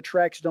where the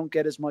tracks don't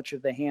get as much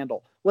of the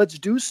handle. Let's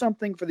do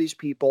something for these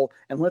people,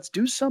 and let's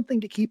do something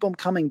to keep them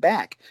coming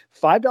back.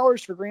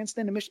 $5 for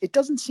grandstand admission, it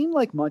doesn't seem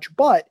like much,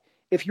 but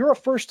if you're a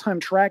first-time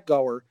track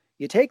goer,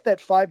 you take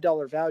that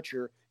 $5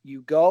 voucher,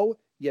 you go,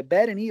 you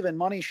bet an even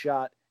money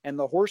shot, and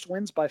the horse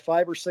wins by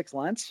 5 or 6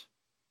 lengths.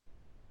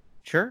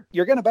 Sure.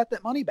 You're going to bet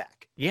that money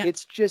back. Yeah.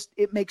 It's just,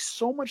 it makes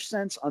so much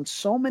sense on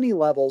so many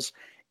levels.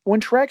 When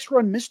tracks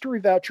run mystery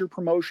voucher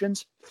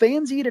promotions,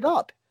 fans eat it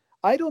up.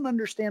 I don't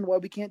understand why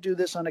we can't do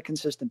this on a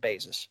consistent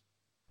basis.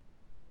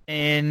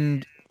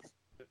 And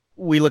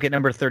we look at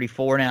number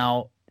 34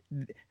 now.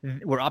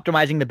 We're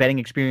optimizing the betting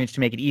experience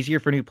to make it easier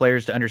for new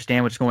players to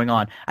understand what's going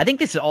on. I think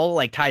this all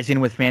like ties in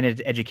with fan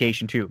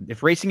education too.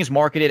 If racing is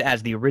marketed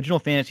as the original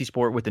fantasy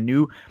sport with a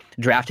new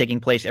draft taking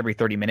place every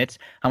 30 minutes,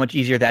 how much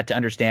easier that to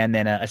understand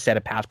than a set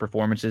of past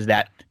performances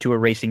that to a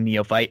racing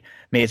neophyte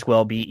may as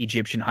well be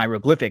Egyptian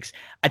hieroglyphics.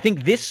 I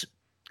think this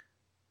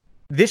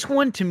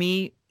one to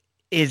me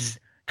is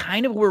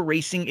kind of where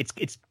racing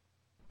it's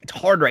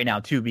hard right now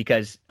too,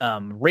 because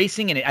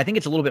racing, and I think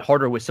it's a little bit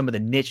harder with some of the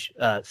niche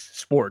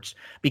sports,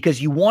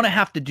 because you want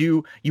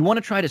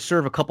to try to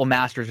serve a couple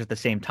masters at the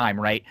same time,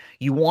 right?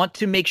 You want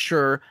to make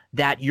sure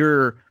that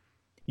you're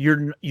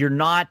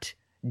not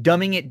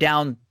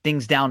dumbing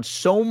things down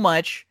so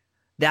much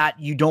that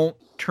you don't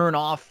turn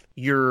off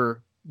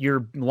your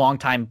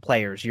longtime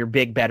players, your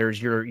big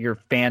bettors, your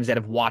fans that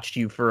have watched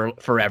you for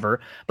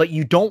forever. But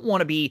you don't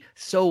want to be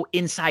so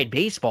inside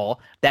baseball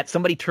that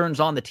somebody turns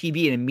on the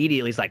TV and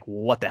immediately is like,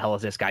 what the hell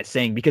is this guy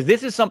saying? Because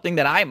this is something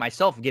that I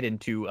myself get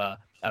into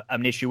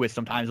an issue with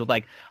sometimes with,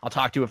 like, I'll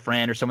talk to a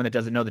friend or someone that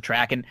doesn't know the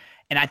track. And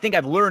I think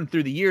I've learned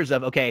through the years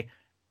of, okay,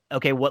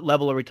 what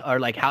level are we, or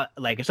like how,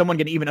 like is someone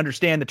going to even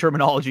understand the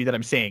terminology that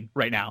I'm saying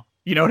right now?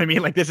 You know what I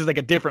mean? Like, this is like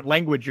a different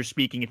language you're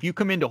speaking. If you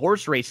come into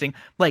horse racing,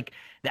 like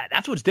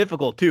that's what's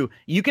difficult too.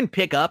 You can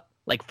pick up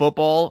like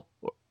football,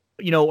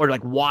 or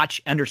like watch,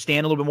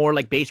 understand a little bit more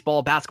like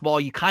baseball, basketball.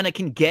 You kind of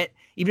can get,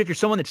 even if you're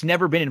someone that's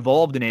never been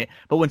involved in it.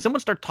 But when someone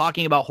starts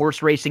talking about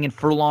horse racing and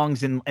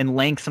furlongs and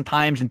lengths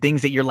sometimes and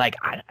things that you're like,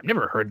 I've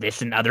never heard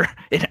this in other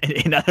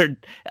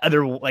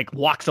like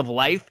walks of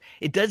life,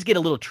 it does get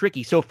a little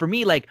tricky. So for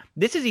me, like,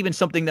 this is even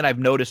something that I've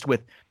noticed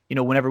with,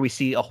 whenever we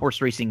see a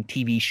horse racing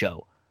TV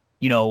show,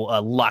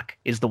 Luck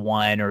is the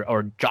one,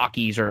 or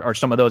jockeys or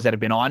some of those that have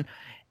been on,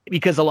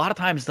 because a lot of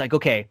times it's like,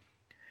 okay,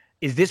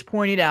 is this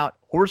pointed out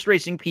horse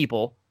racing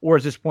people, or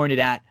is this pointed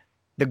at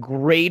the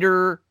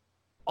greater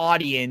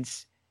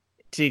audience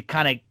to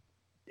kind of,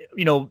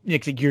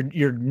 like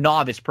your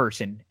novice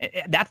person?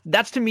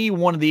 That's to me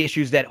one of the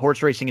issues that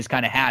horse racing has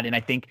kind of had, and I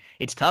think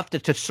it's tough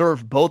to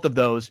serve both of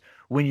those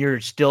when you're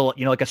still,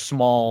 like a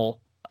small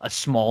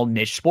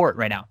niche sport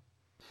right now.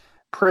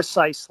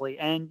 Precisely.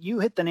 And you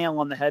hit the nail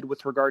on the head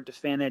with regard to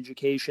fan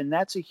education.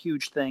 That's a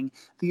huge thing.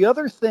 The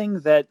other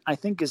thing that I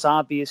think is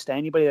obvious to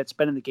anybody that's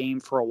been in the game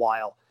for a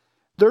while,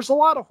 there's a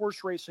lot of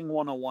horse racing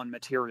 101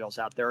 materials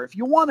out there. If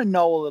you want to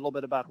know a little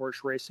bit about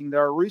horse racing,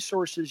 there are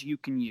resources you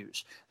can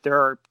use. There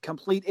are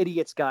complete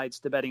idiot's guides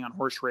to betting on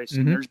horse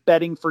racing. Mm-hmm. There's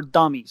betting for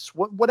dummies,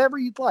 whatever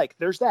you'd like.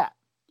 There's that.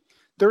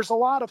 There's a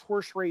lot of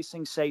horse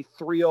racing, say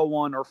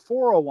 301 or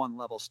 401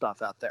 level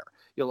stuff out there.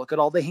 You look at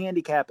all the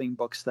handicapping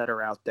books that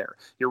are out there.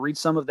 You read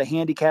some of the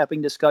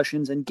handicapping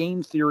discussions and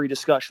game theory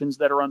discussions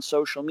that are on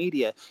social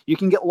media. You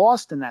can get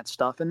lost in that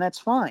stuff, and that's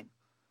fine.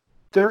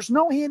 There's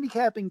no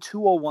handicapping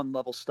 201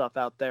 level stuff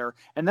out there,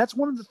 and that's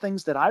one of the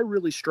things that I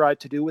really strive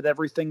to do with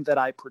everything that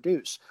I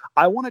produce.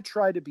 I want to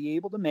try to be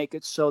able to make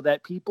it so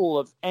that people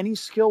of any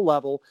skill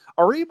level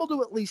are able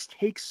to at least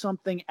take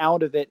something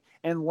out of it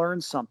and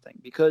learn something,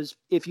 because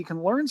if you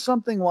can learn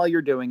something while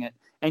you're doing it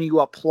and you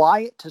apply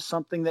it to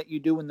something that you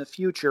do in the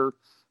future,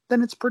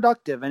 then it's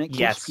productive and it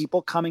keeps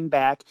people coming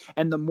back.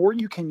 And the more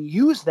you can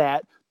use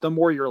that, the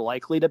more you're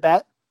likely to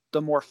bet,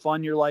 the more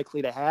fun you're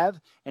likely to have.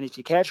 And if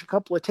you catch a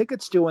couple of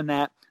tickets doing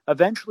that,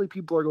 eventually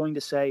people are going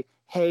to say,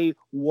 hey,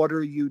 what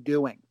are you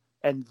doing?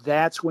 And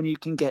that's when you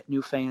can get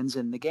new fans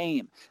in the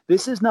game.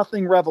 This is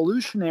nothing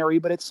revolutionary,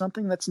 but it's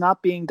something that's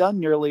not being done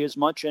nearly as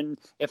much. And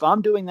if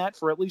I'm doing that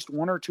for at least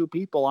one or two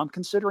people, I'm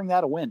considering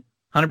that a win.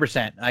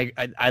 100%.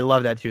 I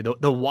love that too.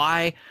 The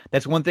why,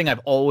 that's one thing I've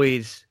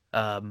always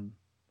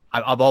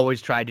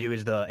tried to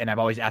do and I've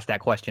always asked that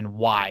question,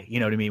 why? You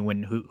know what I mean?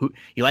 When who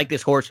you like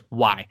this horse,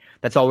 why?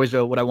 That's always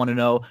what I want to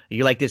know.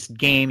 You like this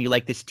game, you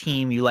like this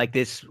team, you like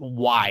this,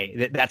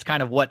 why? That's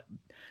kind of what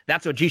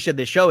G-Shed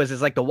this show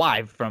is like the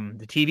why, from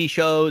the TV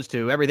shows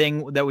to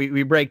everything that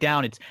we break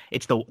down.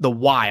 It's the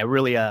why. I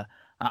really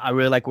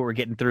like what we're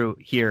getting through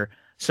here.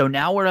 So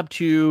now we're up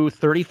to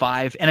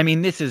 35, and I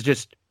mean, this is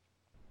just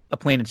a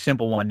plain and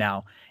simple one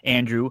now,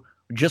 Andrew.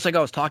 Just like I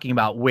was talking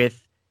about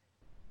with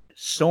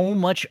so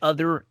much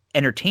other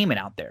entertainment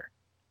out there,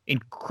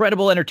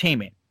 incredible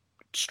entertainment,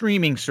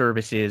 streaming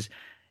services,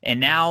 and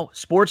now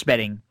sports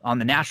betting on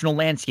the national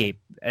landscape,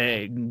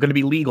 going to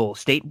be legal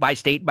state by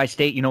state by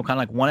state, kind of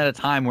like one at a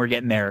time. We're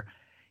getting there.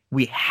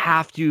 We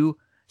have to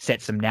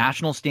set some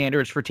national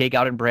standards for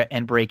takeout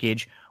and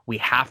breakage. We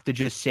have to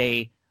just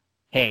say,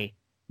 hey,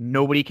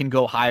 nobody can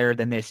go higher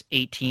than this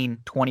 18,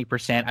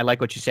 20%. I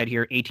like what you said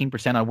here,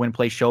 18% on win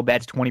play show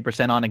bets,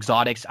 20% on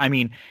exotics. I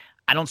mean,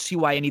 I don't see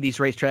why any of these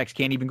racetracks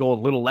can't even go a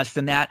little less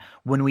than that.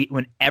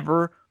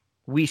 Whenever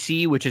we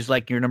see, which is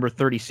like your number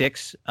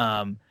 36,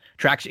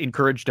 tracks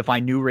encouraged to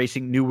find new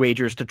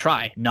wagers to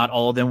try. Not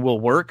all of them will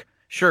work.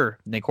 Sure,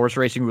 Nick, horse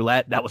racing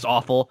roulette, that was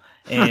awful.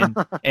 And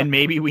and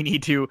maybe we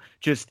need to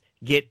just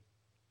get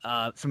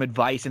some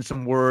advice and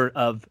some word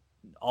of,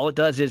 all it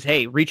does is,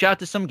 hey, reach out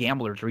to some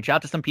gamblers, reach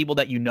out to some people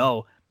that you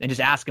know, and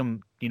just ask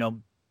them,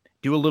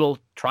 do a little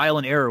trial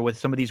and error with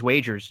some of these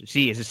wagers.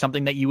 See, is this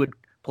something that you would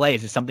play?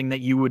 Is this something that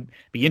you would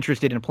be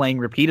interested in playing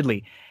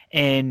repeatedly?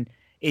 And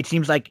it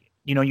seems like,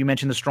 you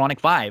mentioned the Stronach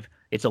 5.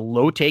 It's a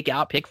low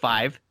takeout pick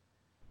 5.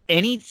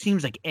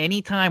 Seems like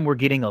any time we're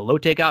getting a low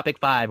takeout pick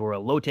 5 or a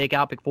low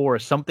takeout pick 4 or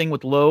something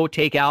with low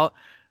takeout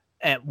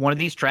at one of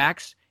these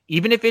tracks,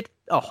 even if it's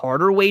a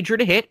harder wager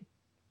to hit,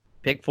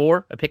 pick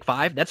 4, a pick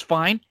 5, that's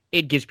fine.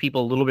 It gives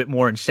people a little bit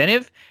more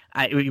incentive.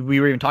 We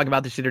were even talking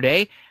about this the other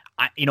day.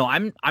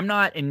 I'm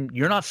not, and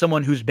you're not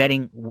someone who's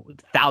betting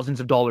thousands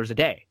of dollars a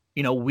day.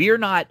 We're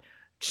not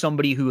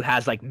somebody who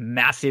has like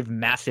massive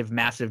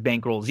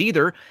bankrolls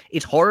either.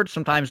 It's hard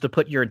sometimes to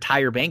put your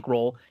entire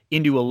bankroll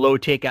into a low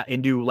takeout,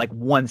 into like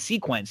one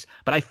sequence.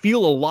 But I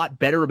feel a lot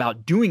better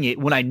about doing it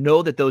when I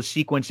know that those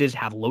sequences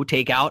have low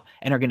takeout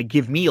and are going to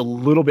give me a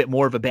little bit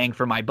more of a bang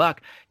for my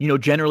buck.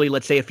 Generally,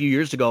 let's say a few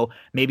years ago,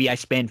 maybe I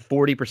spend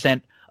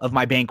 40% of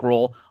my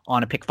bankroll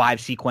on a pick 5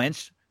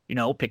 sequence,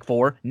 pick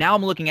 4. Now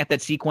I'm looking at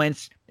that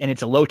sequence and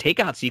it's a low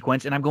takeout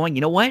sequence, and I'm going,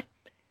 you know what?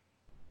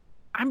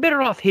 I'm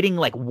better off hitting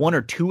like 1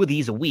 or 2 of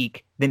these a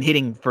week than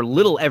hitting for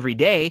little every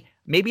day.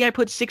 Maybe I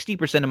put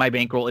 60% of my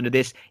bankroll into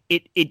this.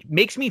 It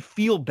makes me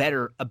feel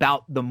better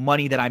about the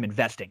money that I'm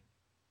investing.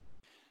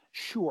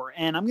 Sure.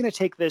 And I'm going to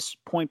take this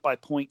point by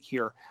point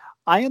here.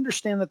 I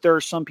understand that there are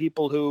some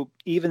people who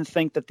even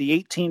think that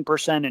the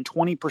 18% and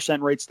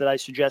 20% rates that I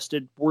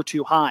suggested were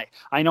too high.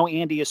 I know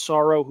Andy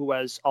Asaro, who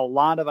has a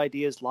lot of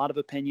ideas, a lot of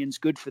opinions,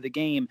 good for the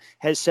game,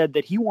 has said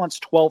that he wants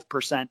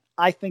 12%.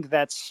 I think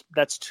that's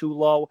too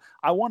low.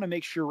 I want to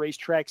make sure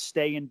racetracks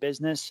stay in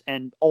business.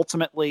 And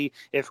ultimately,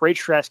 if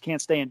racetracks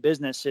can't stay in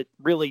business, it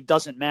really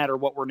doesn't matter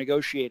what we're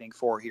negotiating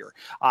for here.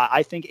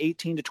 I think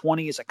 18 to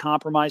 20 is a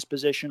compromise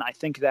position. I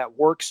think that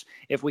works.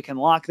 If we can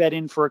lock that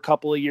in for a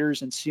couple of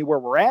years and see where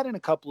we're at in a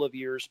couple of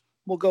years,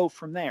 we'll go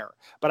from there.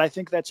 But I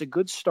think that's a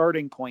good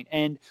starting point.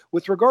 And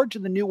with regard to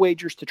the new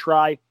wagers to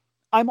try,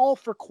 I'm all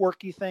for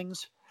quirky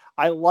things.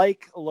 I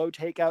like low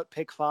takeout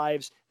pick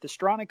 5s. The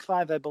Stronach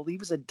 5, I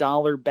believe, is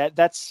 $1 bet.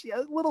 That's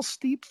a little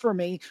steep for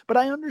me, but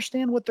I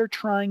understand what they're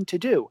trying to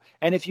do.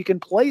 And if you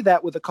can play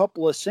that with a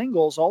couple of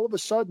singles, all of a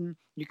sudden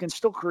you can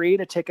still create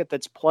a ticket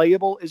that's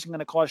playable, isn't going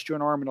to cost you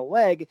an arm and a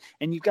leg,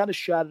 and you've got a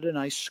shot at a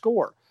nice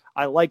score.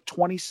 I like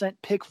 20-cent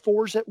pick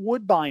 4s at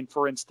Woodbine,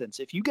 for instance.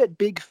 If you get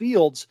big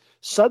fields,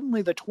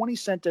 suddenly the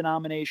 20-cent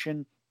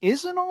denomination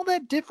isn't all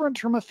that different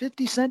from a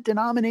 50-cent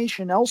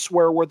denomination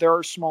elsewhere where there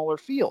are smaller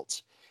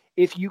fields.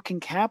 If you can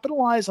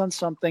capitalize on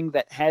something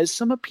that has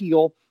some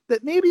appeal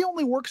that maybe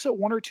only works at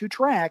 1 or 2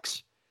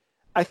 tracks,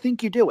 I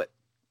think you do it.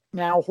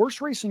 Now, horse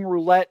racing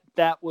roulette,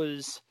 that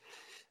was...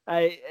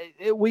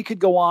 we could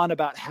go on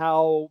about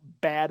how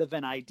bad of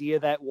an idea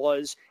that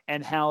was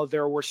and how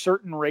there were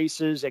certain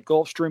races at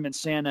Gulfstream and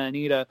Santa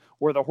Anita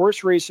where the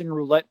horse racing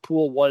roulette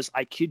pool was,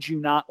 I kid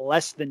you not,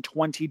 less than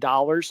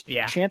 $20.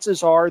 Yeah.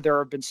 Chances are there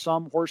have been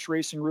some horse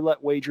racing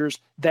roulette wagers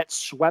that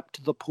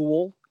swept the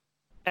pool,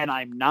 and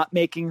I'm not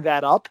making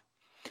that up.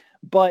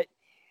 But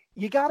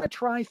you got to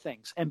try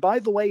things. And by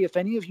the way, if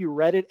any of you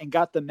read it and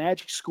got the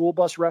Magic School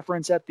Bus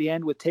reference at the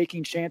end with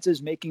taking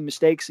chances, making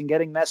mistakes, and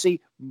getting messy,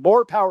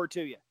 more power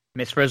to you.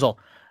 Miss Frizzle,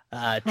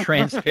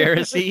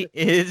 transparency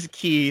is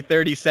key.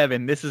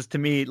 37. This is, to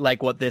me,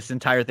 like what this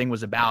entire thing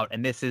was about.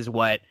 And this is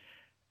what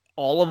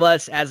all of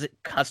us as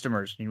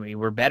customers,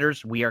 we're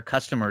bettors, we are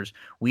customers.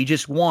 We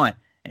just want,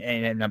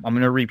 and I'm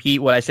going to repeat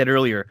what I said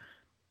earlier,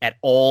 at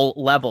all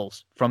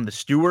levels, from the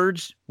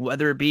stewards,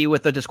 whether it be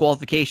with the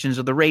disqualifications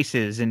of the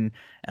races and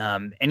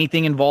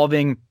anything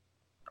involving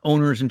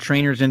owners and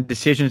trainers and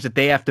decisions that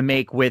they have to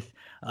make with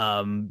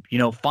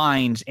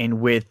fines and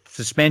with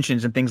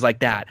suspensions and things like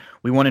that.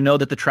 We want to know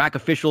that the track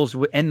officials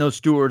and those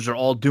stewards are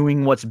all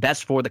doing what's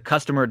best for the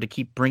customer to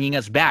keep bringing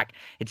us back.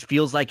 It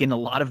feels like in a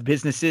lot of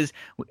businesses,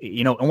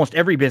 almost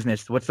every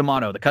business, what's the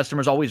motto? The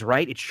customer's always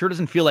right. It sure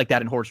doesn't feel like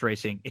that in horse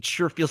racing. It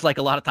sure feels like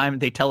a lot of time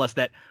they tell us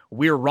that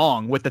we're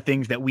wrong with the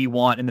things that we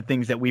want and the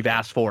things that we've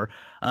asked for.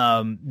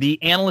 The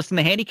analysts and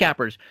the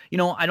handicappers,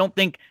 I don't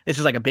think this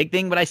is like a big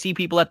thing, but I see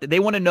people they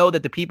want to know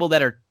that the people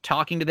that are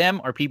talking to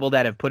them are people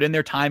that have put in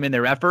their time and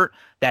their effort,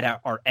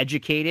 that are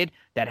educated,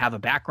 that have a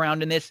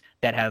background in this,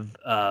 that have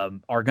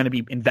are going to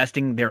be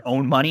investing their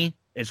own money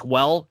as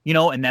well,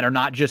 and that are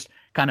not just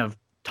kind of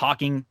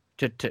talking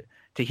to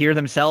hear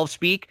themselves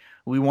speak.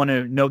 We want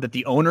to know that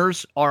the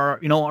owners are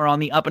on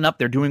the up and up.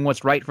 They're doing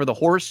what's right for the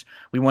horse.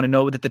 We want to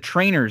know that the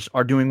trainers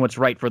are doing what's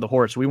right for the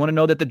horse. We want to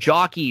know that the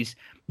jockeys,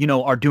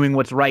 are doing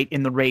what's right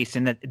in the race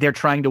and that they're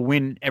trying to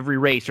win every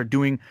race or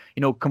doing,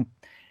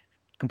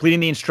 completing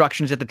the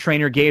instructions that the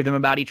trainer gave them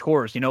about each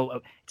horse. It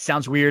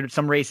sounds weird.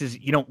 Some races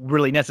you don't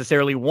really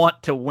necessarily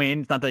want to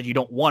win. It's not that you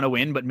don't want to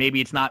win, but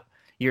maybe it's not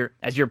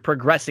as you're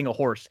progressing a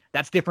horse.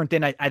 That's different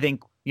than I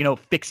think,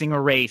 fixing a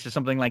race or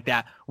something like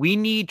that. We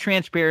need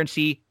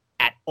transparency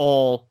at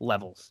all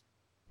levels.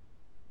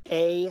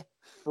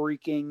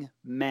 Freaking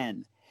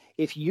men.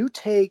 If you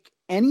take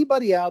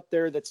anybody out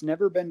there that's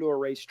never been to a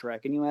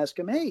racetrack and you ask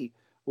them, hey,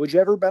 would you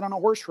ever bet on a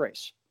horse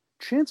race?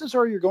 Chances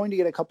are you're going to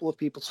get a couple of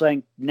people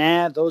saying,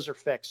 nah, those are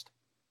fixed.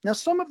 Now,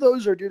 some of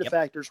those are due to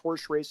factors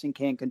horse racing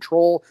can't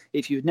control.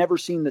 If you've never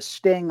seen The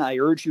Sting, I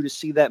urge you to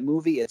see that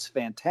movie. It's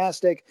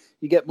fantastic.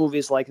 You get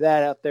movies like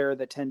that out there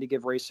that tend to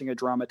give racing a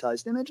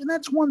dramatized image, and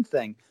that's one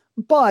thing.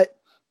 But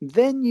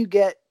then you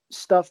get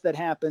stuff that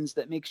happens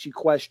that makes you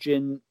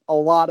question a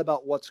lot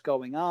about what's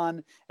going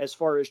on as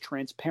far as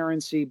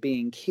transparency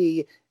being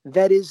key.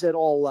 That is at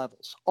all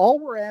levels. All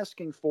we're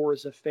asking for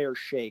is a fair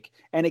shake.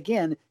 And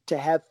again, to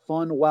have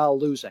fun while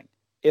losing.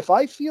 If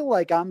I feel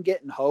like I'm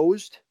getting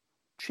hosed,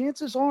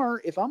 chances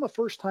are, if I'm a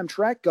first-time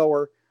track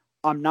goer,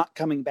 I'm not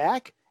coming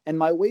back and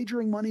my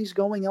wagering money's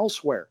going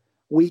elsewhere.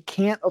 We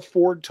can't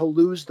afford to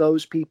lose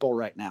those people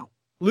right now.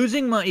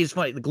 Losing money is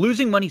fine. Like,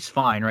 losing money's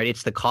fine, right?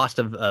 It's the cost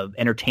of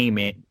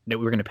entertainment that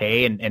we're going to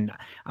pay. And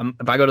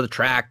if I go to the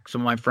track,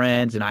 some of my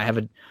friends, and I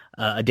have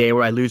a day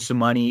where I lose some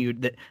money,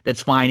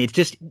 that's fine. It's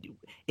just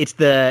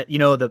the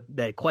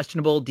the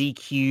questionable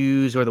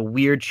DQs or the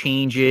weird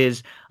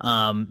changes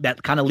that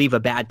kind of leave a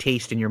bad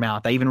taste in your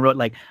mouth. I even wrote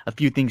like a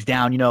few things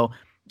down.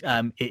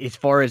 As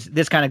far as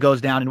this kind of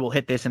goes down, and we'll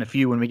hit this in a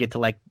few when we get to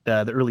like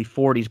the early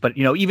 40s. But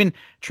even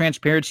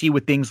transparency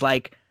with things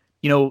like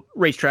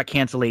racetrack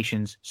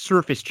cancellations,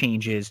 surface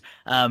changes.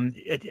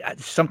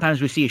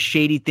 Sometimes we see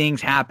shady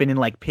things happen in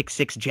like pick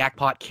six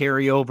jackpot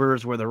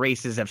carryovers where the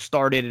races have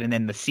started and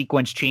then the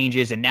sequence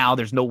changes and now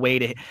there's no way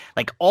to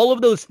like all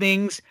of those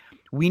things.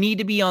 We need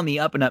to be on the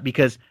up and up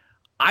because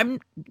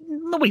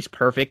nobody's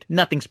perfect.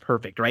 Nothing's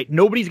perfect, right?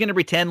 Nobody's going to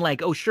pretend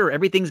like, oh, sure,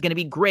 everything's going to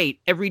be great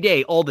every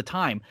day, all the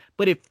time.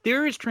 But if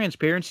there is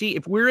transparency,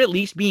 if we're at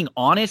least being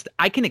honest,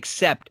 I can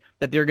accept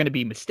that there are going to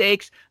be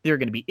mistakes, there are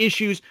going to be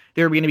issues,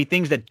 there are going to be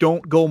things that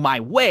don't go my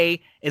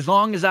way. As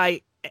long as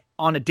I,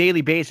 on a daily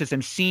basis,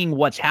 am seeing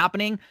what's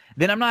happening,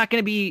 then I'm not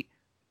going to be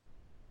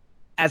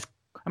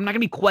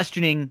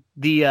questioning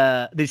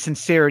the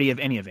sincerity of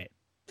any of it.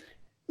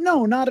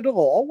 No, not at all.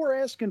 All we're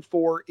asking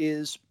for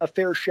is a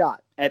fair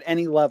shot at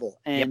any level.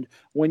 And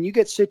when you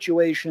get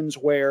situations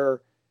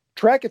where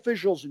track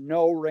officials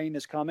know rain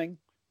is coming,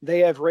 they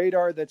have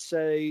radar that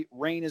say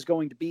rain is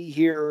going to be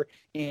here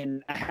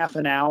in a half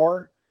an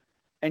hour,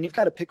 and you've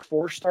got a pick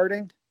four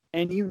starting,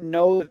 and you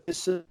know that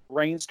this is a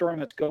rainstorm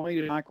that's going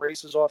to knock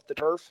races off the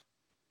turf,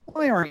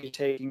 why aren't you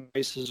taking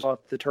races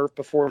off the turf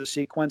before the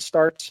sequence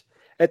starts?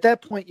 At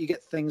that point, you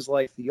get things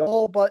like the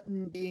all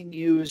button being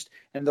used,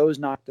 and those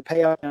knock the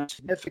payout down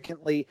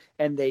significantly,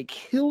 and they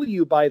kill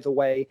you, by the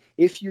way,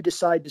 if you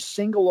decide to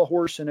single a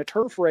horse in a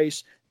turf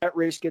race. That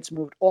race gets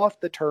moved off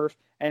the turf,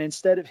 and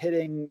instead of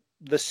hitting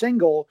the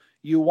single,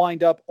 you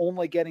wind up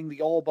only getting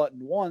the all button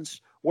once,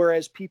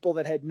 whereas people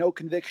that had no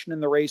conviction in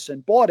the race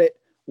and bought it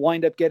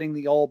wind up getting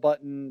the all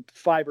button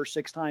 5 or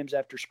 6 times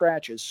after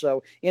scratches.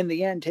 So in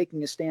the end,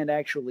 taking a stand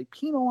actually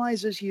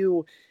penalizes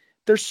you.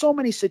 There's so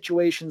many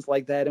situations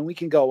like that, and we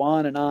can go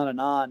on and on and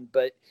on,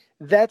 but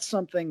that's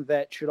something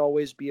that should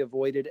always be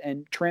avoided.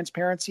 And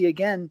transparency,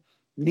 again,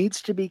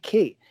 needs to be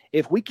key.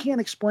 If we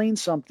can't explain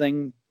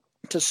something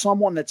to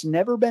someone that's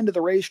never been to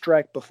the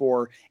racetrack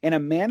before in a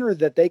manner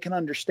that they can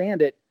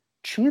understand it,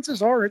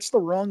 chances are it's the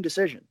wrong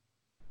decision.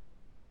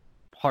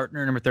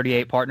 Partner number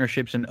 38,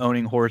 partnerships and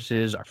owning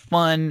horses are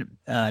fun.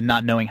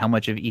 Not knowing how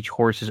much of each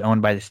horse is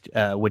owned by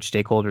which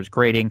stakeholder is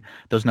grading.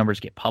 Those numbers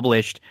get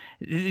published.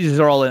 These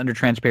are all under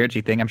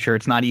transparency thing. I'm sure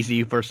it's not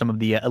easy for some of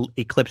the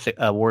Eclipse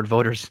Award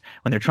voters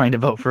when they're trying to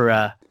vote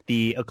for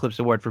the Eclipse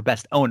Award for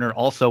Best Owner.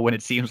 Also, when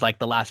it seems like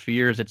the last few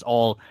years, it's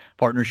all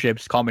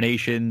partnerships,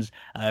 combinations.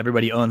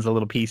 Everybody owns a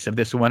little piece of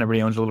this one.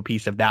 Everybody owns a little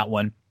piece of that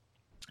one.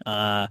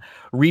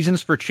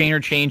 Reasons for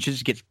trainer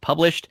changes gets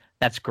published.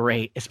 That's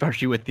great,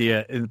 especially with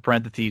the in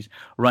parentheses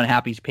Run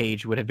Happy's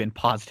page would have been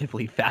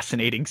positively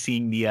fascinating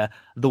seeing the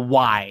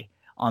why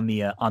on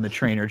the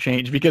trainer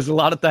change, because a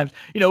lot of times,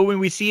 when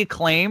we see a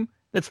claim,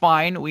 that's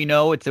fine. We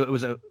know it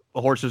was a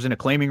horse was in a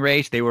claiming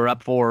race. They were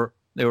up for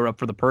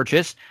the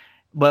purchase,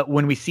 but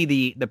when we see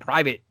the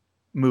private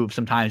move,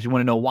 sometimes we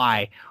want to know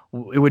why.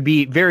 It would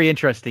be very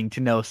interesting to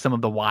know some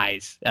of the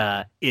whys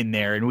in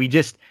there, and we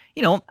just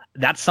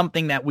that's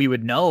something that we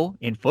would know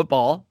in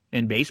football,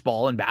 in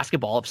baseball, and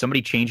basketball. If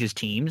somebody changes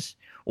teams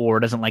or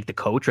doesn't like the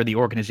coach or the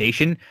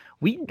organization,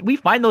 we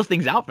find those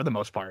things out for the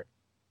most part.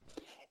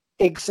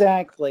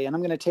 Exactly. And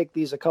I'm going to take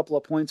these a couple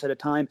of points at a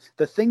time.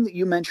 The thing that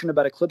you mentioned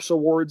about Eclipse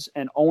Awards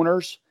and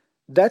owners,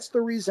 that's the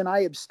reason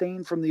I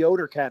abstain from the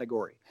owner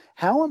category.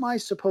 How am I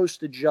supposed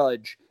to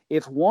judge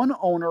if one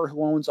owner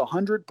who owns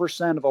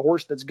 100% of a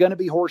horse that's going to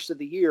be horse of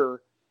the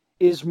year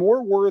is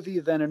more worthy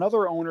than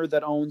another owner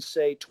that owns,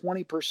 say,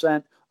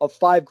 20% of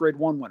 5 Grade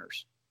 1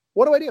 winners?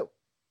 What do I do?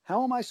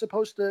 How am I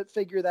supposed to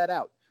figure that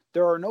out?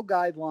 There are no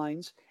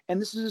guidelines.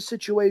 And this is a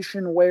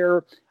situation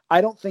where I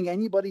don't think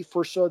anybody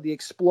foresaw the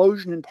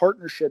explosion in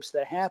partnerships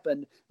that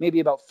happened maybe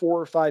about 4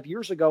 or 5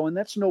 years ago, and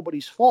that's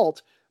nobody's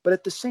fault. But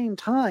at the same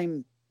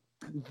time,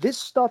 this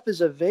stuff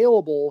is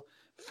available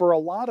for a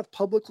lot of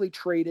publicly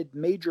traded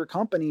major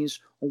companies.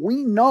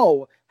 We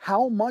know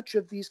how much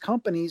of these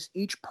companies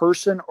each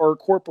person or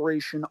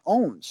corporation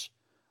owns.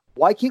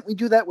 Why can't we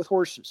do that with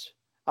horses?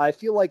 I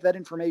feel like that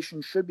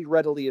information should be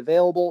readily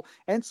available.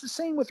 And it's the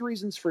same with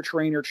reasons for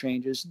trainer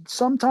changes.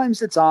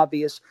 Sometimes it's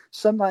obvious.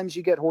 Sometimes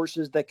you get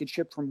horses that get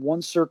shipped from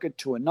one circuit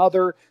to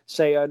another.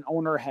 Say an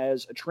owner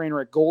has a trainer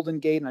at Golden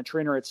Gate and a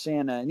trainer at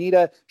Santa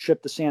Anita.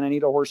 Ship the Santa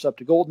Anita horse up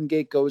to Golden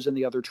Gate, goes in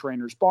the other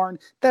trainer's barn.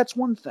 That's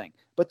one thing.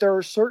 But there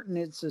are certain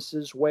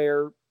instances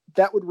where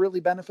that would really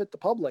benefit the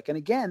public. And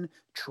again,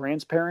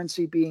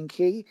 transparency being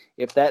key.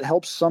 If that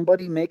helps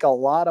somebody make a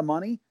lot of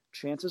money,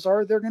 chances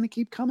are they're going to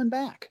keep coming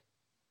back.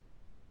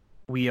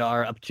 We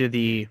are up to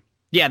the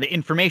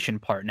information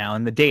part now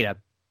and the data.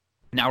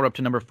 Now we're up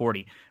to number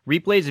 40.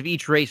 Replays of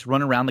each race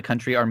run around the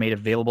country are made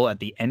available at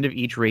the end of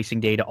each racing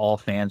day to all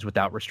fans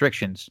without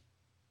restrictions.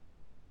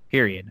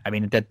 Period. I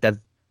mean,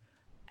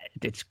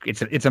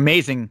 it's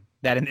amazing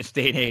that in this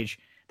day and age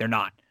they're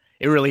not.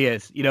 It really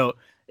is.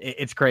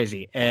 It's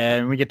crazy.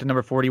 And we get to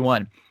number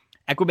 41.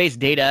 Equibase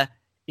data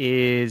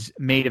is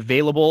made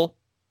available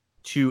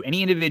to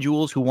any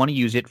individuals who want to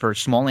use it for a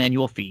small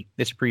annual fee.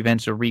 This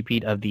prevents a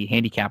repeat of the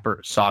handicapper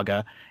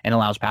saga and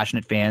allows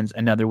passionate fans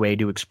another way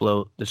to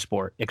explore the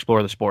sport.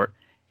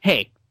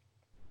 Hey,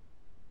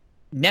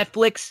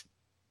 Netflix,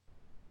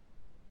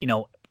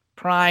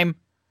 Prime,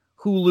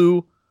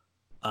 Hulu.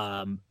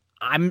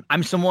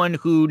 I'm someone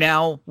who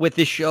now with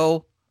this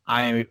show,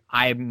 I'm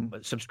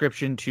a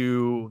subscription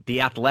to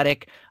The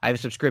Athletic. I have a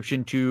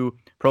subscription to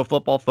Pro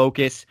Football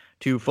Focus,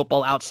 to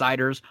Football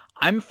Outsiders.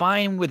 I'm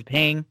fine with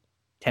paying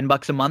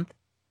 $10 a month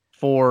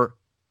for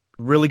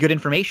really good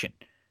information,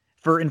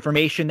 for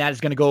information that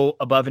is going to go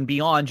above and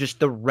beyond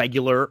just the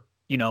regular,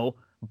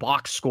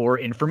 box score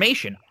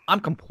information. I'm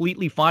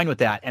completely fine with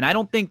that. And I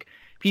don't think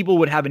people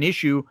would have an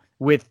issue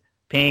with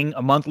paying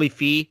a monthly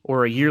fee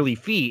or a yearly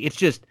fee. It's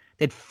just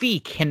that fee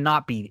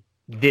cannot be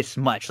this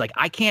much. Like,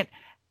 I can't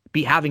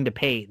be having to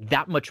pay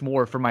that much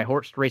more for my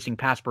horse racing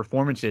past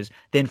performances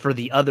than for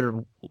the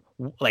other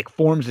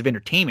forms of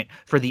entertainment,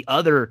 for the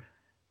other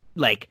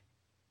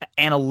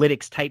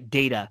analytics type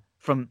data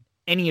from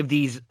any of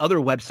these other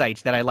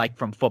websites that I like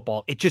from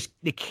football. It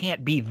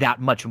can't be that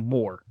much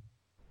more.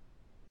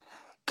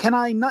 Can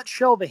I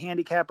nutshell the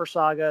handicapper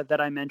saga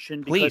that I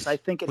mentioned? Because I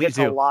think it hits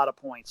a lot of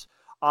points.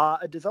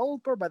 A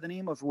developer by the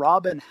name of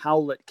Robin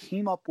Howlett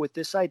came up with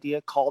this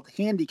idea called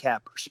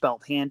Handicapper,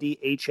 spelled handy,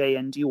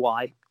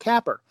 Handy,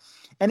 capper.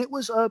 And it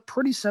was a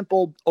pretty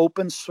simple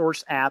open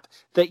source app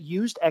that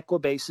used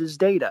Equibase's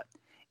data.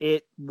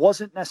 It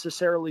wasn't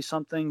necessarily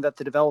something that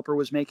the developer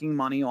was making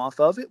money off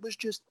of. It was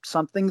just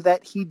something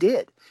that he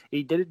did.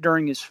 He did it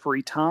during his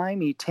free time.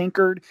 He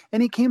tinkered,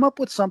 and he came up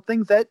with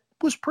something that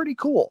was pretty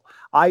cool.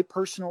 I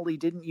personally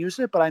didn't use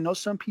it, but I know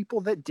some people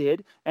that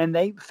did, and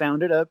they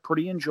found it a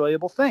pretty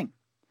enjoyable thing.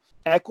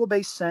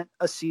 Equibase sent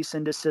a cease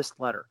and desist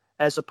letter,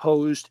 as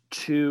opposed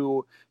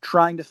to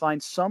trying to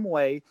find some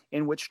way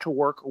in which to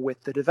work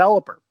with the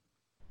developer.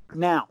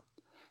 Now,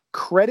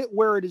 credit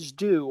where it is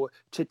due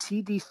to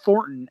T.D.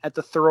 Thornton at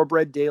the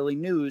Thoroughbred Daily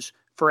News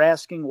for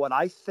asking what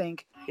I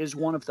think is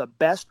one of the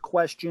best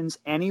questions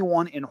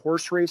anyone in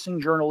horse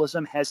racing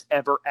journalism has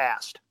ever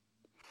asked.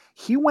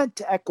 He went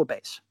to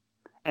Equibase,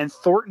 and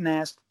Thornton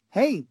asked,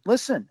 hey,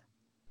 listen,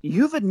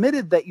 you've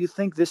admitted that you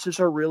think this is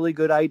a really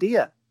good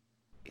idea.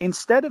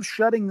 Instead of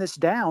shutting this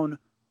down,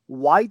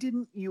 why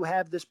didn't you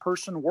have this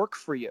person work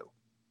for you?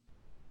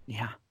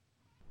 Yeah.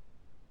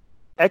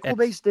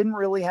 Equibase didn't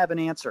really have an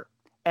answer.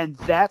 And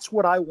that's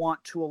what I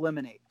want to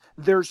eliminate.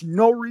 There's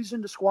no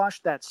reason to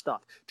squash that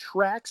stuff.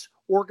 Tracks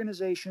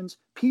organizations,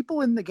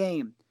 people in the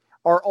game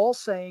are all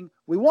saying,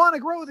 we want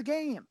to grow the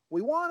game.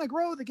 We want to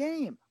grow the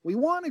game. We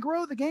want to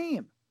grow the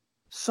game.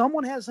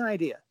 Someone has an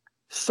idea.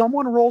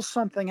 Someone rolls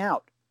something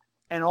out.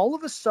 And all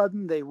of a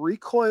sudden they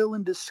recoil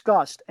in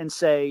disgust and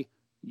say,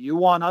 you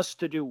want us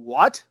to do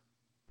what?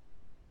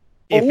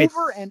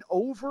 Over and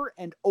over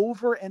and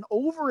over and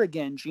over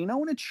again,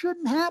 Gino, and it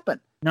shouldn't happen.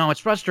 No, it's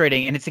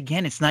frustrating. And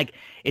it's like,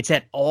 it's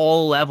at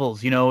all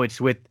levels,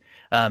 it's with,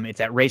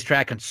 it's at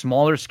racetrack on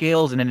smaller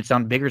scales, and then it's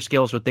on bigger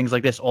scales with things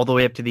like this, all the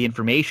way up to the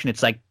information.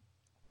 It's like,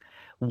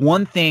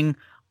 one thing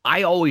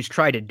I always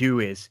try to do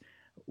is,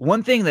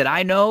 one thing that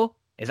I know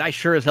is I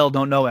sure as hell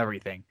don't know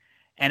everything.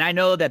 And I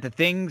know that the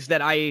things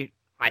that I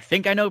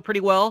think I know pretty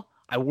well,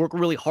 I work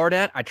really hard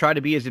at, I try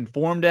to be as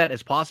informed at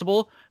as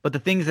possible. But the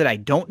things that I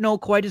don't know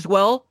quite as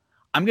well,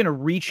 I'm going to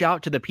reach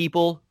out to the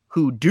people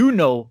who do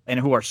know and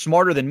who are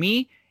smarter than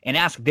me and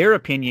ask their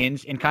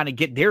opinions and kind of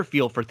get their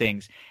feel for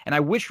things. And I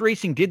wish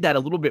racing did that a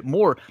little bit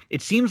more.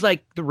 It seems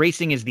like the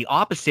racing is the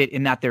opposite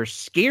in that they're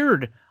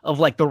scared of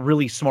like the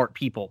really smart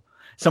people.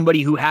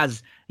 Somebody who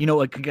has,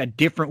 a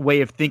different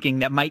way of thinking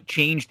that might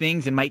change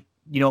things and might,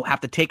 have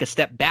to take a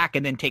step back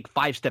and then take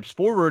 5 steps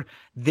forward.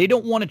 They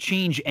don't want to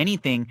change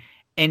anything.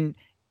 And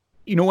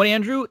you know what,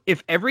 Andrew?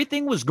 If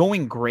everything was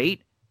going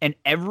great and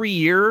every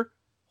year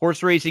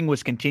horse racing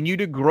was continuing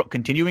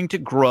to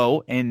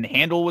grow and the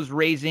handle was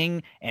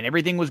raising and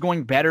everything was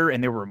going better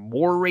and there were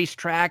more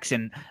racetracks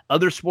and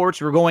other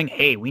sports were going,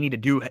 hey, we need to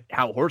do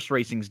how horse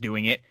racing's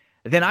doing it,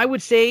 then I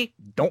would say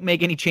don't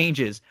make any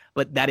changes.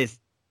 But that is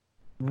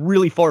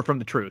really far from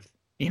the truth.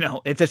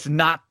 It's just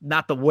not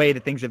the way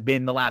that things have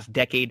been the last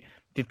decade,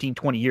 15,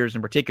 20 years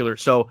in particular.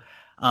 So,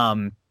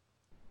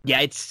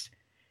 yeah,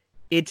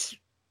 it's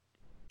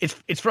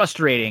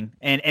frustrating.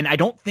 And I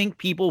don't think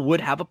people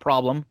would have a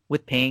problem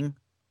with paying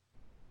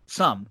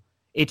some.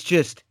 It's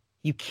just,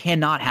 you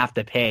cannot have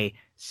to pay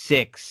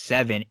 $6,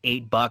 $7,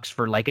 $8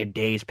 for like a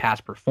day's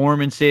past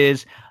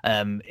performances.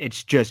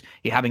 It's just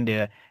you having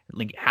to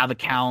like have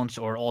accounts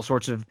or all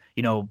sorts of,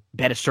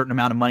 bet a certain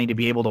amount of money to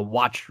be able to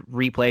watch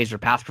replays or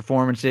past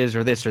performances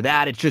or this or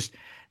that. It's just,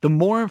 the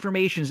more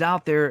information's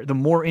out there, the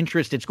more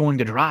interest it's going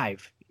to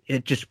drive.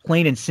 It's just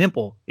plain and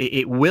simple.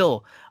 It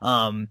will.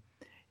 We're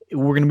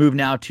going to move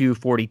now to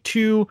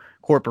 42.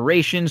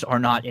 Corporations are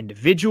not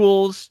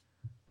individuals.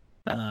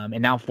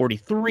 And now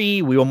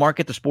 43, we will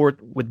market the sport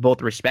with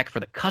both respect for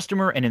the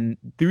customer and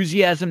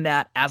enthusiasm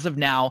that, as of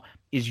now,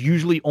 is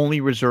usually only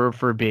reserved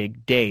for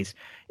big days.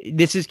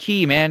 This is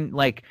key, man.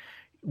 Like,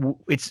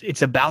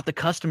 it's about the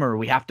customer.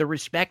 We have to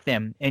respect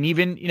them. And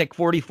even like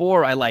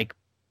 44, I like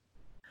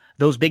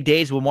those big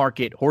days will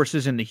market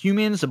horses and the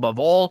humans above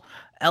all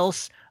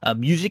else.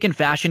 Music and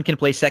fashion can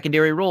play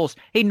secondary roles.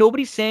 Hey,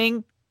 nobody's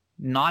saying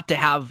not to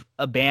have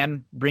a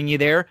band bring you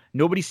there.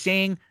 Nobody's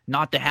saying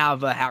not to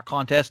have a hat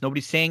contest.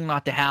 Nobody's saying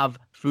not to have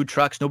food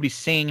trucks. Nobody's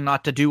saying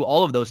not to do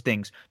all of those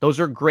things. Those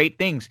are great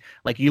things.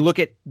 Like, you look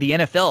at the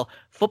NFL,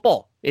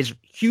 football is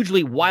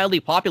hugely, wildly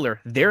popular.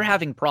 They're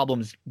having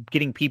problems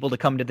getting people to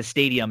come to the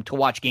stadium to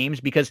watch games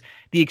because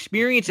the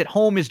experience at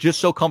home is just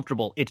so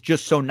comfortable. It's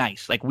just so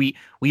nice. Like, we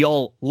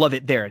all love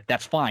it there.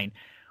 That's fine.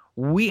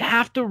 We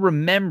have to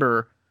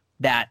remember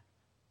that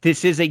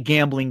this is a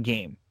gambling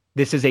game.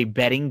 This is a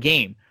betting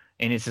game.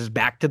 And this is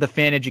back to the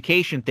fan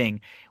education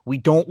thing. We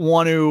don't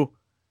want to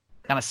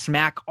kind of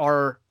smack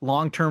our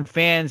long-term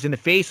fans in the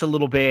face a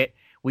little bit.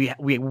 We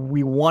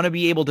want to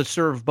be able to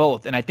serve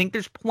both. And I think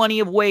there's plenty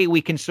of way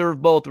we can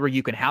serve both, where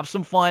you can have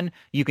some fun,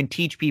 you can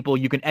teach people,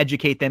 you can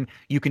educate them,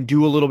 you can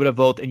do a little bit of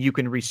both, and you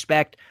can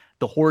respect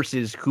the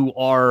horses who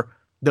are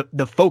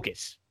the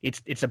focus.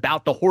 It's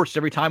about the horse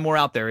every time we're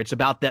out there. It's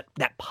about that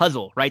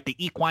puzzle, right? The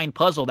equine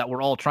puzzle that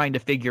we're all trying to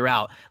figure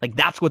out. Like,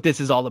 that's what this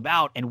is all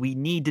about. And we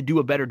need to do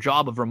a better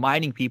job of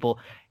reminding people,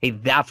 hey,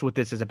 that's what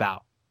this is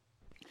about.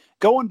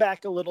 Going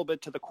back a little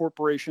bit to the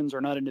corporations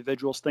are not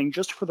individuals thing,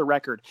 just for the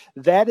record,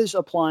 that is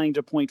applying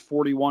to point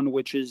 41,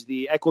 which is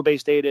the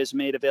Equibase data is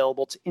made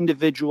available to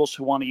individuals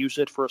who want to use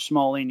it for a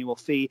small annual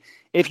fee.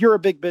 If you're a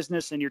big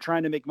business and you're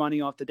trying to make money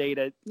off the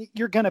data,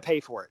 you're going to pay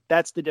for it.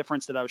 That's the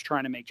difference that I was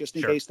trying to make, just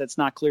in case that's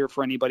not clear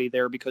for anybody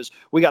there, because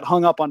we got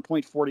hung up on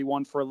point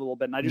 41 for a little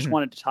bit, and I just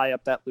wanted to tie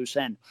up that loose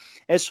end.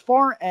 As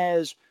far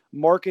as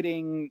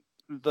marketing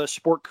the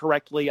sport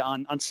correctly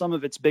on some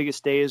of its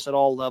biggest days at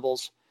all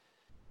levels,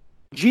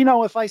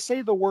 Gino, if I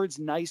say the words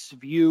nice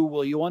view,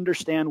 will you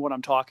understand what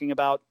I'm talking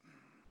about?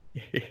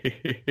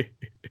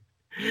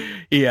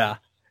 Yeah.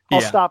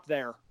 I'll stop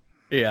there.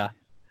 Yeah.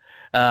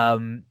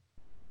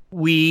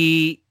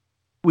 We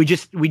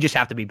just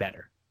have to be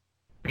better.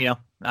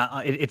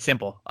 It's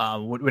simple.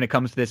 When it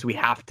comes to this, we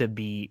have to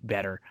be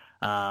better.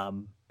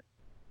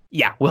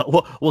 Yeah,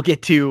 we'll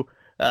get to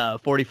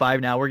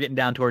 45 now. We're getting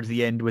down towards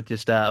the end with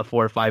just 4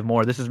 or 5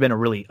 more. This has been a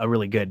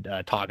really good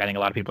talk. I think a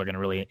lot of people are going to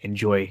really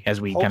enjoy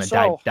as we kind of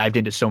dived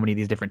into so many of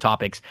these different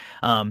topics.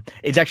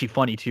 It's actually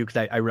funny too,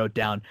 because I wrote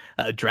down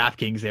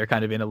DraftKings. They're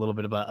kind of in a little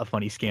bit of a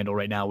funny scandal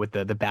right now with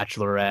the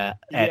Bachelorette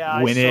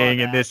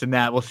winning and this and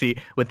that. We'll see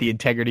with the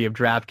integrity of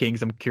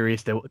DraftKings. I'm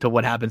curious to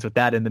what happens with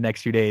that in the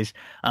next few days.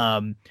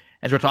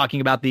 as we're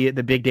talking about the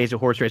big days of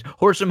horse race.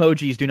 Horse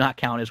emojis do not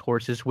count as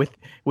horses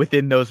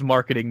within those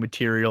marketing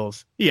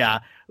materials. Yeah.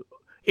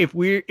 If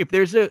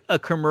there's a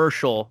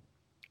commercial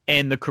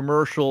and the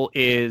commercial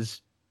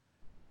is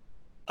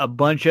a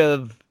bunch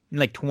of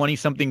like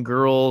 20-something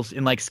girls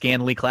in like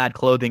scantily clad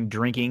clothing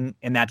drinking,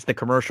 and that's the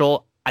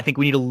commercial, I think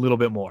we need a little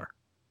bit more.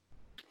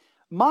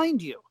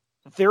 Mind you,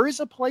 there is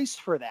a place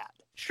for that.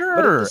 Sure.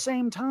 But at the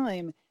same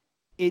time,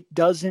 it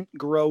doesn't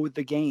grow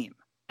the game.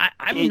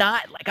 I'm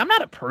not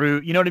a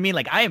prude. You know what I mean?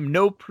 Like, I am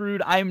no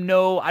prude. I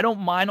don't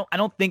mind. I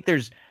don't think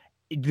there's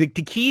the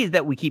key is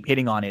that we keep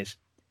hitting on is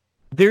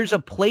there's a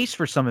place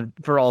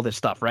for all this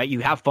stuff, right?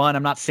 You have fun.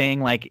 I'm not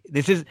saying like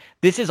this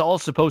is all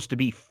supposed to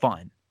be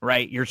fun,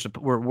 right?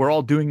 We're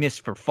all doing this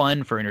for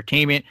fun, for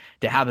entertainment,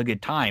 to have a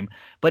good time.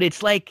 But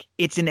it's like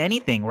it's in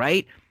anything,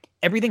 right?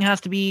 Everything has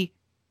to be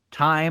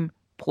time,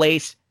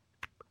 place,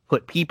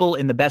 put people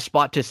in the best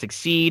spot to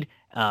succeed,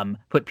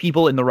 put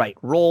people in the right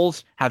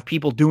roles, have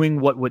people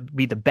doing what would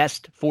be the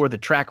best for the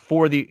track,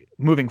 for the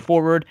moving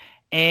forward.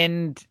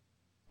 And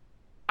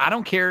I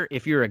don't care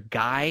if you're a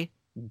guy,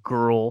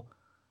 girl,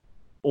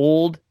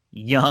 old,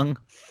 young,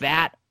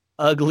 fat,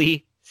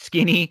 ugly,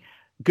 skinny,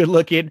 good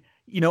looking,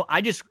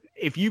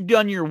 if you've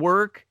done your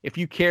work, if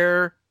you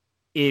care,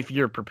 if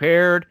you're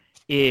prepared,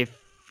 if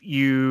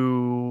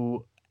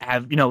you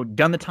have,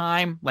 done the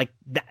time, like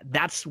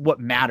that's what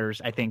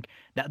matters. I think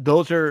that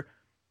those are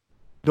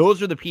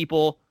the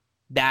people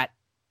that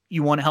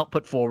you want to help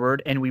put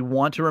forward. And we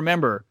want to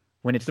remember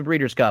when it's the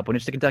Breeders' Cup, when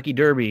it's the Kentucky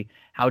Derby,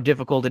 how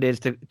difficult it is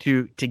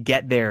to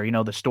get there.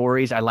 The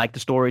stories, I like the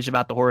stories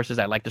about the horses.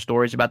 I like the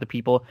stories about the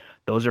people.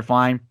 Those are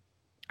fine.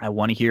 I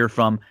want to hear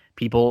from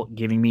people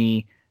giving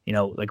me,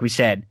 like we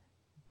said,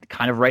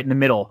 kind of right in the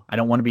middle. I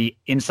don't want to be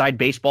inside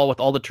baseball with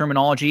all the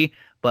terminology,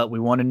 but we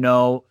want to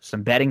know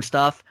some betting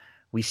stuff.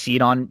 We see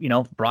it on,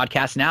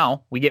 broadcast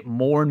now. We get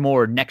more and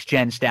more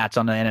next-gen stats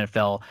on the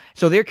NFL.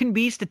 So there can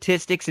be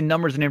statistics and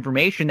numbers and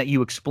information that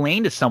you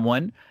explain to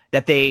someone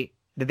that they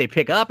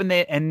pick up,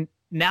 and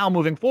now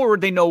moving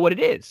forward, they know what it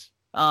is.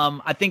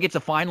 I think it's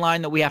a fine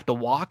line that we have to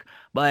walk,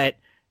 but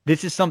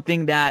this is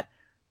something that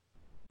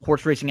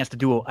horse racing has to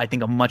do, I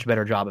think, a much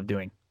better job of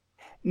doing.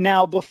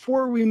 Now,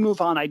 before we move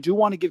on, I do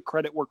want to give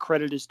credit where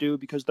credit is due,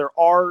 because there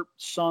are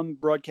some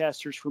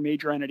broadcasters for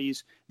major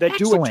entities that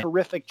do a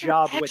terrific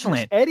job with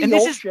this. Eddie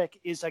Olczyk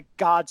is a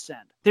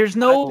godsend. There's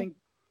no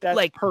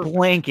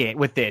blanket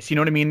with this. You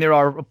know what I mean? There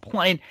are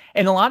plenty,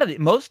 and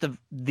most of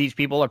these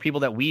people are people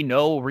that we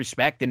know,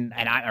 respect, and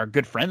are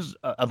good friends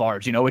of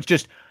ours. It's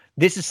just,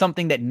 this is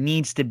something that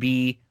needs to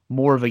be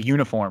more of a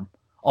uniform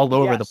all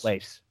over the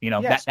place.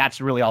 That's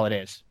really all it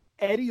is.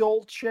 Eddie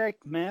Olczyk,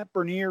 Matt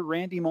Bernier,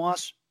 Randy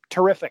Moss,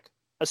 terrific,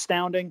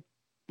 astounding,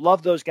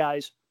 love those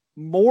guys.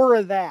 More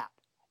of that.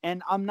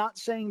 And I'm not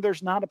saying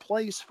there's not a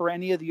place for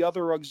any of the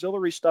other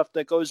auxiliary stuff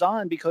that goes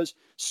on, because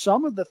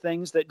some of the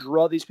things that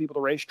draw these people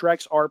to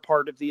racetracks are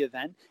part of the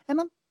event,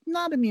 and I'm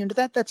not immune to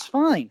that. That's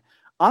fine.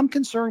 I'm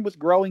concerned with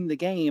growing the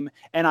game,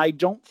 and I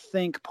don't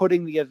think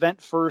putting the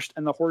event first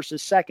and the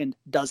horses second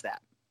does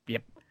that.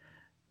 Yep.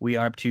 We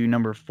are up to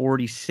number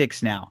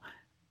 46 now.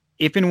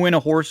 If and when a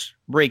horse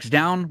breaks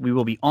down, we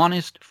will be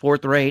honest,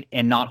 forthright,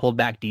 and not hold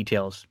back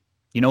details.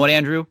 You know what,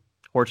 Andrew?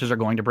 Horses are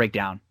going to break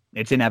down.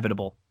 It's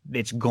inevitable.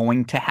 It's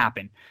going to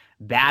happen.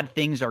 Bad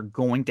things are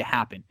going to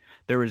happen.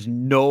 There is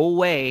no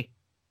way,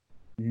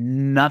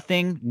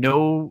 nothing,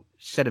 no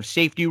set of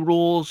safety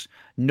rules,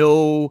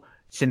 no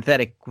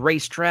synthetic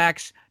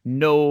racetracks,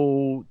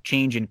 no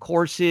change in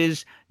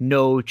courses,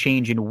 no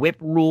change in whip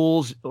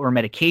rules or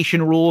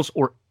medication rules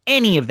or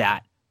any of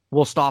that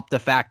will stop the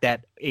fact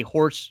that a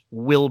horse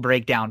will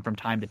break down from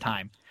time to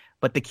time.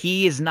 But the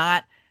key is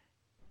not,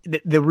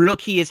 the real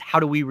key is, how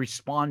do we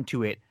respond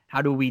to it?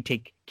 How do we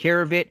take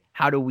care of it?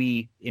 How do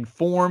we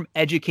inform,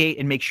 educate,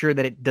 and make sure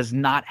that it does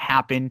not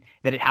happen,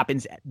 that it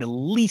happens at the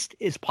least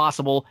as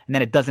possible, and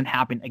that it doesn't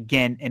happen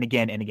again and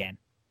again and again?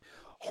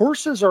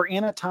 Horses are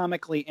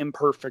anatomically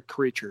imperfect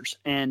creatures,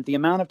 and the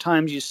amount of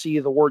times you see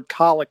the word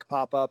colic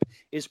pop up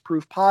is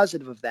proof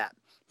positive of that.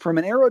 From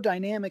an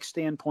aerodynamic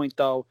standpoint,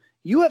 though,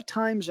 you have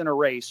times in a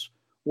race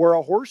where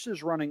a horse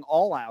is running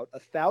all out,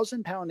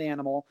 1,000-pound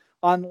animal,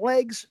 on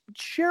legs,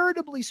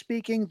 charitably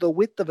speaking, the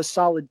width of a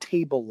solid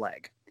table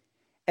leg.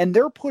 And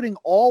they're putting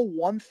all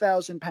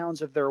 1,000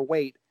 pounds of their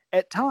weight,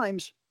 at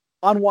times,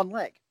 on one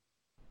leg.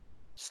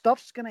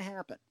 Stuff's going to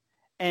happen.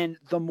 And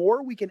the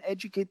more we can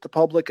educate the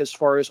public as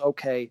far as,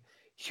 okay,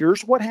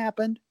 here's what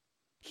happened,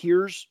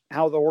 here's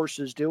how the horse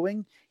is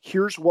doing,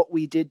 here's what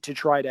we did to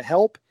try to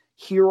help,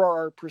 here are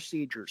our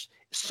procedures.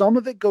 Some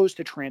of it goes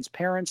to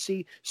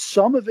transparency.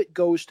 Some of it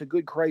goes to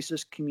good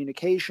crisis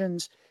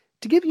communications.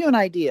 To give you an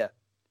idea,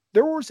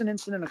 there was an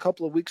incident a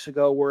couple of weeks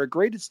ago where a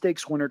graded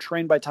stakes winner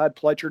trained by Todd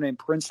Pletcher named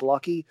Prince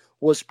Lucky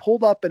was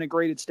pulled up in a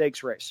graded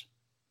stakes race.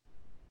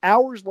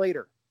 Hours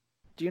later,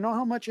 do you know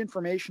how much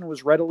information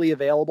was readily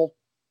available?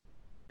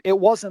 It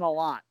wasn't a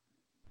lot.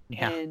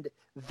 Yeah. And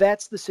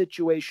that's the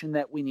situation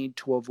that we need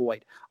to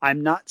avoid.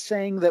 I'm not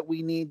saying that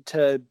we need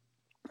to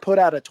put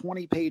out a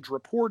 20-page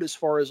report as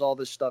far as all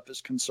this stuff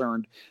is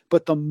concerned.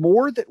 But the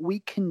more that we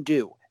can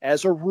do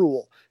as a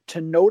rule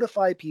to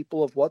notify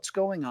people of what's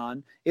going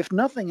on, if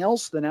nothing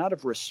else than out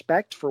of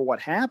respect for what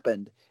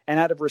happened and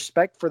out of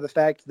respect for the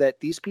fact that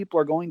these people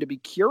are going to be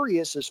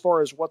curious as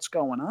far as what's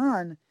going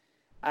on,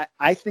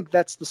 I think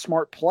that's the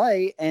smart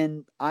play.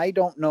 And I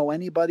don't know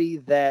anybody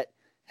that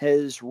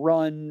has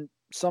run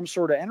some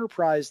sort of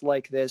enterprise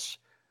like this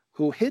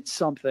who hid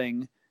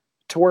something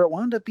to where it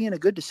wound up being a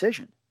good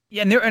decision.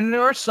 Yeah, and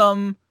there are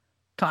some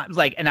times,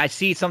 like, and I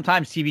see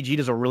sometimes TVG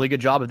does a really good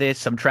job of this.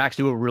 Some tracks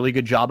do a really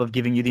good job of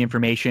giving you the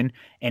information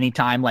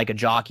anytime, like, a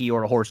jockey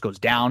or a horse goes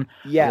down.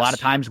 Yes. A lot of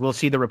times we'll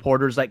see the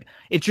reporters, like,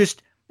 it's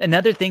just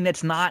another thing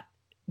that's not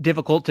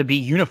difficult to be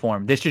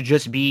uniform. This should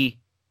just be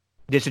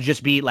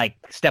like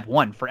step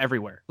one for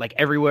everywhere. Like,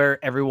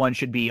 everywhere, everyone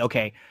should be,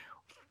 okay,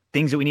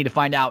 things that we need to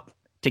find out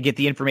to get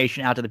the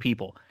information out to the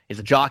people. Is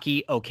a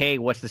jockey okay?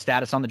 What's the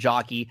status on the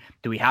jockey?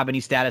 Do we have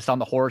any status on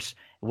the horse,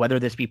 whether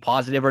this be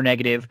positive or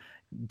negative?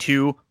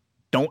 2,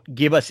 don't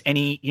give us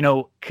any,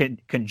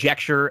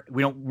 conjecture.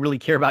 We don't really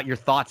care about your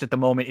thoughts at the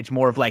moment. It's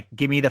more of like,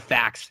 give me the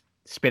facts,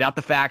 spit out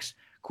the facts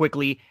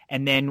quickly,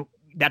 and then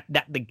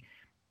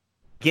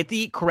get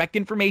the correct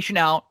information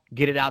out,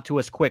 get it out to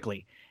us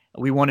quickly.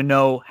 We want to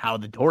know how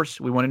the horse,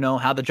 we want to know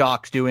how the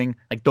jock's doing.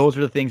 Like, those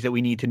are the things that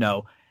we need to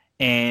know.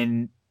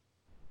 And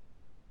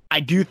I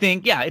do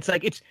think,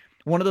 it's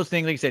one of those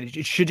things, like I said,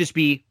 it should just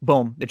be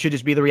boom. It should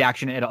just be the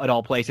reaction at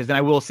all places. And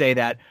I will say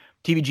that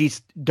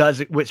TVG does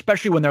it,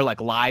 especially when they're like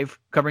live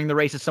covering the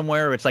races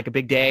somewhere, or it's like a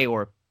big day,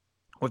 or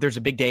if there's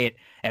a big day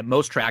at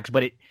most tracks.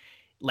 But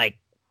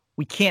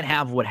we can't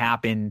have what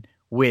happened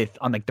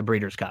on like the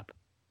Breeders' Cup,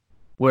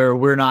 where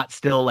we're not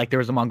still, like, there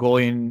was a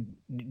Mongolian,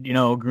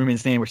 grooming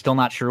stand. We're still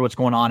not sure what's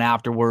going on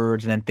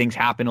afterwards. And then things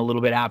happen a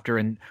little bit after,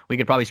 and we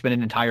could probably spend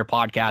an entire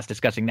podcast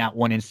discussing that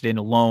one incident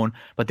alone.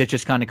 But this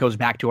just kind of goes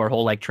back to our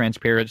whole, like,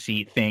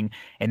 transparency thing.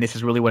 And this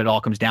is really what it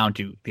all comes down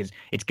to, because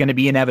it's going to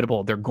be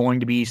inevitable. There are going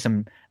to be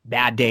some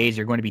bad days.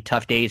 There are going to be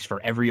tough days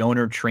for every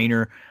owner,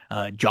 trainer,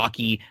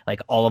 jockey, like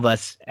all of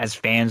us as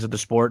fans of the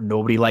sport.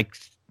 Nobody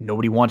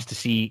wants to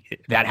see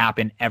that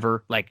happen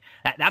ever. Like,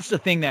 that's the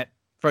thing that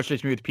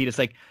frustrates me with Pete. It's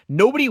like,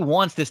 nobody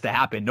wants this to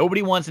happen.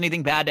 Nobody wants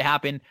anything bad to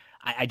happen.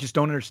 I just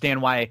don't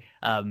understand why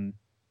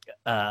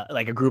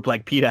like a group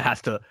like PETA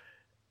has to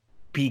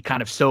be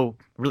kind of so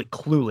really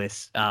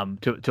clueless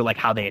to like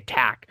how they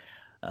attack.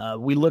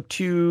 We look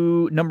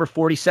to number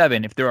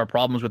 47. If there are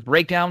problems with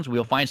breakdowns,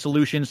 we'll find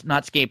solutions,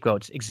 not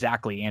scapegoats.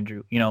 Exactly,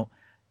 Andrew.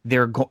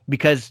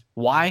 Because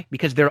why?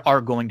 Because there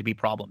are going to be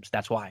problems.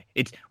 That's why.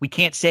 We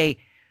can't say,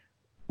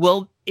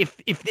 well,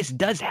 if this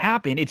does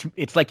happen,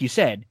 it's like you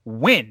said,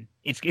 when.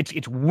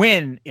 It's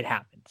when it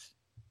happens.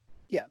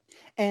 Yeah.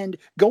 And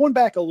going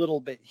back a little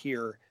bit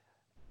here,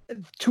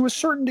 to a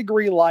certain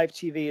degree, live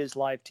TV is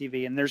live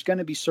TV, and there's going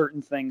to be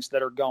certain things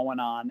that are going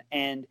on.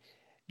 And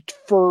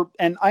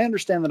I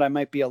understand that I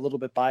might be a little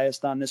bit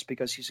biased on this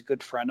because he's a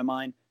good friend of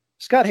mine.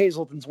 Scott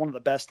Hazelton's one of the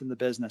best in the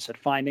business at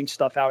finding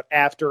stuff out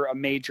after a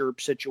major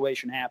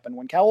situation happened.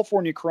 When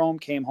California Chrome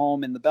came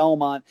home in the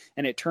Belmont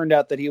and it turned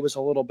out that he was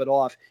a little bit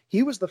off,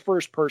 he was the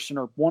first person,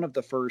 or one of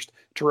the first,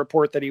 to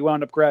report that he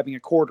wound up grabbing a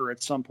quarter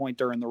at some point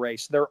during the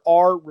race. There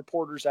are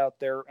reporters out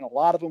there, and a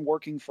lot of them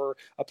working for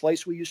a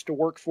place we used to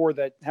work for,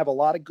 that have a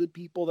lot of good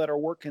people that are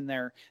working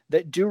there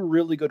that do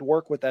really good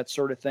work with that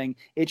sort of thing.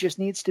 It just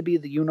needs to be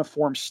the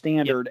uniform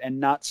standard. Yep. And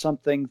not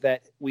something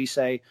that we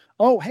say,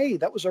 oh, hey,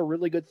 that was a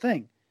really good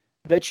thing.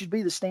 That should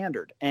be the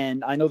standard.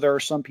 And I know there are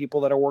some people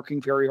that are working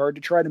very hard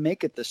to try to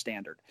make it the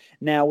standard.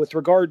 Now, with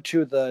regard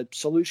to the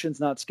solutions,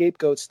 not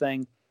scapegoats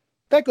thing,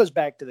 that goes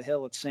back to the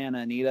hill at Santa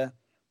Anita.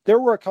 There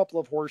were a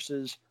couple of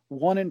horses,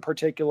 one in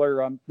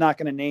particular, I'm not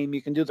going to name,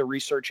 you can do the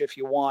research if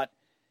you want.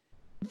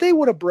 They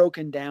would have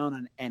broken down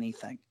on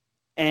anything.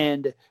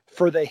 And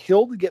for the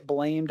hill to get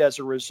blamed as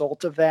a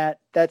result of that,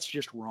 that's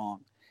just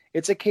wrong.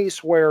 It's a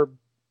case where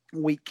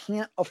we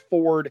can't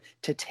afford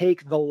to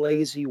take the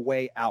lazy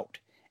way out.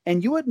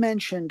 And you had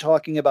mentioned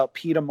talking about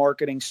PETA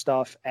marketing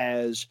stuff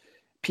as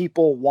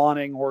people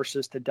wanting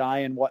horses to die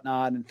and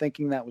whatnot and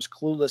thinking that was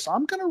clueless.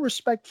 I'm going to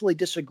respectfully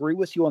disagree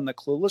with you on the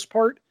clueless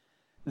part.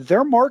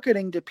 They're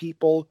marketing to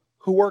people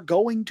who are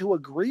going to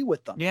agree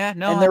with them. Yeah,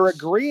 no. And they're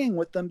agreeing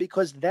with them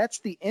because that's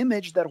the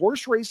image that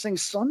horse racing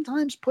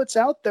sometimes puts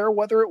out there,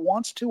 whether it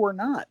wants to or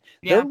not.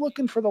 Yeah. They're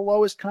looking for the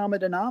lowest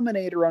common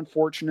denominator,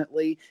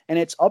 unfortunately, and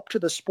it's up to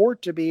the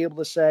sport to be able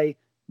to say,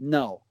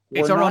 no,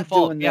 we're not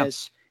doing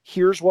this.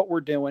 Here's what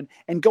we're doing.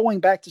 And going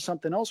back to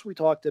something else we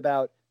talked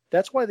about,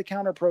 that's why the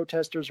counter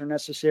protesters are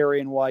necessary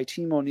and why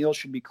Team O'Neill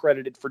should be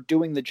credited for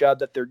doing the job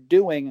that they're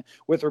doing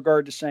with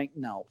regard to saying,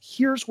 no,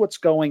 here's what's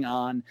going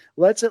on.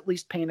 Let's at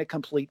least paint a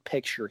complete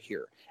picture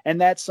here.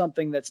 And that's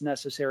something that's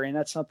necessary. And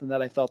that's something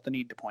that I felt the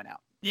need to point out.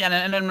 Yeah.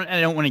 And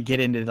I don't want to get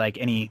into like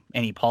any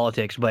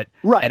politics, but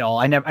right. At all.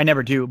 I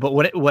never do.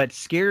 But what's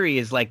scary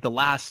is like the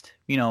last,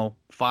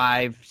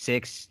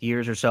 5-6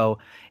 years or so,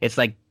 it's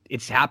like,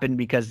 it's happened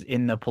because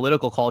in the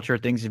political culture,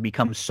 things have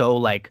become so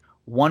like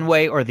one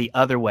way or the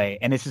other way.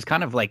 And this is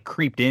kind of like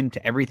creeped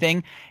into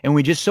everything. And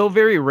we just so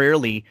very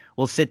rarely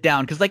will sit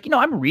down. Cause like,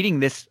 I'm reading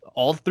this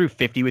all through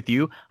 50 with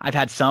you. I've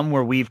had some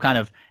where we've kind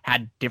of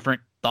had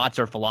different thoughts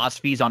or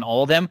philosophies on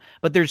all of them,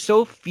 but there's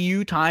so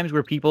few times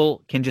where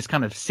people can just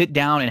kind of sit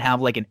down and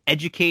have like an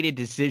educated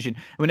decision.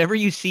 Whenever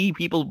you see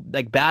people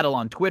like battle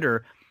on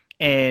Twitter,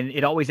 and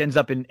it always ends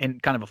up in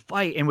kind of a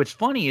fight. And what's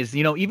funny is,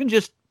 even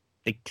just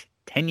like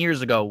 10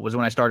 years ago was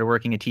when I started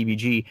working at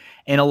TVG.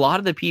 And a lot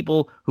of the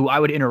people who I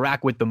would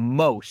interact with the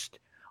most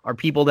are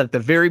people that at the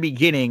very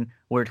beginning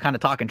were kind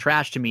of talking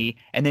trash to me.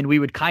 And then we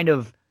would kind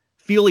of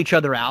feel each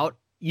other out.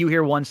 You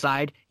hear one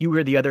side, you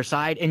hear the other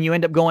side, and you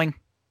end up going,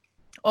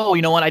 oh,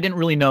 you know what? I didn't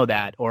really know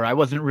that. Or I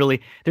wasn't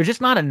really, there's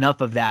just not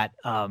enough of that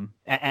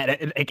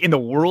in the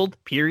world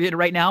period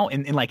right now.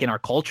 In like in our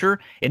culture,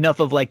 enough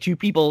of like two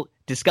people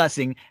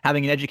discussing,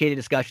 having an educated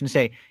discussion,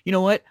 say, you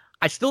know what?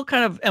 I still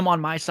kind of am on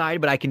my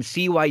side, but I can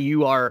see why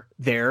you are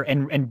there,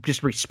 and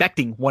just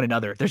respecting one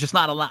another. There's just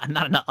not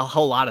a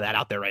whole lot of that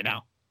out there right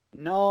now.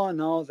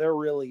 No, there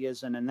really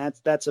isn't. And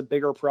that's a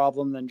bigger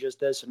problem than just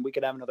this. And we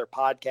could have another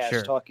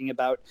podcast talking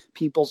about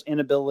people's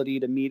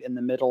inability to meet in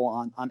the middle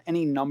on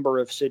any number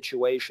of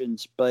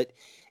situations. But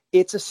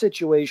it's a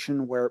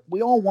situation where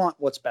we all want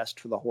what's best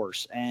for the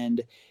horse.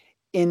 And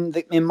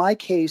in my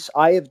case,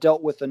 I have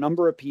dealt with a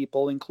number of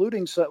people,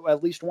 including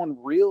at least one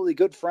really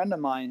good friend of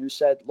mine who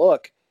said,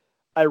 look,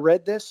 I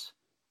read this.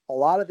 A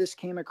lot of this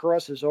came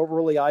across as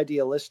overly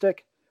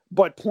idealistic,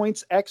 but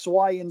points X,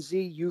 Y, and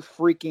Z you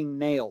freaking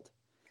nailed.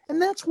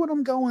 And that's what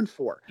I'm going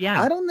for.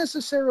 Yeah. I don't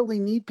necessarily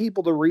need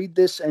people to read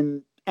this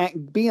and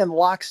be in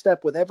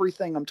lockstep with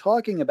everything I'm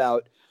talking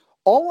about.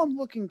 All I'm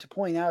looking to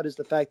point out is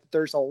the fact that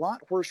there's a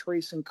lot horse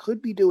racing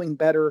could be doing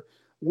better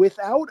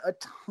without a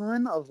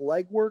ton of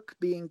legwork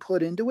being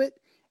put into it.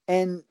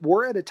 And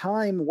we're at a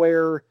time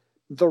where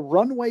the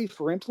runway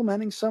for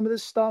implementing some of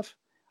this stuff,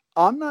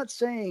 I'm not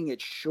saying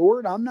it's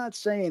short. I'm not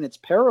saying it's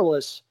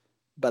perilous,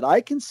 but I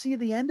can see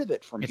the end of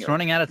it from here. It's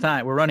running out of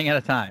time. We're running out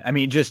of time. I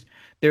mean, just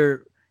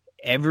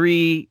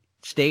every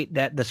state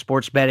that the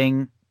sports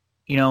betting,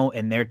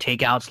 and their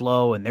takeout's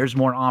low and there's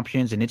more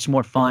options and it's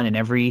more fun, and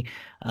every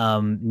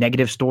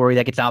negative story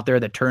that gets out there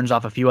that turns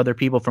off a few other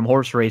people from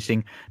horse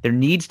racing, there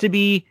needs to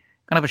be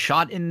kind of a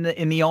shot in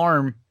the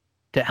arm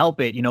to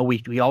help it.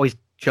 We always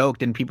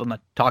joked and people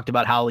talked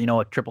about how,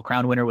 a Triple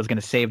Crown winner was going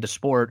to save the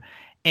sport.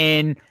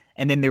 And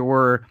then there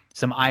were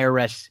some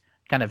IRS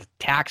kind of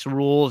tax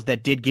rules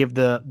that did give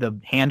the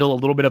handle a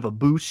little bit of a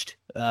boost,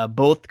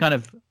 both kind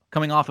of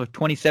coming off of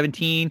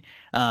 2017,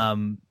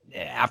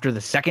 after the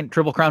second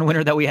Triple Crown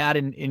winner that we had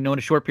in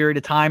a short period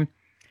of time.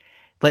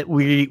 But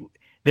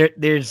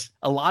there's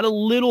a lot of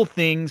little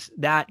things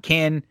that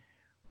can,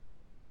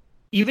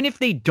 even if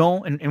they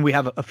don't, and we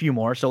have a few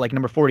more. So like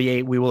number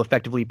 48, we will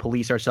effectively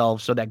police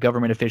ourselves so that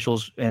government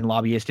officials and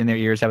lobbyists in their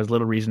ears have as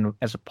little reason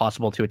as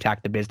possible to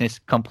attack the business.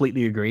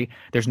 Completely agree.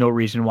 There's no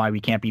reason why we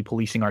can't be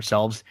policing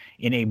ourselves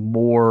in a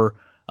more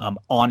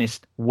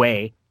honest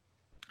way.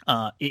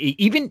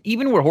 Even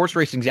where horse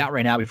racing's at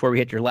right now, before we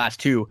hit your last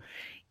two,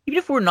 even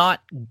if we're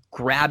not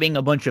grabbing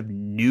a bunch of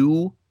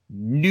new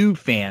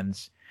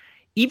fans,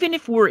 even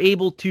if we're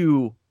able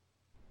to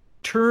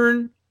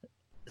turn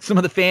some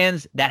of the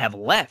fans that have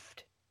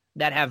left,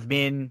 that have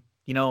been,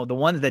 the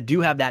ones that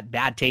do have that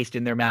bad taste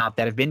in their mouth,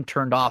 that have been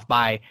turned off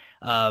by,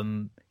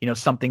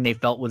 something they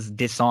felt was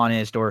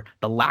dishonest or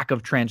the lack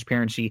of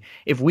transparency.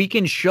 If we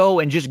can show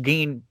and just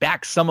gain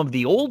back some of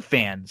the old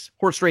fans,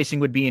 horse racing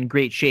would be in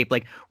great shape.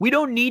 Like, we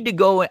don't need to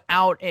go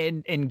out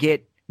and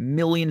get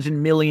millions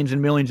and millions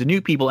and millions of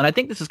new people. And I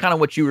think this is kind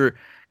of what you were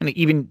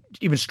even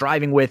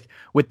striving with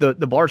the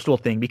Barstool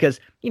thing, because,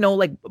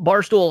 like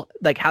Barstool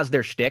like has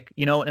their shtick,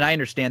 and I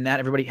understand that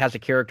everybody has a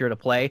character to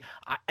play.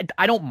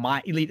 I don't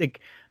mind,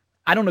 like,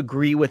 I don't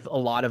agree with a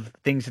lot of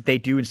things that they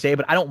do and say,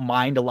 but I don't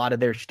mind a lot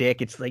of their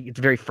shtick. It's like, it's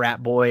very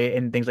frat boy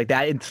and things like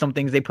that. And some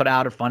things they put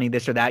out are funny,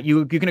 this or that.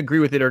 You can agree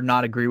with it or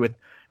not agree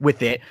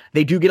with it.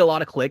 They do get a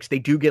lot of clicks. They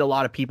do get a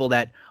lot of people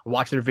that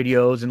watch their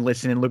videos and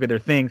listen and look at their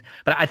things.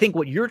 But I think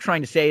what you're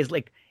trying to say is,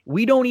 like,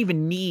 we don't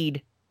even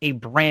need a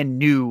brand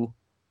new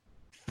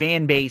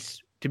fan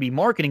base to be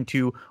marketing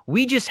to.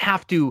 We just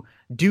have to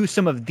do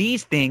some of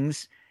these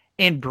things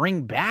and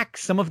bring back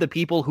some of the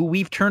people who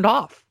we've turned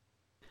off.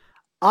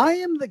 I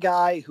am the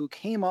guy who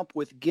came up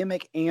with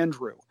Gimmick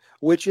Andrew,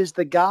 which is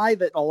the guy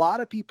that a lot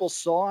of people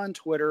saw on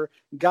Twitter,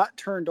 got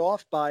turned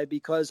off by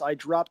because I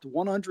dropped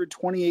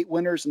 128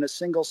 winners in a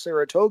single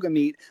Saratoga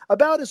meet,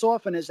 about as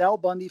often as Al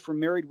Bundy from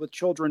Married with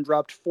Children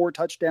dropped 4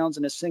 touchdowns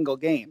in a single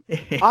game.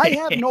 I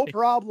have no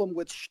problem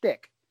with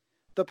shtick.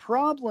 The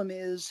problem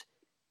is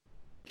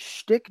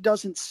shtick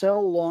doesn't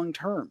sell long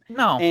term.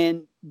 No.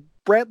 And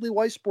Bradley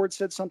Weisbord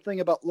said something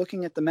about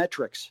looking at the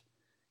metrics.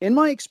 In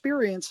my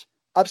experience,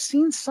 I've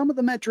seen some of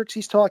the metrics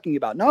he's talking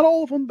about. Not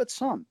all of them, but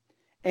some.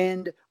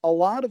 And a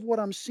lot of what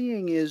I'm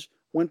seeing is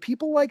when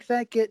people like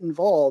that get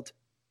involved,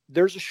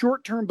 there's a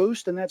short-term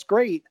boost, and that's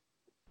great.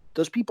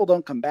 Those people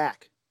don't come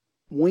back.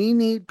 We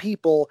need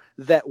people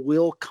that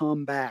will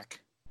come back.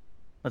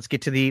 Let's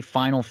get to the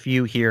final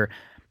few here.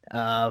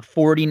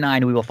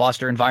 49, we will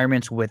foster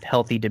environments with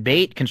healthy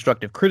debate,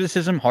 constructive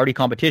criticism, hearty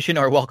competition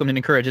are welcomed and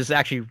encouraged. This is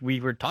actually, we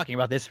were talking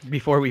about this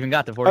before we even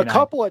got to 49. A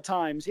couple of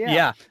times,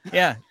 yeah.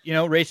 Yeah. You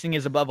know, racing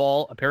is above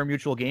all a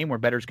pari-mutuel game where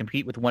bettors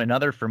compete with one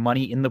another for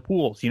money in the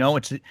pools. You know,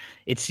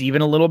 it's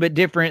even a little bit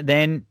different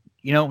than,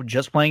 you know,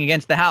 just playing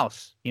against the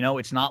house. You know,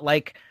 it's not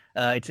like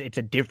it's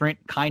a different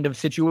kind of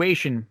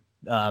situation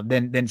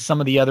than some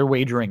of the other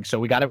wagering. So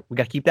we gotta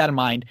keep that in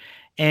mind.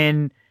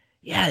 And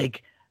yeah,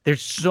 like,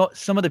 there's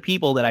some of the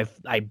people that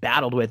I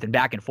battled with and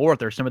back and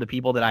forth are some of the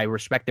people that I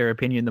respect their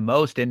opinion the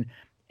most.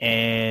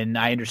 And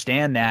I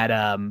understand that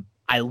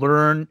I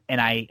learn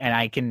and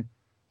I can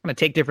kind of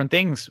take different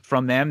things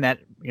from them that,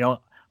 you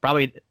know,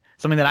 probably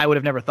something that I would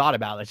have never thought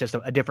about. It's just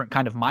a different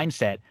kind of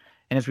mindset.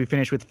 And as we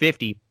finish with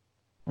 50,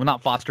 will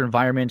not foster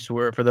environments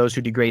where for those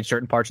who degrade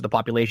certain parts of the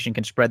population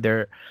can spread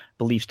their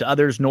beliefs to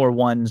others, nor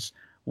ones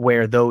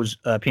where those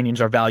opinions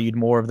are valued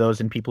more of those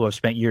than people who have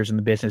spent years in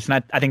the business.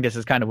 And I think this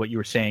is kind of what you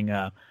were saying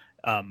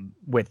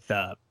with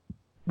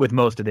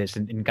most of this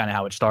and kind of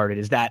how it started,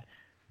 is that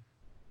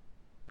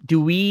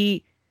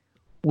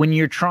when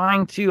you're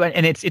trying to,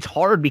 and it's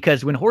hard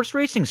because when horse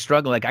racing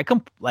struggle, I get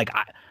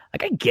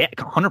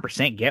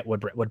 100% get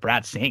what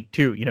Brad's saying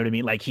too. You know what I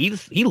mean? Like he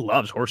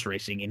loves horse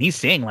racing and he's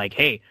saying like,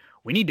 hey,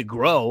 we need to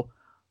grow.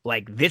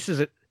 Like this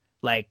is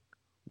like,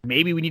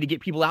 maybe we need to get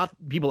people out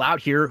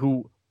here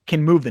who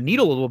can move the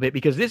needle a little bit,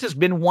 because this has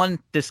been one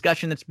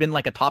discussion that's been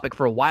like a topic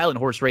for a while in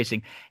horse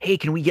racing. Hey,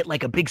 can we get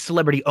like a big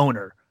celebrity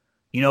owner?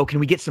 You know, can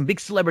we get some big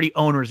celebrity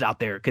owners out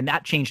there? Can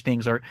that change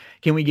things? Or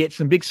can we get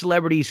some big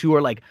celebrities who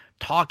are like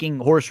talking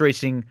horse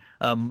racing,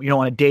 you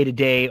know, on a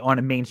day-to-day, on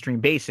a mainstream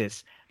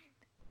basis?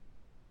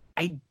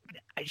 I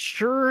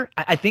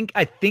think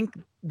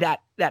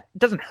that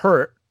doesn't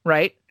hurt,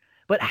 right?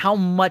 But how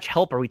much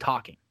help are we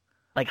talking?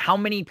 Like how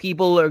many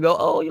people are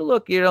oh, you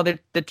look, you know,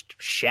 that's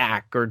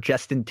Shaq or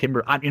Justin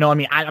Timber. You know, I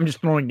mean, I'm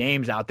just throwing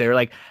names out there.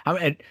 Like,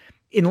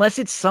 unless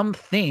it's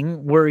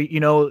something where, you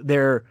know,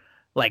 they're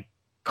like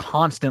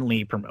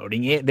constantly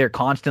promoting it, they're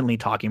constantly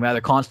talking about it,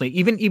 they're constantly,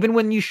 even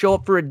when you show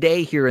up for a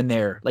day here and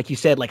there, like you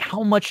said, like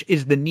how much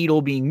is the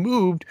needle being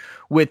moved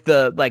with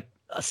like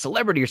a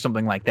celebrity or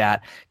something like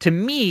that? To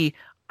me,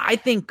 I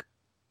think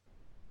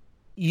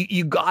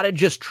you gotta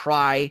just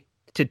try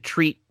to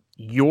treat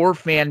your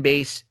fan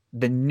base,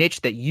 the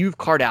niche that you've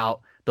carved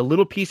out, the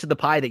little piece of the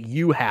pie that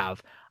you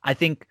have. I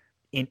think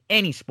in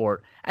any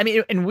sport, I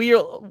mean, and we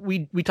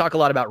talk a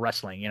lot about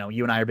wrestling, you know,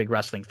 you and I are big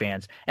wrestling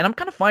fans, and I'm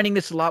kind of finding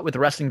this a lot with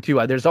wrestling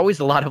too. There's always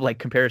a lot of like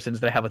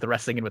comparisons that I have with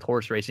wrestling and with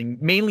horse racing,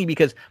 mainly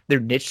because they're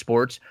niche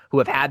sports who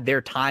have had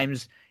their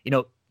times, you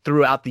know,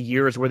 throughout the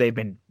years where they've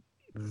been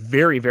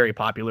very, very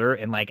popular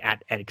and like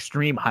at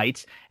extreme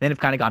heights, and then have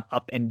kind of gone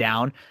up and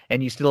down.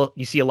 And you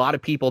see a lot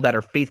of people that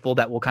are faithful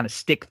that will kind of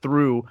stick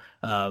through,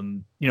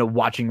 you know,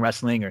 watching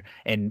wrestling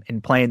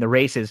and playing the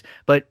races.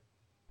 But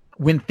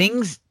when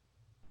things,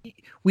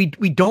 we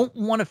don't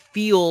want to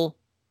feel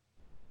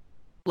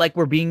like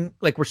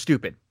we're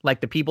stupid,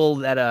 like the people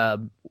that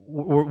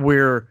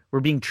we're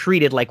being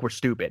treated like we're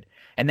stupid.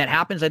 And that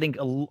happens, I think,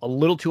 a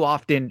little too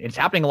often. It's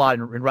happening a lot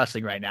in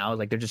wrestling right now.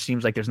 Like there just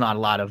seems like there's not a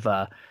lot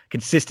of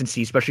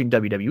consistency, especially in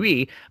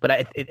WWE.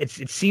 But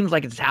it seems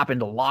like it's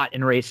happened a lot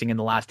in racing in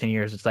the last 10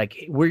 years. It's like,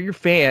 hey, we're your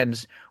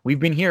fans. We've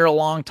been here a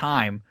long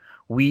time.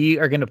 We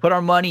are going to put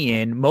our money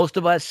in. Most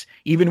of us,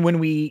 even when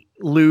we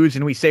lose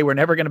and we say we're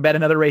never going to bet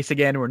another race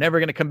again, we're never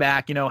going to come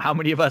back. You know, how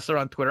many of us are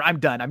on Twitter? I'm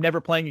done. I'm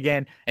never playing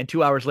again. And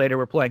 2 hours later,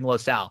 we're playing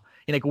Los Al.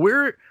 And like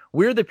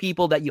we're the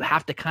people that you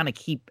have to kind of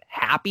keep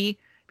happy,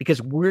 because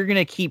we're going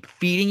to keep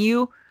feeding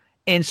you.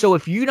 And so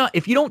if you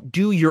don't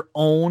do your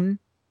own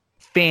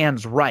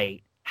fans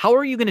right, how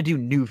are you going to do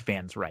new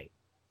fans right?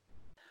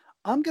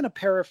 I'm going to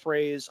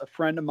paraphrase a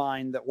friend of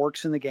mine that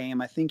works in the game.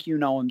 I think you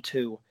know him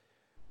too.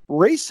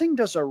 Racing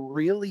does a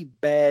really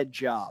bad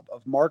job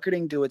of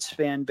marketing to its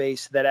fan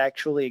base that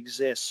actually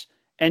exists,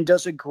 and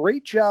does a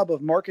great job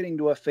of marketing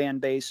to a fan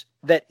base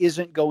that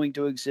isn't going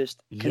to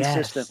exist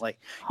consistently.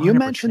 100%. You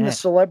mentioned the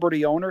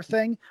celebrity owner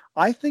thing.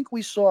 I think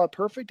we saw a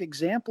perfect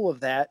example of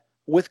that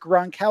with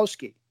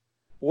Gronkowski.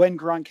 When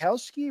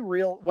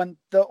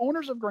the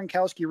owners of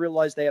Gronkowski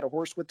realized they had a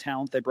horse with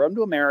talent, they brought him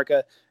to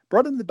America,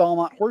 brought him to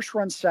Belmont. Horse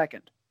runs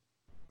second.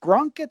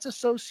 Gronk gets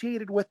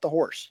associated with the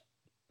horse.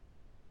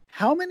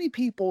 How many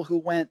people who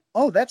went,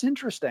 oh, that's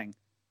interesting,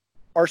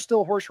 are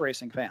still horse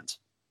racing fans?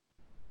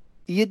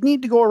 You'd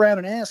need to go around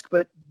and ask,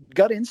 but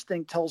gut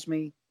instinct tells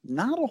me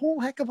not a whole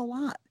heck of a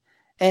lot.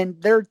 And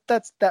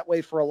that's that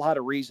way for a lot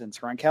of reasons.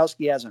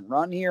 Gronkowski hasn't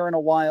run here in a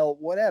while,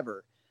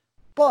 whatever.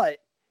 But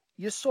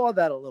you saw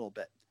that a little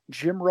bit.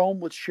 Jim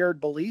Rome with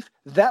Shared Belief,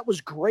 that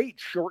was great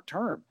short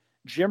term.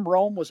 Jim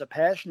Rome was a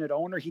passionate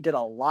owner. He did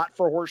a lot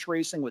for horse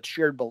racing with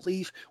Shared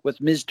Belief, with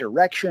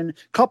Misdirection, a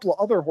couple of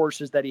other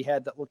horses that he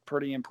had that looked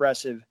pretty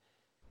impressive.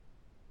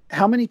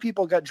 How many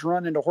people got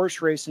drawn into horse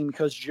racing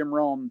because Jim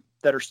Rome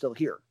that are still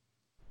here?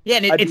 Yeah,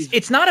 and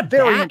it's not a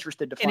very bad,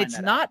 interested to find and it's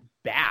that not out.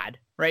 bad,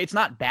 right? It's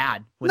not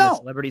bad when the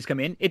celebrities come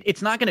in.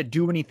 It's not going to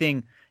do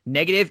anything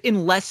negative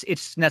unless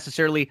it's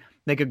necessarily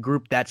like a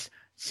group that's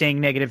saying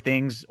negative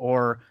things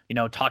or,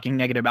 talking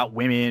negative about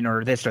women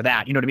or this or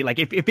that. You know what I mean? Like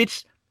if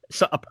it's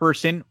a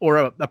person or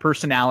a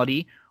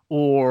personality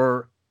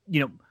or,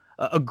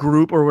 a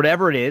group or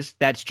whatever it is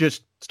that's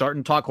just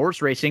starting to talk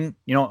horse racing,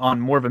 on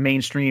more of a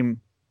mainstream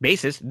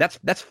basis,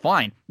 that's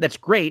fine. That's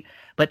great.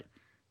 But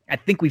I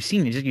think we've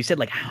seen, as you said,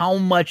 like how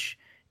much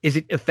is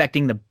it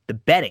affecting the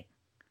betting,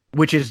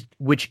 which is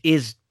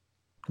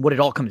what it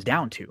all comes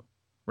down to,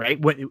 right?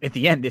 At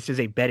the end, this is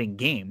a betting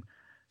game.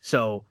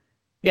 So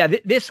yeah,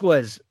 this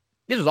was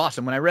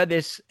awesome. When I read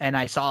this and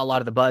I saw a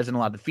lot of the buzz and a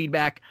lot of the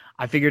feedback,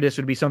 I figured this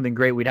would be something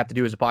great we'd have to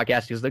do as a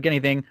podcast because, like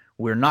anything,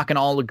 we're not going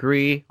to all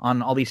agree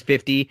on all these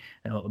 50.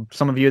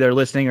 Some of you that are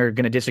listening are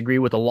going to disagree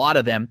with a lot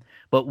of them.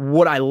 But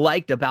what I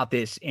liked about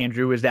this,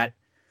 Andrew, is that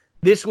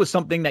this was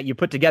something that you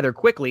put together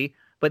quickly,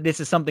 but this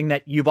is something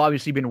that you've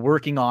obviously been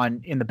working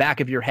on in the back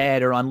of your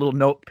head or on little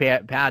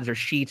notepads or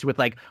sheets with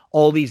like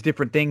all these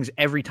different things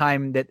every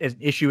time that an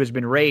issue has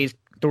been raised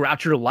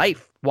throughout your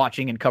life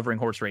watching and covering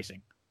horse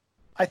racing.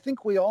 I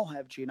think we all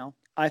have, Gino.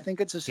 I think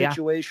it's a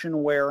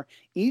situation where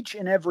each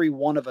and every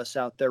one of us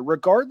out there,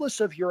 regardless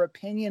of your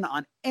opinion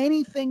on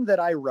anything that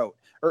I wrote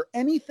or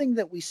anything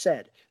that we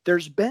said,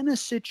 there's been a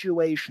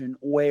situation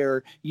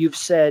where you've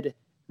said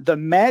the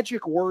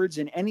magic words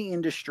in any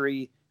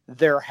industry,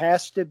 there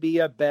has to be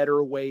a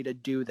better way to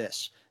do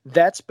this.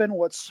 That's been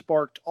what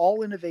sparked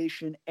all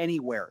innovation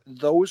anywhere.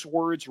 Those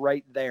words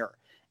right there.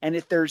 And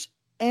if there's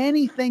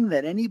anything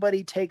that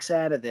anybody takes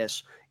out of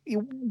this,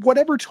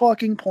 whatever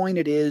talking point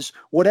it is,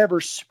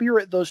 whatever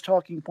spirit those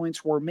talking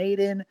points were made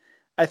in,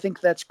 I think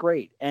that's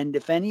great. And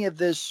if any of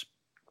this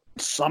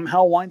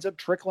somehow winds up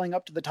trickling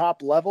up to the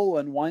top level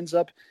and winds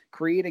up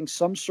creating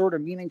some sort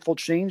of meaningful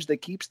change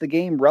that keeps the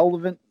game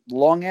relevant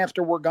long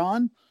after we're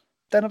gone,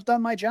 then I've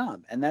done my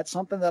job. And that's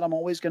something that I'm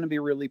always going to be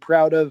really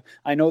proud of.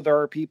 I know there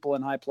are people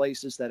in high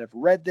places that have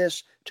read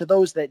this. To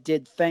those that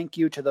did, thank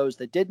you. To those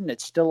that didn't,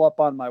 it's still up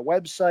on my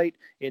website.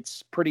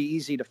 It's pretty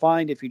easy to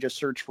find if you just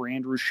search for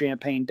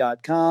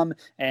andrewchampagne.com.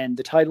 And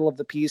the title of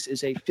the piece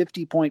is a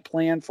 50-point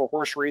plan for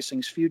horse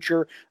racing's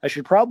future. I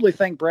should probably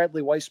thank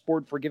Bradley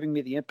Weisbord for giving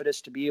me the impetus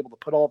to be able to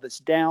put all this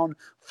down.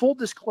 Full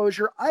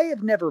disclosure, I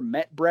have never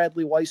met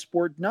Bradley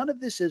Weisbord. None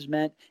of this is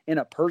meant in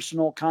a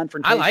personal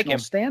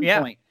confrontational standpoint.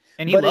 Yeah.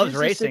 And he loves racing.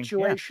 But it is a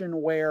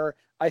situation where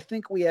I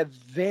think we have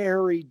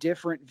very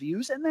different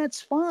views, and that's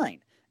fine.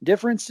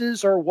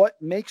 Differences are what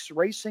makes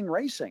racing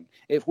racing.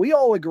 If we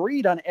all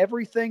agreed on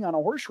everything on a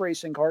horse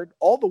racing card,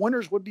 all the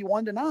winners would be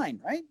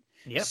 1-9, right?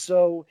 Yep.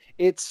 So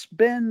it's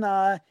been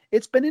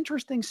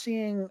interesting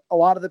seeing a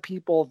lot of the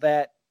people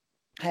that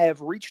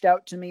have reached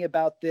out to me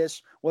about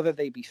this, whether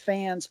they be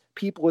fans,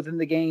 people within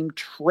the game,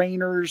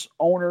 trainers,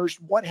 owners,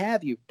 what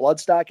have you,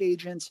 bloodstock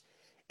agents.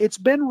 It's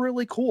been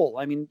really cool.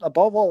 I mean,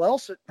 above all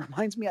else, it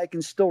reminds me I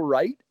can still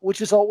write, which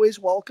is always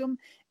welcome.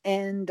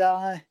 And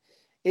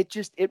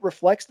it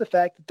reflects the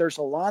fact that there's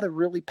a lot of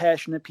really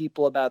passionate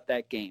people about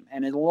that game.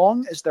 And as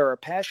long as there are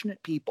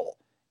passionate people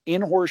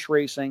in horse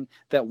racing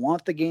that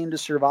want the game to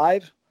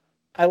survive,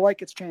 I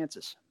like its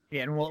chances.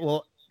 Yeah, and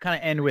we'll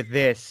kind of end with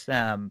this.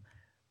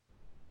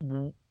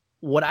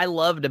 What I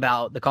loved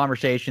about the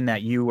conversation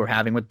that you were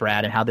having with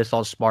Brad and how this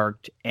all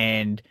sparked,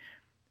 and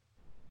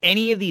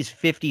any of these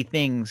 50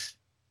 things,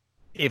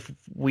 if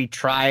we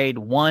tried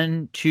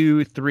 1,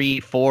 2, 3,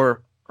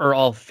 4, or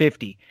all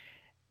 50,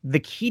 the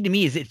key to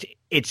me is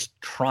it's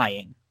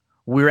trying.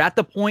 We're at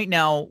the point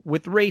now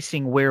with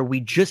racing where we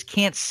just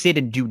can't sit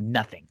and do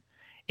nothing.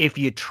 If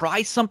you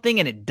try something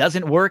and it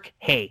doesn't work,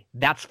 hey,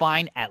 that's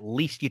fine. At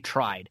least you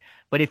tried.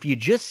 But if you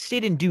just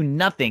sit and do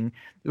nothing,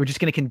 we're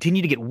just going to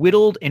continue to get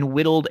whittled and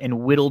whittled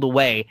and whittled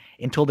away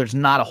until there's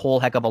not a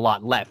whole heck of a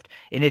lot left.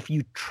 And if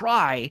you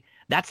try,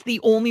 that's the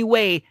only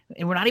way.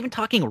 And we're not even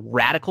talking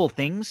radical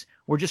things.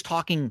 We're just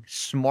talking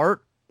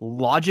smart,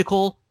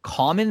 logical,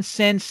 common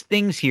sense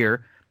things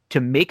here to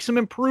make some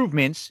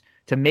improvements,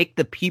 to make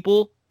the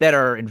people that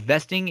are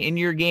investing in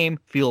your game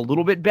feel a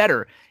little bit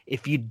better.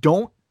 If you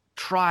don't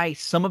try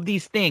some of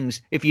these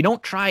things, if you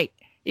don't try,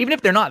 even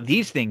if they're not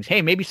these things,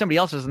 hey, maybe somebody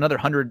else has another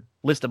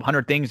list of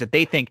 100 things that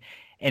they think.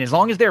 And as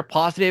long as they're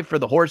positive for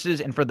the horses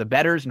and for the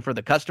bettors and for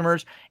the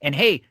customers, and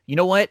hey, you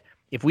know what?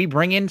 If we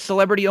bring in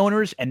celebrity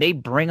owners and they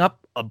bring up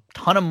a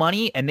ton of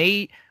money and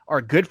they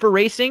are good for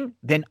racing,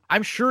 then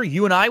I'm sure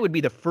you and I would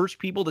be the first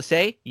people to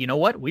say, you know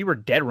what? We were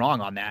dead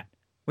wrong on that.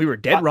 We were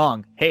dead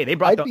wrong. Hey, they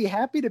brought I'd be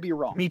happy to be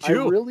wrong. Me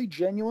too. I really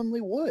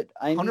genuinely would.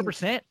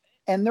 100%.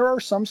 And there are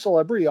some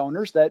celebrity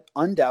owners that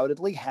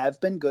undoubtedly have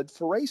been good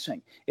for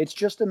racing. It's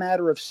just a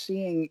matter of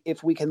seeing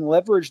if we can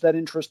leverage that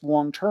interest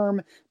long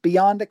term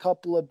beyond a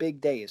couple of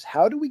big days.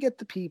 How do we get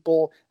the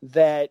people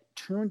that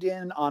tuned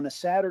in on a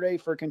Saturday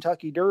for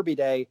Kentucky Derby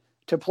Day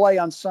to play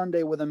on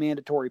Sunday with a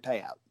mandatory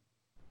payout?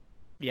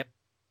 Yep.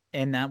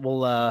 And that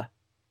will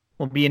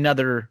be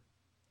another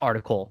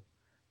article,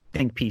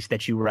 think piece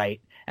that you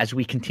write as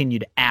we continue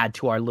to add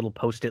to our little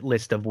post-it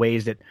list of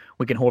ways that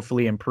we can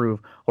hopefully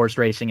improve horse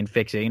racing and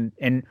fix it.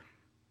 And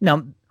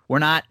no, we're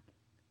not,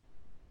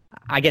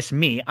 I guess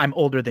I'm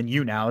older than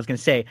you now. I was going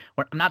to say,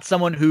 I'm not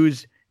someone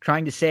who's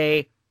trying to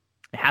say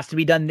it has to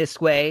be done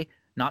this way.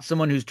 not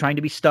someone who's trying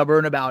to be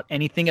stubborn about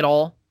anything at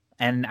all.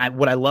 And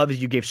what I love is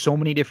you gave so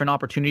many different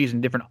opportunities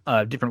and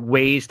different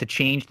ways to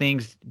change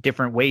things,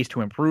 different ways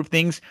to improve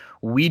things.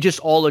 We just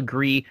all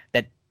agree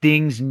that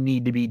things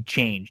need to be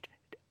changed.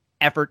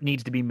 Effort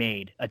needs to be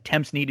made.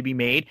 Attempts need to be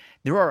made.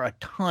 There are a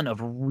ton of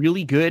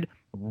really good,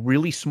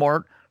 really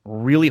smart,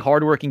 really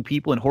hardworking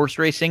people in horse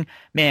racing.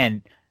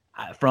 Man,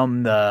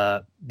 from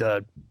the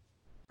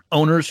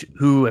owners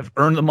who have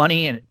earned the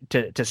money and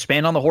to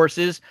spend on the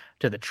horses,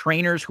 to the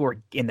trainers who are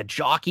in the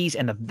jockeys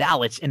and the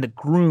valets and the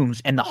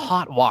grooms and the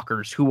hot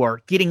walkers who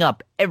are getting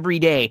up every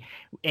day,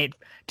 and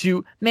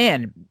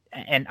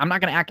I'm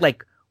not going to act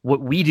like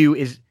what we do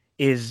is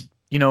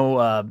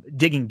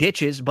digging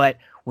ditches, but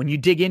when you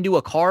dig into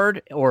a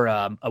card or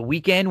a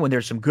weekend when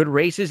there's some good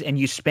races and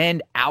you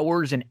spend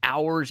hours and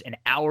hours and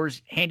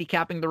hours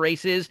handicapping the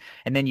races,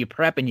 and then you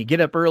prep and you get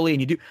up early and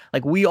you do,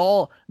 like,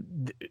 it's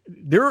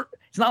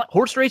not,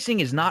 horse racing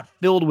is not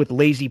filled with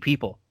lazy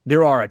people.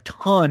 There are a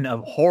ton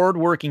of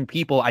hardworking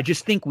people. I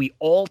just think we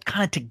all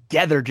kind of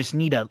together just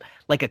need a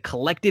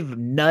collective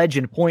nudge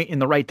and point in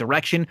the right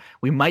direction.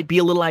 We might be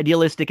a little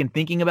idealistic in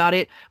thinking about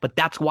it, but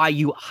that's why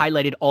you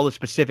highlighted all the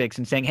specifics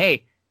and saying,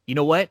 hey, you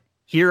know what?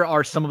 Here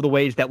are some of the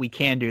ways that we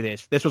can do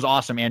this. This was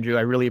awesome, Andrew.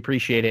 I really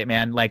appreciate it,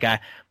 man.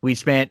 We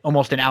spent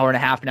almost an hour and a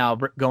half now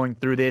going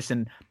through this,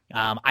 and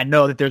I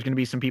know that there's going to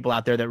be some people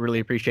out there that really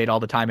appreciate all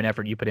the time and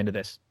effort you put into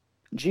this.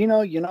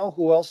 Gino, you know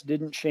who else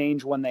didn't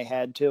change when they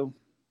had to?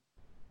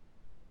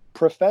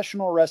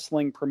 Professional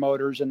wrestling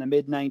promoters in the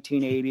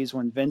mid-1980s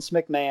when Vince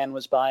McMahon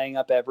was buying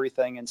up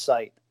everything in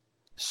sight.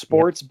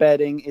 Sports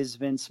betting is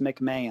Vince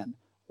McMahon.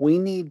 We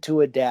need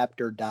to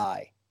adapt or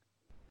die.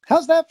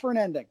 How's that for an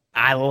ending?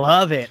 I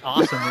love it.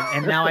 Awesome.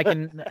 And now I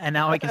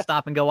can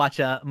stop and go watch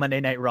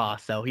Monday Night Raw.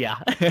 So yeah,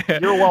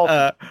 you're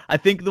welcome. I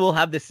think we'll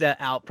have this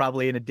out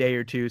probably in a day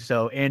or two.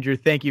 So Andrew,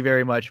 thank you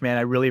very much, man.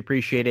 I really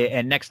appreciate it.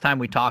 And next time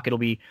we talk, it'll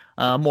be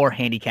more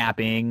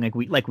handicapping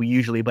like we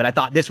usually. But I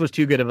thought this was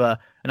too good of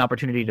an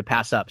opportunity to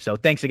pass up. So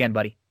thanks again,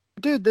 buddy.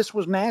 Dude, this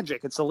was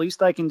magic. It's the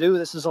least I can do.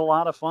 This is a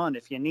lot of fun.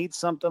 If you need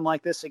something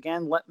like this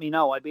again, let me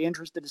know. I'd be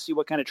interested to see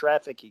what kind of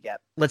traffic you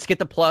get. Let's get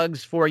the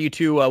plugs for you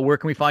too. Where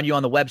can we find you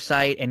on the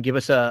website, and give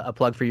us a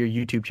plug for your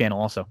YouTube channel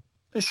also?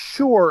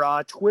 Sure.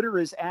 Twitter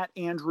is at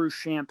Andrew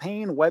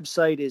Champagne.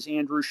 Website is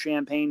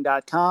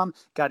andrewchampagne.com.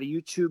 Got a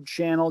YouTube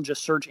channel.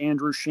 Just search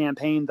Andrew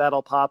Champagne.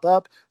 That'll pop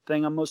up.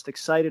 Thing I'm most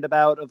excited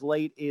about of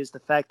late is the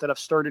fact that I've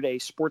started a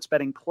sports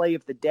betting play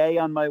of the day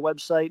on my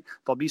website.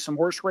 There'll be some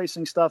horse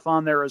racing stuff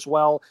on there as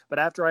well. But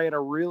after I had a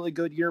really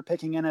good year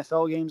picking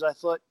NFL games, I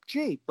thought,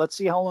 gee, let's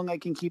see how long I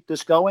can keep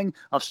this going.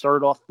 I've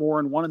started off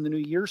 4-1 in the new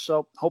year.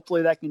 So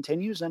hopefully that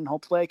continues, and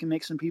hopefully I can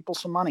make some people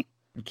some money.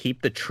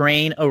 Keep the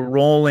train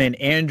a-rolling.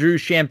 Andrew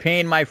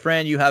Champagne, my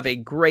friend, you have a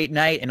great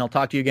night, and I'll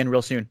talk to you again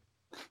real soon.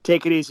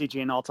 Take it easy,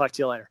 Gene. I'll talk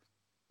to you later.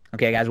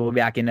 Okay, guys, we'll be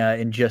back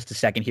in just a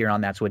second here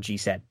on That's What G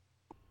Said.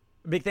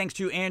 Big thanks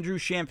to Andrew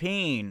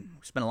Champagne.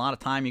 We spent a lot of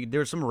time.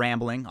 There's some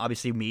rambling.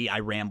 Obviously, I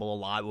ramble a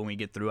lot when we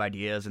get through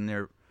ideas, and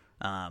we're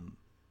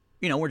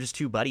just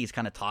two buddies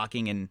kind of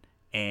talking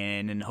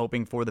and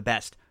hoping for the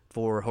best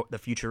for the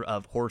future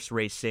of horse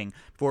racing.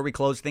 Before we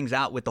close things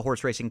out with the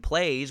horse racing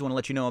plays, I want to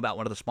let you know about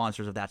one of the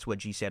sponsors of That's What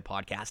G Said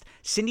podcast,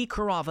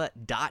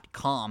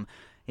 CindyCarava.com.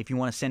 If you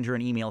want to send her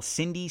an email,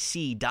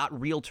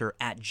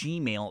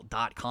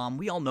 cindyc.realtor@gmail.com.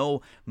 We all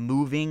know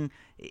moving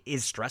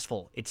is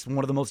stressful. It's one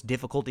of the most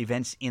difficult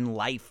events in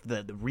life,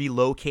 the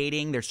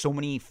relocating. There's so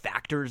many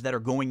factors that are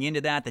going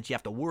into that you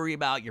have to worry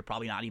about, you're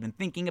probably not even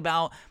thinking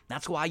about.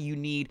 That's why you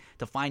need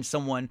to find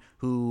someone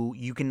who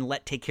you can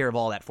let take care of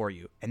all that for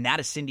you, and that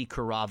is Cindy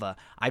Carava.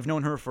 I've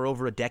known her for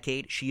over a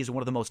decade. She is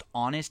one of the most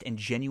honest and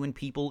genuine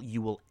people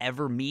you will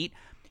ever meet.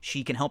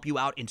 She can help you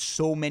out in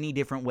so many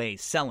different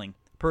ways: selling,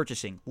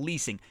 purchasing,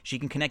 leasing. She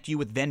can connect you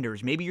with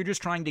vendors. Maybe you're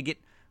just trying to get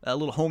a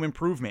little home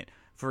improvement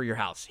for your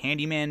house.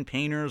 Handymen,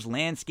 painters,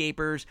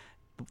 landscapers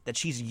that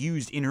she's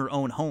used in her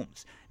own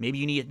homes. Maybe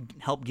you need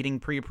help getting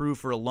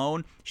pre-approved for a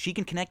loan. She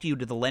can connect you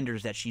to the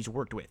lenders that she's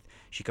worked with.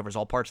 She covers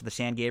all parts of the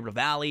San Gabriel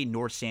Valley,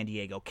 North San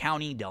Diego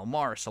County, Del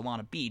Mar,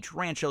 Solana Beach,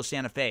 Rancho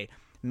Santa Fe.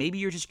 Maybe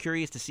you're just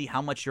curious to see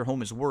how much your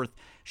home is worth.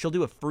 She'll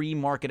do a free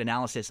market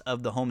analysis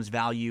of the home's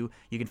value.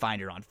 You can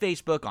find her on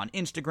Facebook, on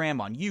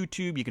Instagram, on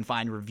YouTube. You can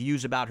find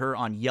reviews about her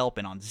on Yelp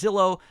and on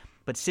Zillow.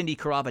 But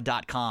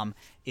CindyCarava.com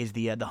is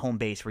the home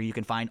base where you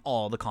can find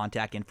all the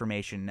contact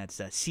information. That's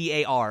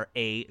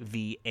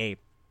Carava.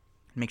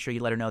 Make sure you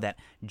let her know that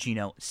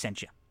Gino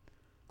sent you.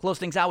 Close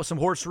things out with some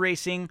horse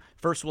racing.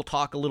 First, we'll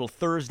talk a little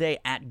Thursday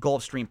at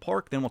Gulfstream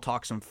Park. Then we'll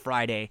talk some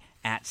Friday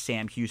at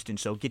Sam Houston.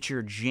 So get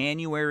your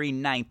January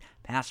 9th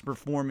past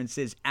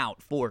performances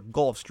out for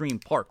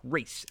Gulfstream Park.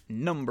 Race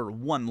number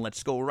 1.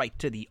 Let's go right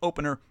to the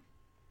opener.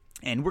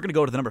 And we're going to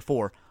go to the number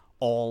 4,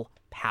 All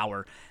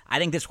Power. I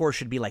think this horse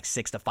should be like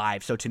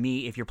 6-5. So to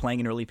me, if you're playing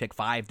an early pick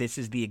 5, this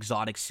is the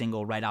exotic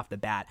single right off the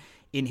bat.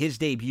 In his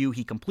debut,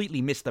 he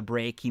completely missed the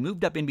break. He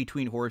moved up in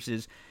between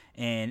horses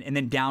and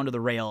then down to the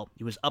rail.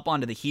 He was up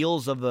onto the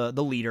heels of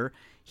the leader.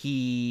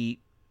 He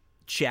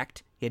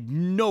checked. He had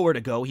nowhere to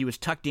go. He was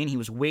tucked in. He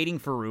was waiting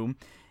for room.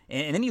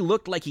 And then he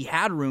looked like he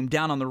had room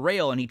down on the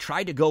rail, and he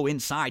tried to go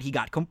inside. He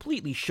got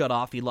completely shut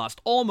off. He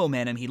lost all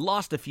momentum. He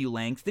lost a few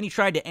lengths. Then he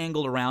tried to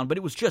angle around, but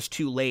it was just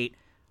too late.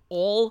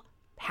 All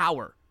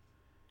power.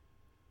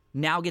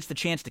 Now gets the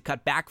chance to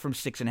cut back from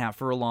 6.5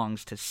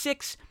 furlongs to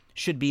 6.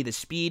 Should be the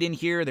speed in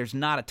here. There's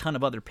not a ton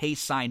of other pace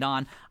signed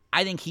on.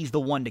 I think he's the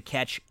one to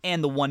catch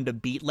and the one to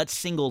beat. Let's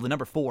single the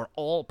number 4,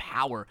 All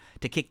Power,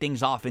 to kick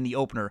things off in the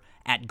opener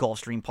at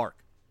Gulfstream Park.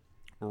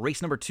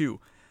 Race number 2.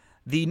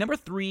 The number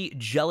 3,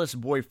 Jealous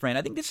Boyfriend.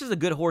 I think this is a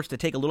good horse to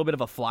take a little bit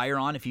of a flyer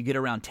on if you get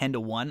around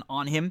 10-1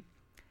 on him.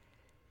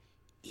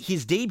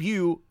 His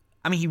debut,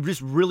 he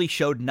just really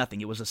showed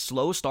nothing. It was a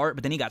slow start,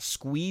 but then he got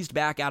squeezed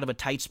back out of a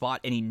tight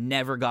spot, and he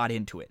never got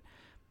into it.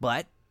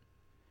 But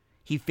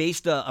he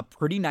faced a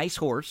pretty nice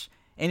horse,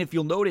 and if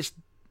you'll notice,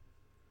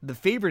 the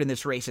favorite in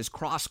this race is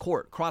Cross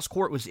Court. Cross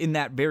Court was in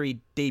that very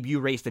debut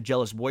race that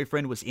Jealous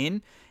Boyfriend was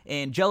in,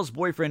 and Jealous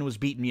Boyfriend was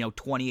beaten,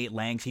 28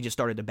 lengths. He just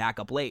started to back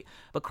up late.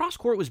 But Cross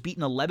Court was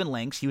beaten 11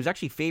 lengths. He was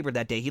actually favored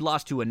that day. He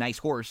lost to a nice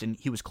horse, and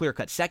he was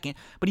clear-cut second,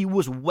 but he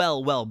was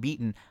well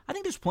beaten. I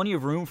think there's plenty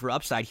of room for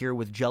upside here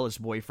with Jealous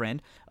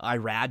Boyfriend.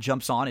 Irad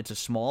jumps on. It's a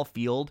small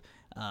field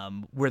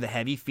where the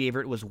heavy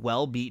favorite was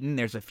well beaten.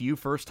 There's a few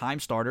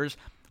first-time starters.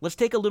 Let's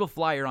take a little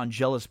flyer on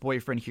Jealous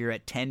Boyfriend here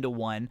at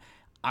 10-1.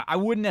 I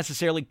wouldn't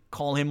necessarily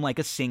call him like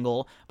a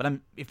single, but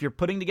if you're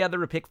putting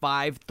together a pick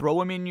 5,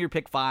 throw him in your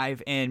pick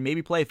 5 and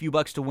maybe play a few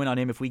bucks to win on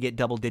him if we get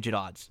double-digit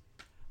odds.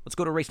 Let's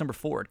go to race number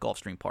 4 at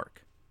Gulfstream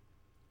Park.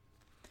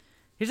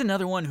 Here's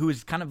another one who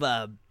is kind of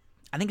I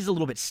think is a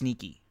little bit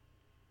sneaky.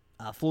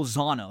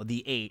 Flozano,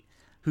 the 8,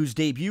 whose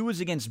debut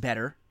was against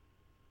Better,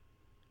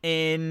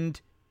 and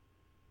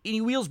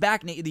he wheels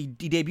back. He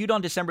debuted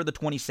on December the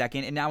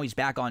 22nd, and now he's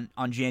back on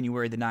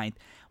January the 9th.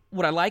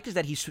 What I liked is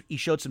that he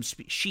showed some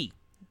speed.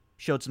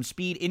 Showed some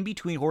speed in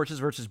between horses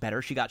versus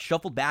Better. She got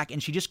shuffled back,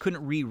 and she just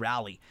couldn't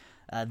re-rally.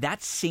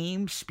 That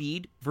same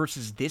speed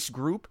versus this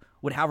group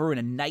would have her in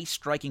a nice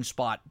striking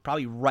spot,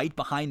 probably right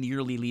behind the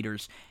early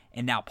leaders.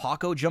 And now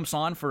Paco jumps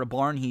on for a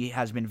barn he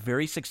has been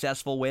very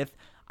successful with.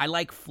 I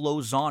like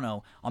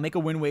Flozano. I'll make a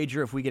win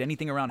wager if we get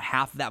anything around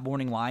half of that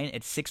morning line.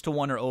 At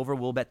 6-1 or over,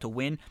 we'll bet to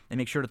win. And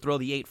make sure to throw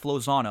the 8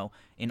 Flozano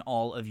in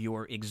all of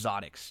your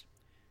exotics.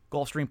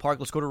 Gulfstream Park,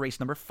 let's go to race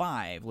number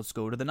 5. Let's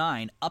go to the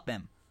 9,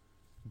 Upham.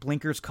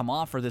 Blinkers come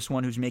off for this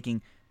one who's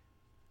making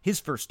his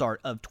first start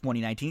of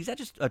 2019. He's had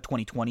just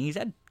 2020. He's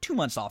had 2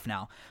 months off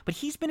now, but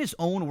he's been his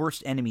own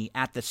worst enemy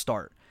at the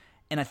start.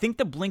 And I think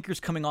the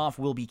blinkers coming off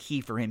will be key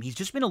for him. He's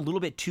just been a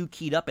little bit too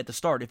keyed up at the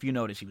start. If you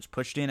notice, he was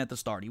pushed in at the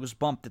start. He was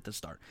bumped at the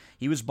start.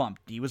 He was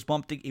bumped. He was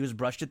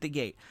brushed at the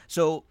gate.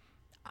 So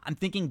I'm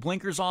thinking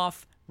blinkers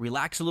off,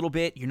 relax a little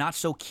bit. You're not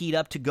so keyed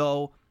up to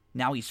go.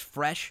 Now he's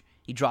fresh.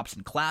 He drops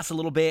in class a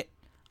little bit.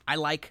 I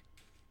like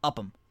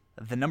Upham,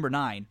 the number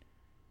 9.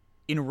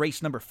 In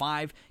race number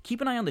 5,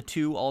 keep an eye on the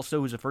 2 also,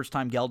 who's a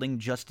first-time gelding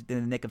just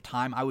in the nick of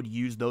time. I would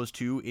use those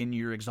 2 in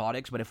your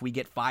exotics, but if we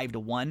get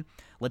 5-1,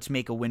 let's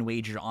make a win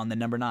wager on the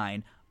number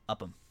 9,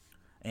 Upham.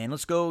 And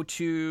let's go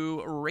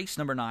to race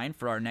number 9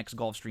 for our next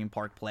Gulfstream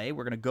Park play.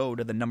 We're going to go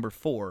to the number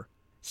 4,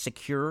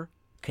 Secure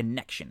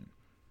Connection.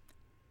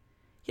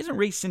 He hasn't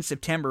raced since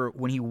September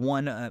when he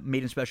won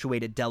Maiden Special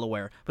Weight at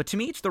Delaware. But to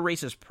me, it's the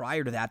races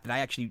prior to that I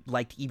actually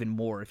liked even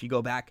more. If you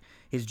go back,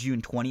 his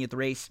June 20th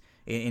race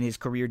in her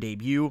career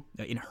debut,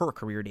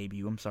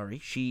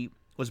 she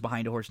was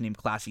behind a horse named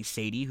Classy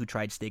Sadie, who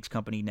tried Stakes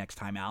Company next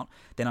time out.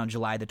 Then on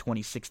July the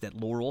 26th at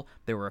Laurel,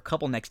 there were a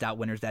couple next out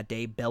winners that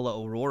day.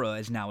 Bella Aurora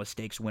is now a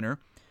stakes winner.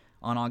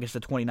 On August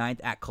the 29th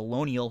at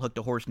Colonial, hooked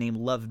a horse named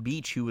Love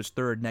Beach, who was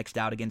third next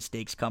out against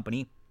Stakes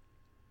Company.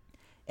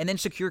 And then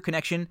Secure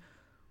Connection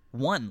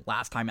won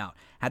last time out.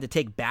 Had to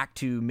take back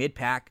to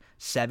mid-pack,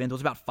 7th,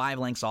 was about 5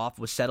 lengths off,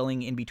 was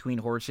settling in between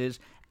horses,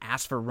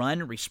 asked for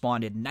run,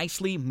 responded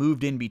nicely,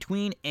 moved in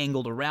between,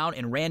 angled around,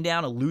 and ran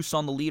down a loose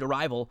on the lead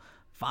arrival,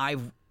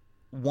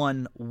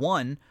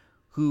 5-1-1,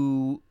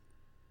 who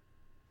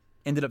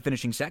ended up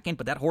finishing second,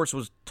 but that horse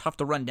was tough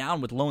to run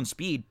down with lone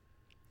speed.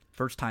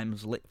 First time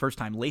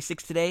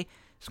Lasix today.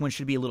 This one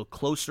should be a little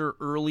closer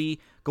early.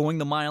 Going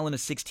the mile in a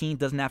 16th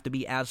doesn't have to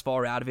be as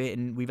far out of it,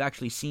 and we've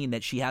actually seen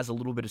that she has a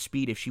little bit of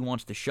speed if she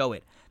wants to show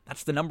it.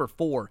 That's the number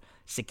 4,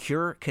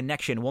 Secure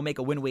Connection. We'll make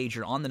a win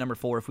wager on the number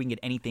 4 if we can get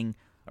anything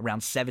around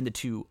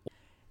 7-2.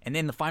 And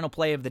then the final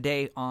play of the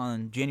day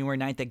on January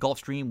 9th at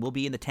Gulfstream will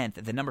be in the 10th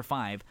at the number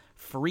 5,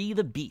 Free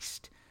the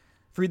Beast.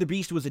 Free the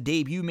Beast was a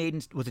debut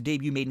maiden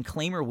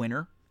claimer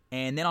winner,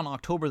 and then on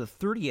October the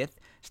 30th,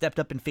 stepped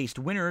up and faced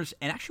winners,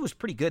 and actually was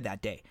pretty good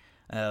that day.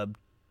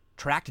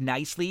 Tracked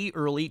nicely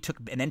early, took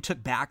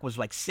back, was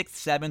like 6th,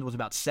 7th, was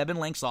about 7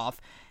 lengths off,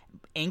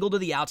 angled to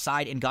the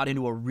outside, and got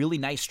into a really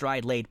nice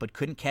stride late, but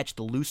couldn't catch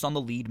the loose on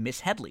the lead,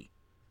 Miss Headley.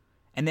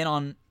 And then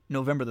on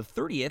November the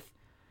 30th,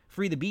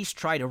 Free the Beast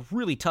tried a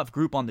really tough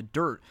group on the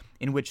dirt,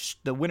 in which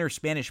the winner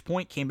Spanish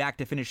Point came back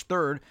to finish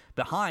third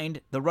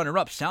behind the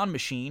runner-up Sound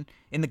Machine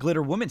in the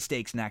Glitter Women's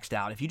Stakes next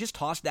out. If you just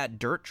toss that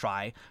dirt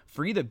try,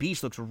 Free the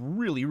Beast looks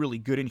really, really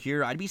good in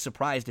here. I'd be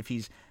surprised if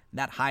he's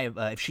that high of,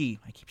 I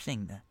keep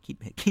saying that,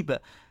 keep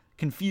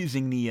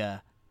confusing the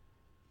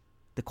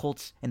the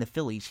Colts and the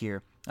fillies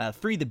here.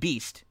 Free the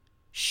Beast,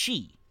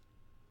 she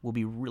will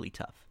be really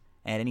tough.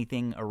 At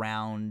anything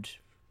around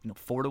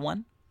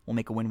 4-1, we'll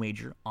make a win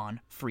wager on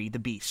Free the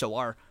Beast. So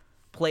our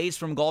plays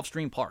from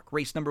Gulfstream Park.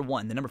 Race number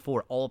 1, the number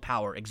 4, All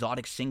Power,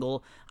 exotic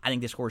single. I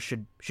think this horse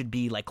should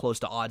be like close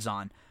to odds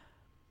on.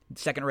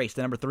 Second race,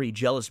 the number 3,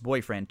 Jealous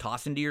Boyfriend.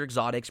 Toss into your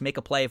exotics. Make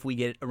a play if we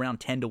get around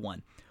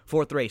 10-1.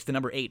 Fourth race, the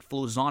number 8,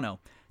 Flozano.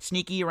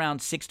 Sneaky around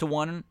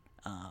 6-1.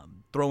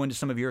 Throw into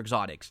some of your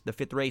exotics. The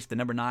fifth race, the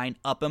number 9,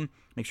 Upham.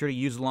 Make sure to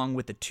use along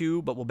with the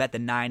 2, but we'll bet the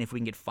 9 if we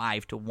can get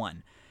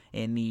 5-1.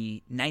 In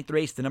the ninth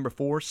race, the number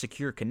 4,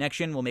 Secure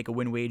Connection. We'll make a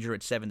win wager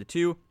at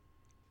 7-2.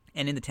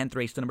 And in the 10th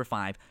race, the number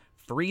 5,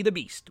 Free the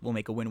Beast. We'll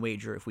make a win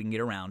wager if we can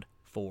get around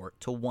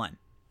 4-1.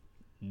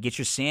 Get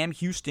your Sam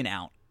Houston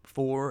out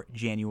for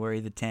January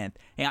the 10th.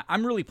 Hey,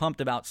 I'm really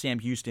pumped about Sam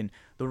Houston.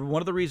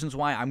 One of the reasons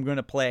why I'm going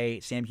to play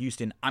Sam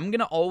Houston, I'm going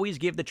to always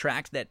give the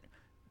tracks that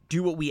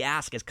do what we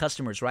ask as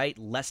customers, right?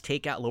 Less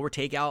takeout, lower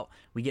takeout.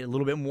 We get a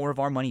little bit more of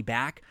our money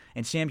back.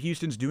 And Sam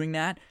Houston's doing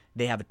that.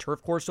 They have a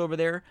turf course over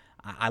there.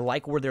 I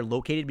like where they're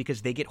located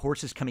because they get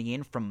horses coming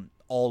in from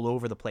all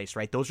over the place,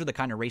 right? Those are the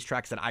kind of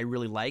racetracks that I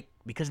really like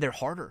because they're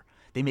harder.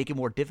 They make it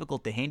more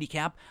difficult to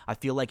handicap. I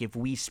feel like if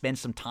we spend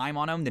some time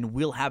on them, then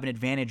we'll have an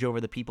advantage over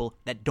the people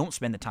that don't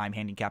spend the time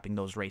handicapping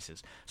those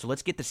races. So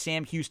let's get the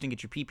Sam Houston,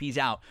 get your PPs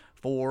out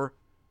for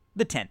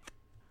the 10th.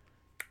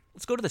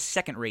 Let's go to the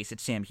second race at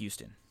Sam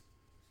Houston.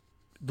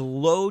 The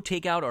low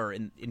takeout, or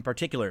in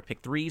particular,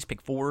 pick 3s,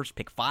 pick 4s,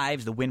 pick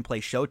 5s. The win,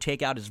 play, show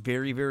takeout is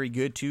very, very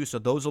good too. So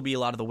those will be a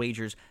lot of the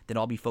wagers that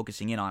I'll be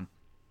focusing in on.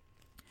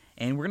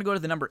 And we're going to go to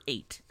the number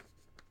 8.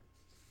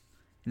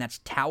 And that's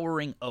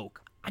Towering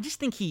Oak. I just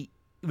think he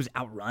was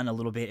outrun a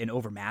little bit and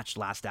overmatched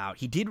last out.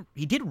 He did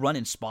run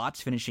in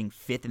spots, finishing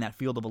 5th in that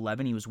field of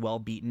 11. He was well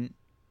beaten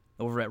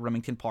over at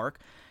Remington Park.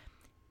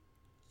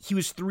 He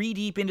was 3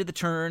 deep into the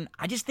turn.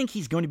 I just think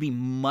he's going to be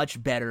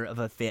much better of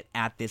a fit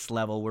at this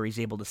level where he's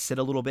able to sit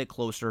a little bit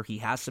closer. He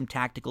has some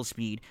tactical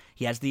speed.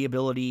 He has the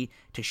ability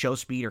to show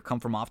speed or come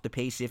from off the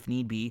pace if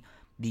need be.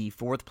 The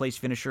 4th place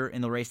finisher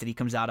in the race that he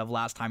comes out of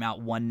last time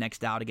out won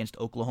next out against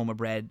Oklahoma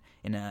Bred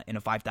in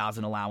a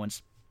 5,000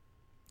 allowance.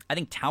 I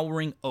think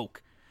Towering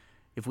Oak,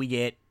 if we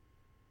get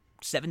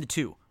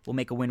 7-2, we'll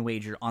make a win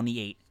wager on the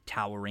 8,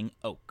 Towering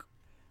Oak.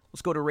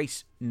 Let's go to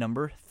race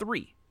number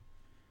 3.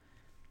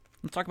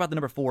 Let's talk about the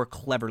number 4,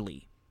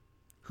 Cleverly,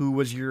 who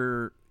was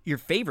your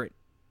favorite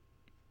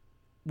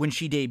when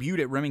she debuted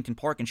at Remington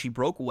Park, and she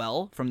broke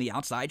well from the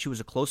outside. She was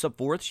a close-up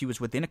 4th. She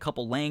was within a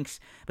couple lengths,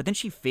 but then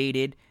she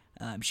faded.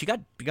 She got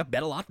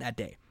bet a lot that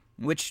day,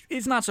 which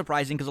is not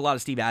surprising because a lot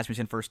of Steve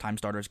Asmussen first-time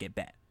starters get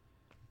bet.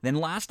 Then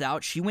last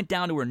out, she went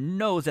down to her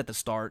nose at the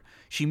start.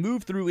 She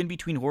moved through in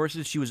between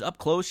horses. She was up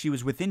close. She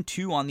was within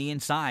 2 on the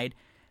inside.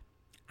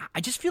 I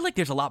just feel like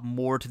there's a lot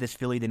more to this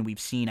filly than we've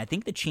seen. I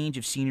think the change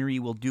of scenery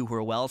will do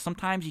her well.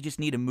 Sometimes you just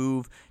need to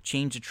move,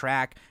 change the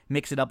track,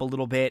 mix it up a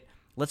little bit.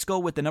 Let's go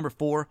with the number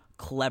 4,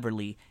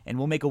 Cleverly, and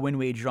we'll make a win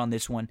wager on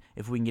this one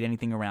if we can get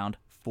anything around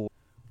 4.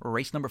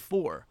 Race number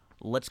 4,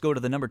 let's go to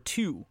the number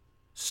 2,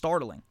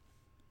 Startling.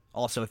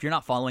 Also, if you're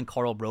not following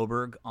Carl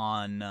Broberg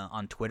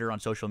on Twitter, on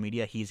social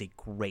media, he's a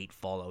great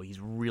follow. He's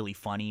really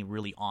funny,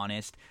 really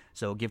honest.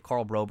 So give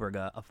Carl Broberg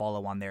a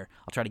follow on there.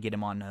 I'll try to get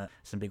him on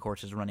some big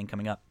horses running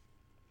coming up.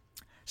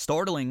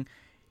 Startling,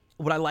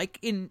 what I like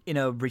in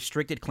a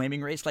restricted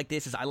claiming race like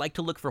this is I like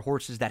to look for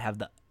horses that have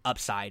the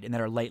upside and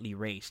that are lightly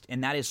raced,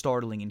 and that is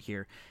Startling in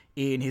here.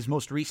 In his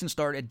most recent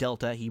start at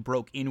Delta, he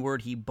broke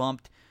inward, he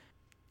bumped,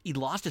 he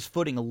lost his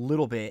footing a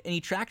little bit, and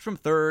he tracked from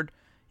 3rd.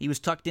 He was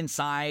tucked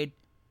inside.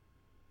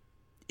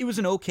 It was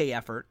an okay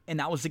effort, and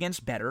that was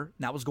against Better.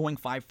 That was going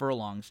 5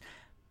 furlongs.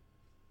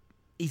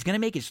 He's going to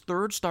make his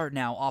 3rd start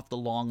now off the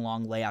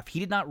long layoff. He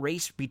did not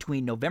race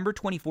between November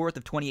 24th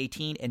of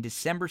 2018 and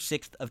December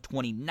 6th of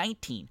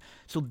 2019.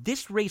 So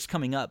this race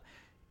coming up,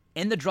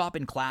 and the drop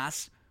in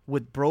class,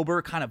 with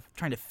Broberg kind of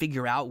trying to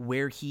figure out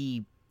where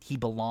he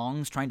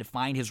belongs, trying to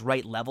find his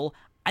right level,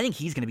 I think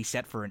he's going to be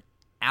set for an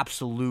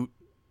absolute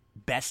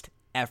best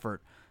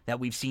effort that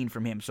we've seen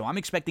from him. So I'm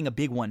expecting a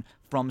big one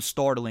from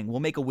Startling. We'll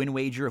make a win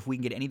wager if we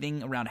can get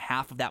anything around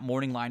half of that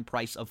morning line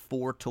price of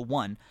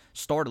 4-1.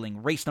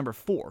 Startling, race number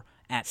 4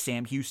 at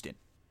Sam Houston.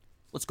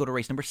 Let's go to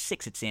race number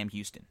 6 at Sam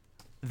Houston.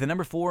 The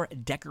number 4,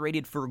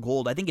 Decorated for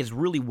Gold, I think is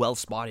really well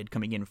spotted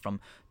coming in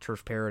from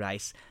Turf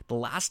Paradise. The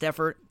last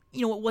effort,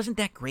 it wasn't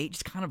that great,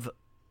 just kind of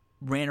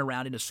ran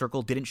around in a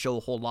circle, didn't show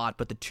a whole lot,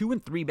 but the 2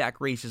 and 3 back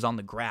races on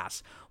the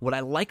grass, what I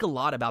like a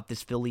lot about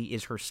this filly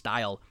is her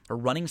style. Her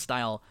running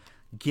style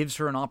gives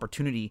her an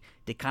opportunity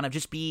to kind of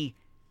just be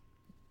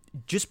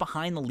just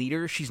behind the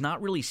leader. She's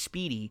not really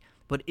speedy,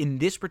 but in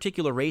this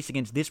particular race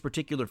against this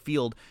particular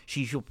field,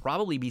 she'll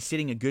probably be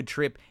sitting a good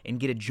trip and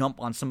get a jump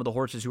on some of the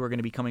horses who are going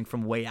to be coming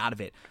from way out of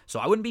it.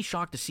 So I wouldn't be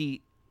shocked to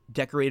see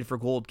Decorated for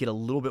Gold get a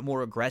little bit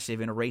more aggressive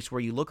in a race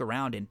where you look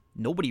around and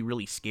nobody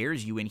really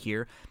scares you in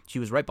here. She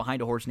was right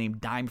behind a horse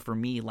named Dime for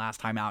Me last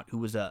time out, who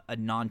was a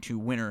non-2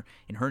 winner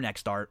in her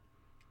next start.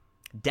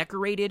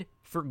 Decorated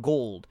for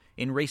Gold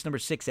in race number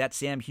 6 at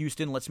Sam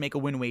Houston. Let's make a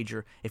win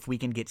wager if we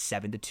can get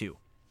 7-2.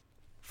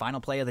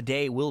 Final play of the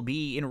day will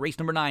be in race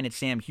number 9 at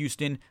Sam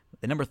Houston.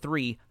 The number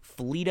 3,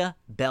 Felita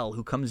Bell,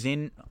 who comes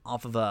in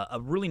off of a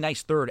really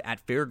nice third at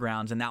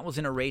Fairgrounds, and that was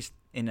in a race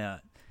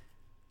that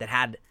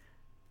had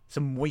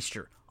some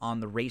moisture on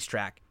the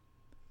racetrack.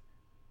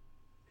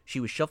 She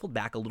was shuffled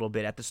back a little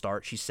bit at the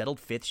start. She settled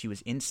 5th. She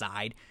was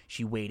inside.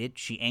 She waited.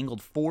 She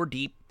angled 4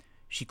 deep.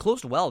 She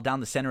closed well down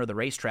the center of the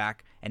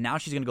racetrack, and now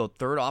she's going to go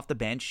 3rd off the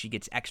bench. She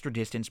gets extra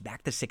distance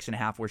back to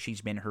 6.5, where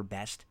she's been her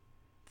best.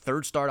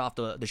 3rd start off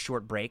the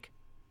short break.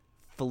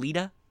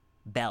 Felita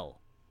Bell.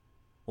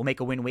 We'll make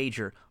a win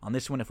wager on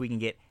this one if we can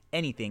get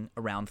anything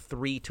around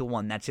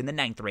 3-1. That's in the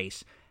 9th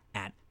race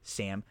at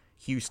Sam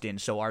Houston.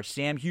 So our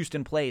Sam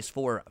Houston plays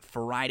for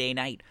Friday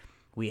night.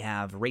 We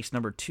have race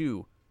number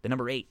 2. The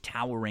number 8,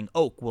 Towering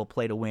Oak, will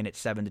play to win at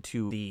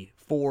 7-2. The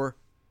 4,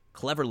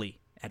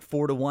 Cleverly, at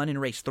 4-1 in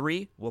race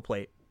 3. We'll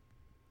play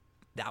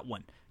that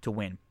one to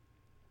win.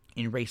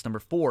 In race number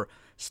 4,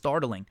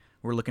 Startling,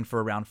 we're looking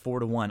for around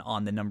 4-1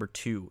 on the number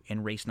 2.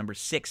 In race number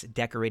 6,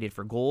 Decorated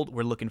for Gold,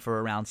 we're looking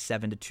for around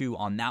 7-2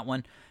 on that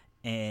one.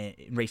 And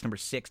in race number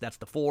 6, that's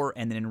the 4.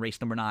 And then in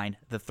race number 9,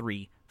 the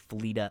 3,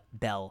 Felita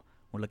Bell,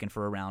 we're looking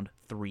for around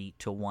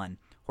 3-1.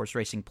 Horse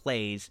racing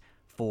plays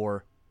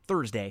for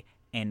Thursday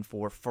and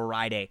for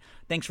Friday.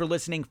 Thanks for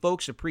listening,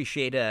 folks.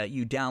 Appreciate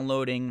you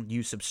downloading,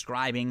 you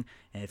subscribing.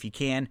 And if you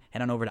can,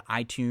 head on over to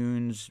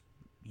iTunes,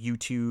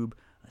 YouTube,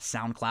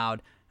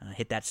 SoundCloud.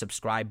 Hit that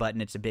subscribe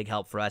button. It's a big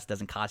help for us.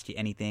 Doesn't cost you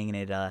anything,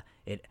 and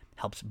it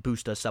helps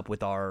boost us up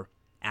with our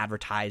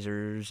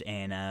advertisers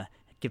and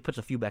puts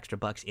a few extra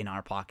bucks in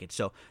our pocket.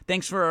 So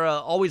thanks for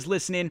always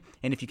listening,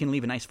 and if you can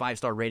leave a nice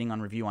 5-star rating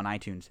on review on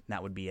iTunes,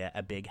 that would be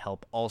a big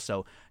help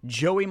also.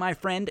 Joey, my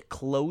friend,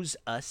 close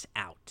us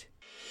out.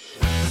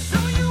 So